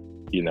time. And,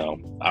 you know,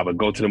 I would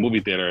go to the movie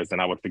theaters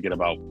and I would forget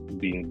about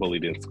being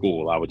bullied in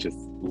school. I would just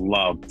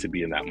love to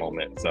be in that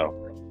moment. So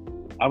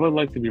I would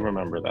like to be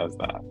remembered as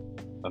that,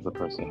 as a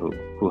person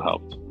who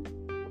helped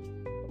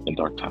in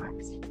dark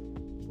times.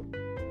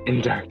 In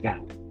dark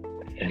times.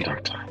 In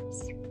dark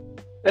times.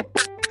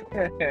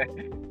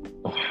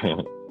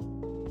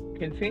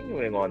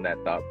 Continuing on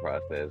that thought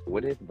process,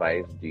 what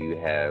advice do you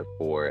have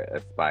for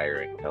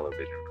aspiring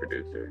television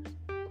producers?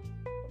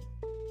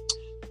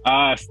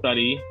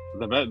 Study.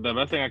 The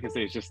best thing I can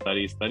say is just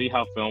study. Study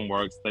how film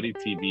works. Study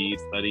TV.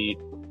 Study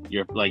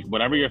your, like,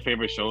 whatever your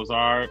favorite shows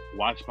are.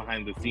 Watch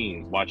behind the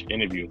scenes. Watch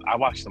interviews. I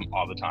watch them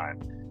all the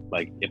time.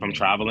 Like, if I'm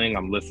traveling,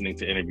 I'm listening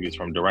to interviews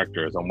from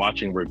directors. I'm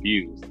watching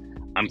reviews.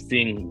 I'm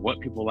seeing what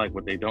people like,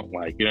 what they don't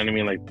like. You know what I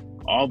mean? Like,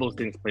 all those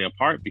things play a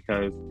part,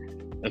 because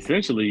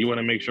essentially you want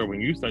to make sure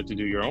when you start to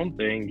do your own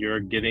thing, you're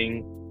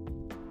getting,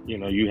 you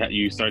know,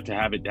 you start to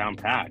have it down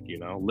pat. You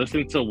know,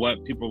 listen to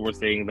what people were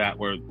saying that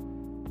were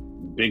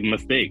big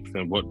mistakes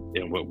and what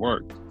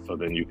worked, so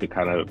then you could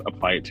kind of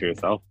apply it to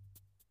yourself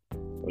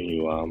when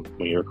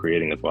you're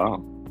creating as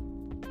well.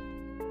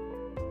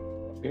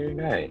 Very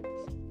nice.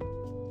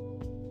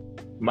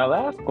 My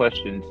last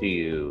question to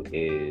you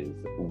is,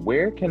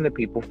 where can the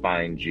people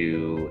find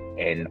you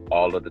and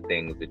all of the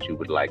things that you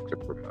would like to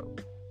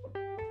promote?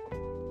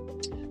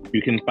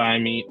 You can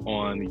find me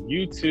on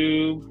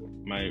YouTube.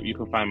 You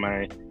can find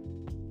my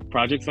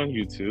projects on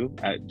YouTube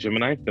at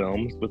Gemini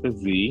Films with a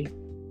Z.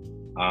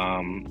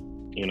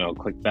 You know,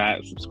 click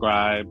that,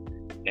 subscribe,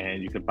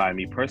 and you can find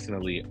me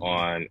personally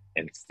on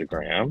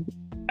Instagram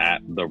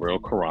at The Real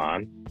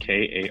Karon,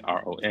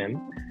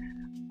 Karon.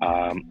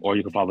 Or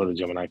you can follow the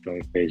Gemini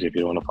Films page if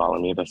you don't want to follow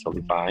me. That's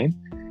totally fine.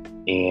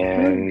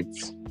 And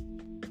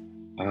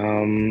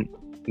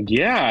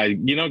yeah,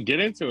 you know,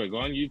 get into it. Go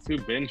on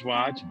YouTube, binge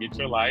watch, get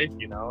your life.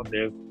 You know,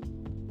 there's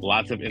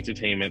lots of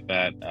entertainment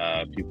that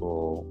I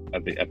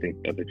think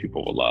other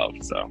people will love.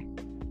 So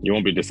you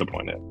won't be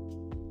disappointed.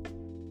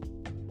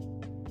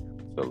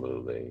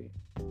 Absolutely.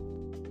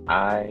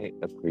 I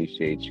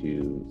appreciate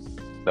you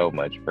so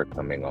much for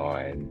coming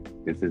on.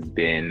 This has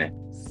been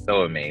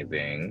so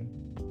amazing.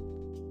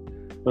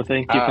 Well,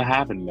 thank you for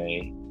having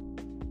me.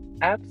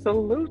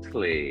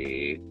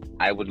 Absolutely.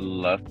 I would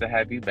love to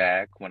have you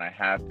back. When I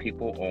have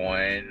people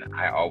on,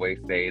 I always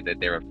say that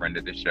they're a friend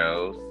of the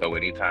show. So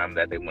anytime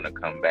that they want to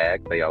come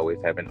back, they always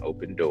have an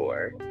open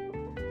door.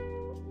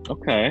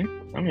 Okay,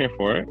 I'm here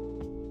for it.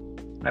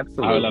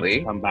 Absolutely. I would love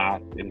to come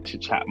back and to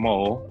chat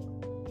more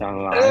down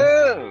the line.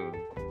 Oh,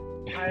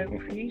 I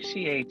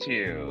appreciate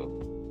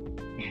you.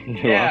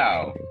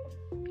 Now,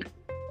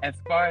 as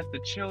far as the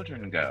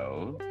children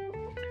go,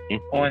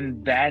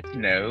 on that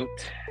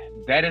note,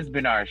 that has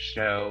been our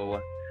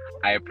show.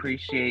 I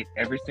appreciate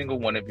every single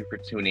one of you for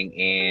tuning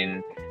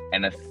in,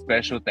 and a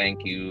special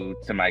thank you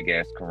to my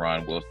guest,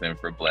 Karon Wilson,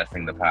 for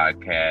blessing the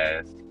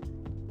podcast.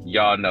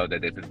 Y'all know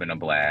that this has been a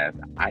blast.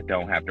 I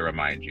don't have to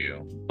remind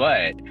you,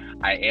 but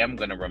I am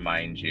going to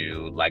remind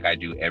you, like I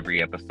do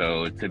every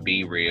episode, to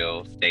be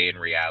real, stay in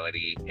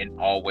reality, and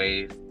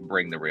always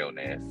bring the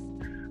realness.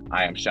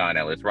 I am Sean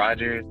Ellis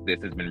Rogers.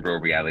 This has been Real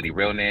Reality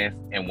Realness.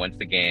 And once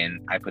again,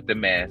 I put the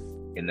mess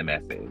in the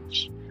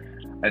message.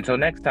 Until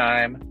next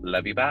time,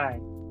 love you, bye.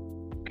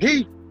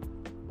 Peace.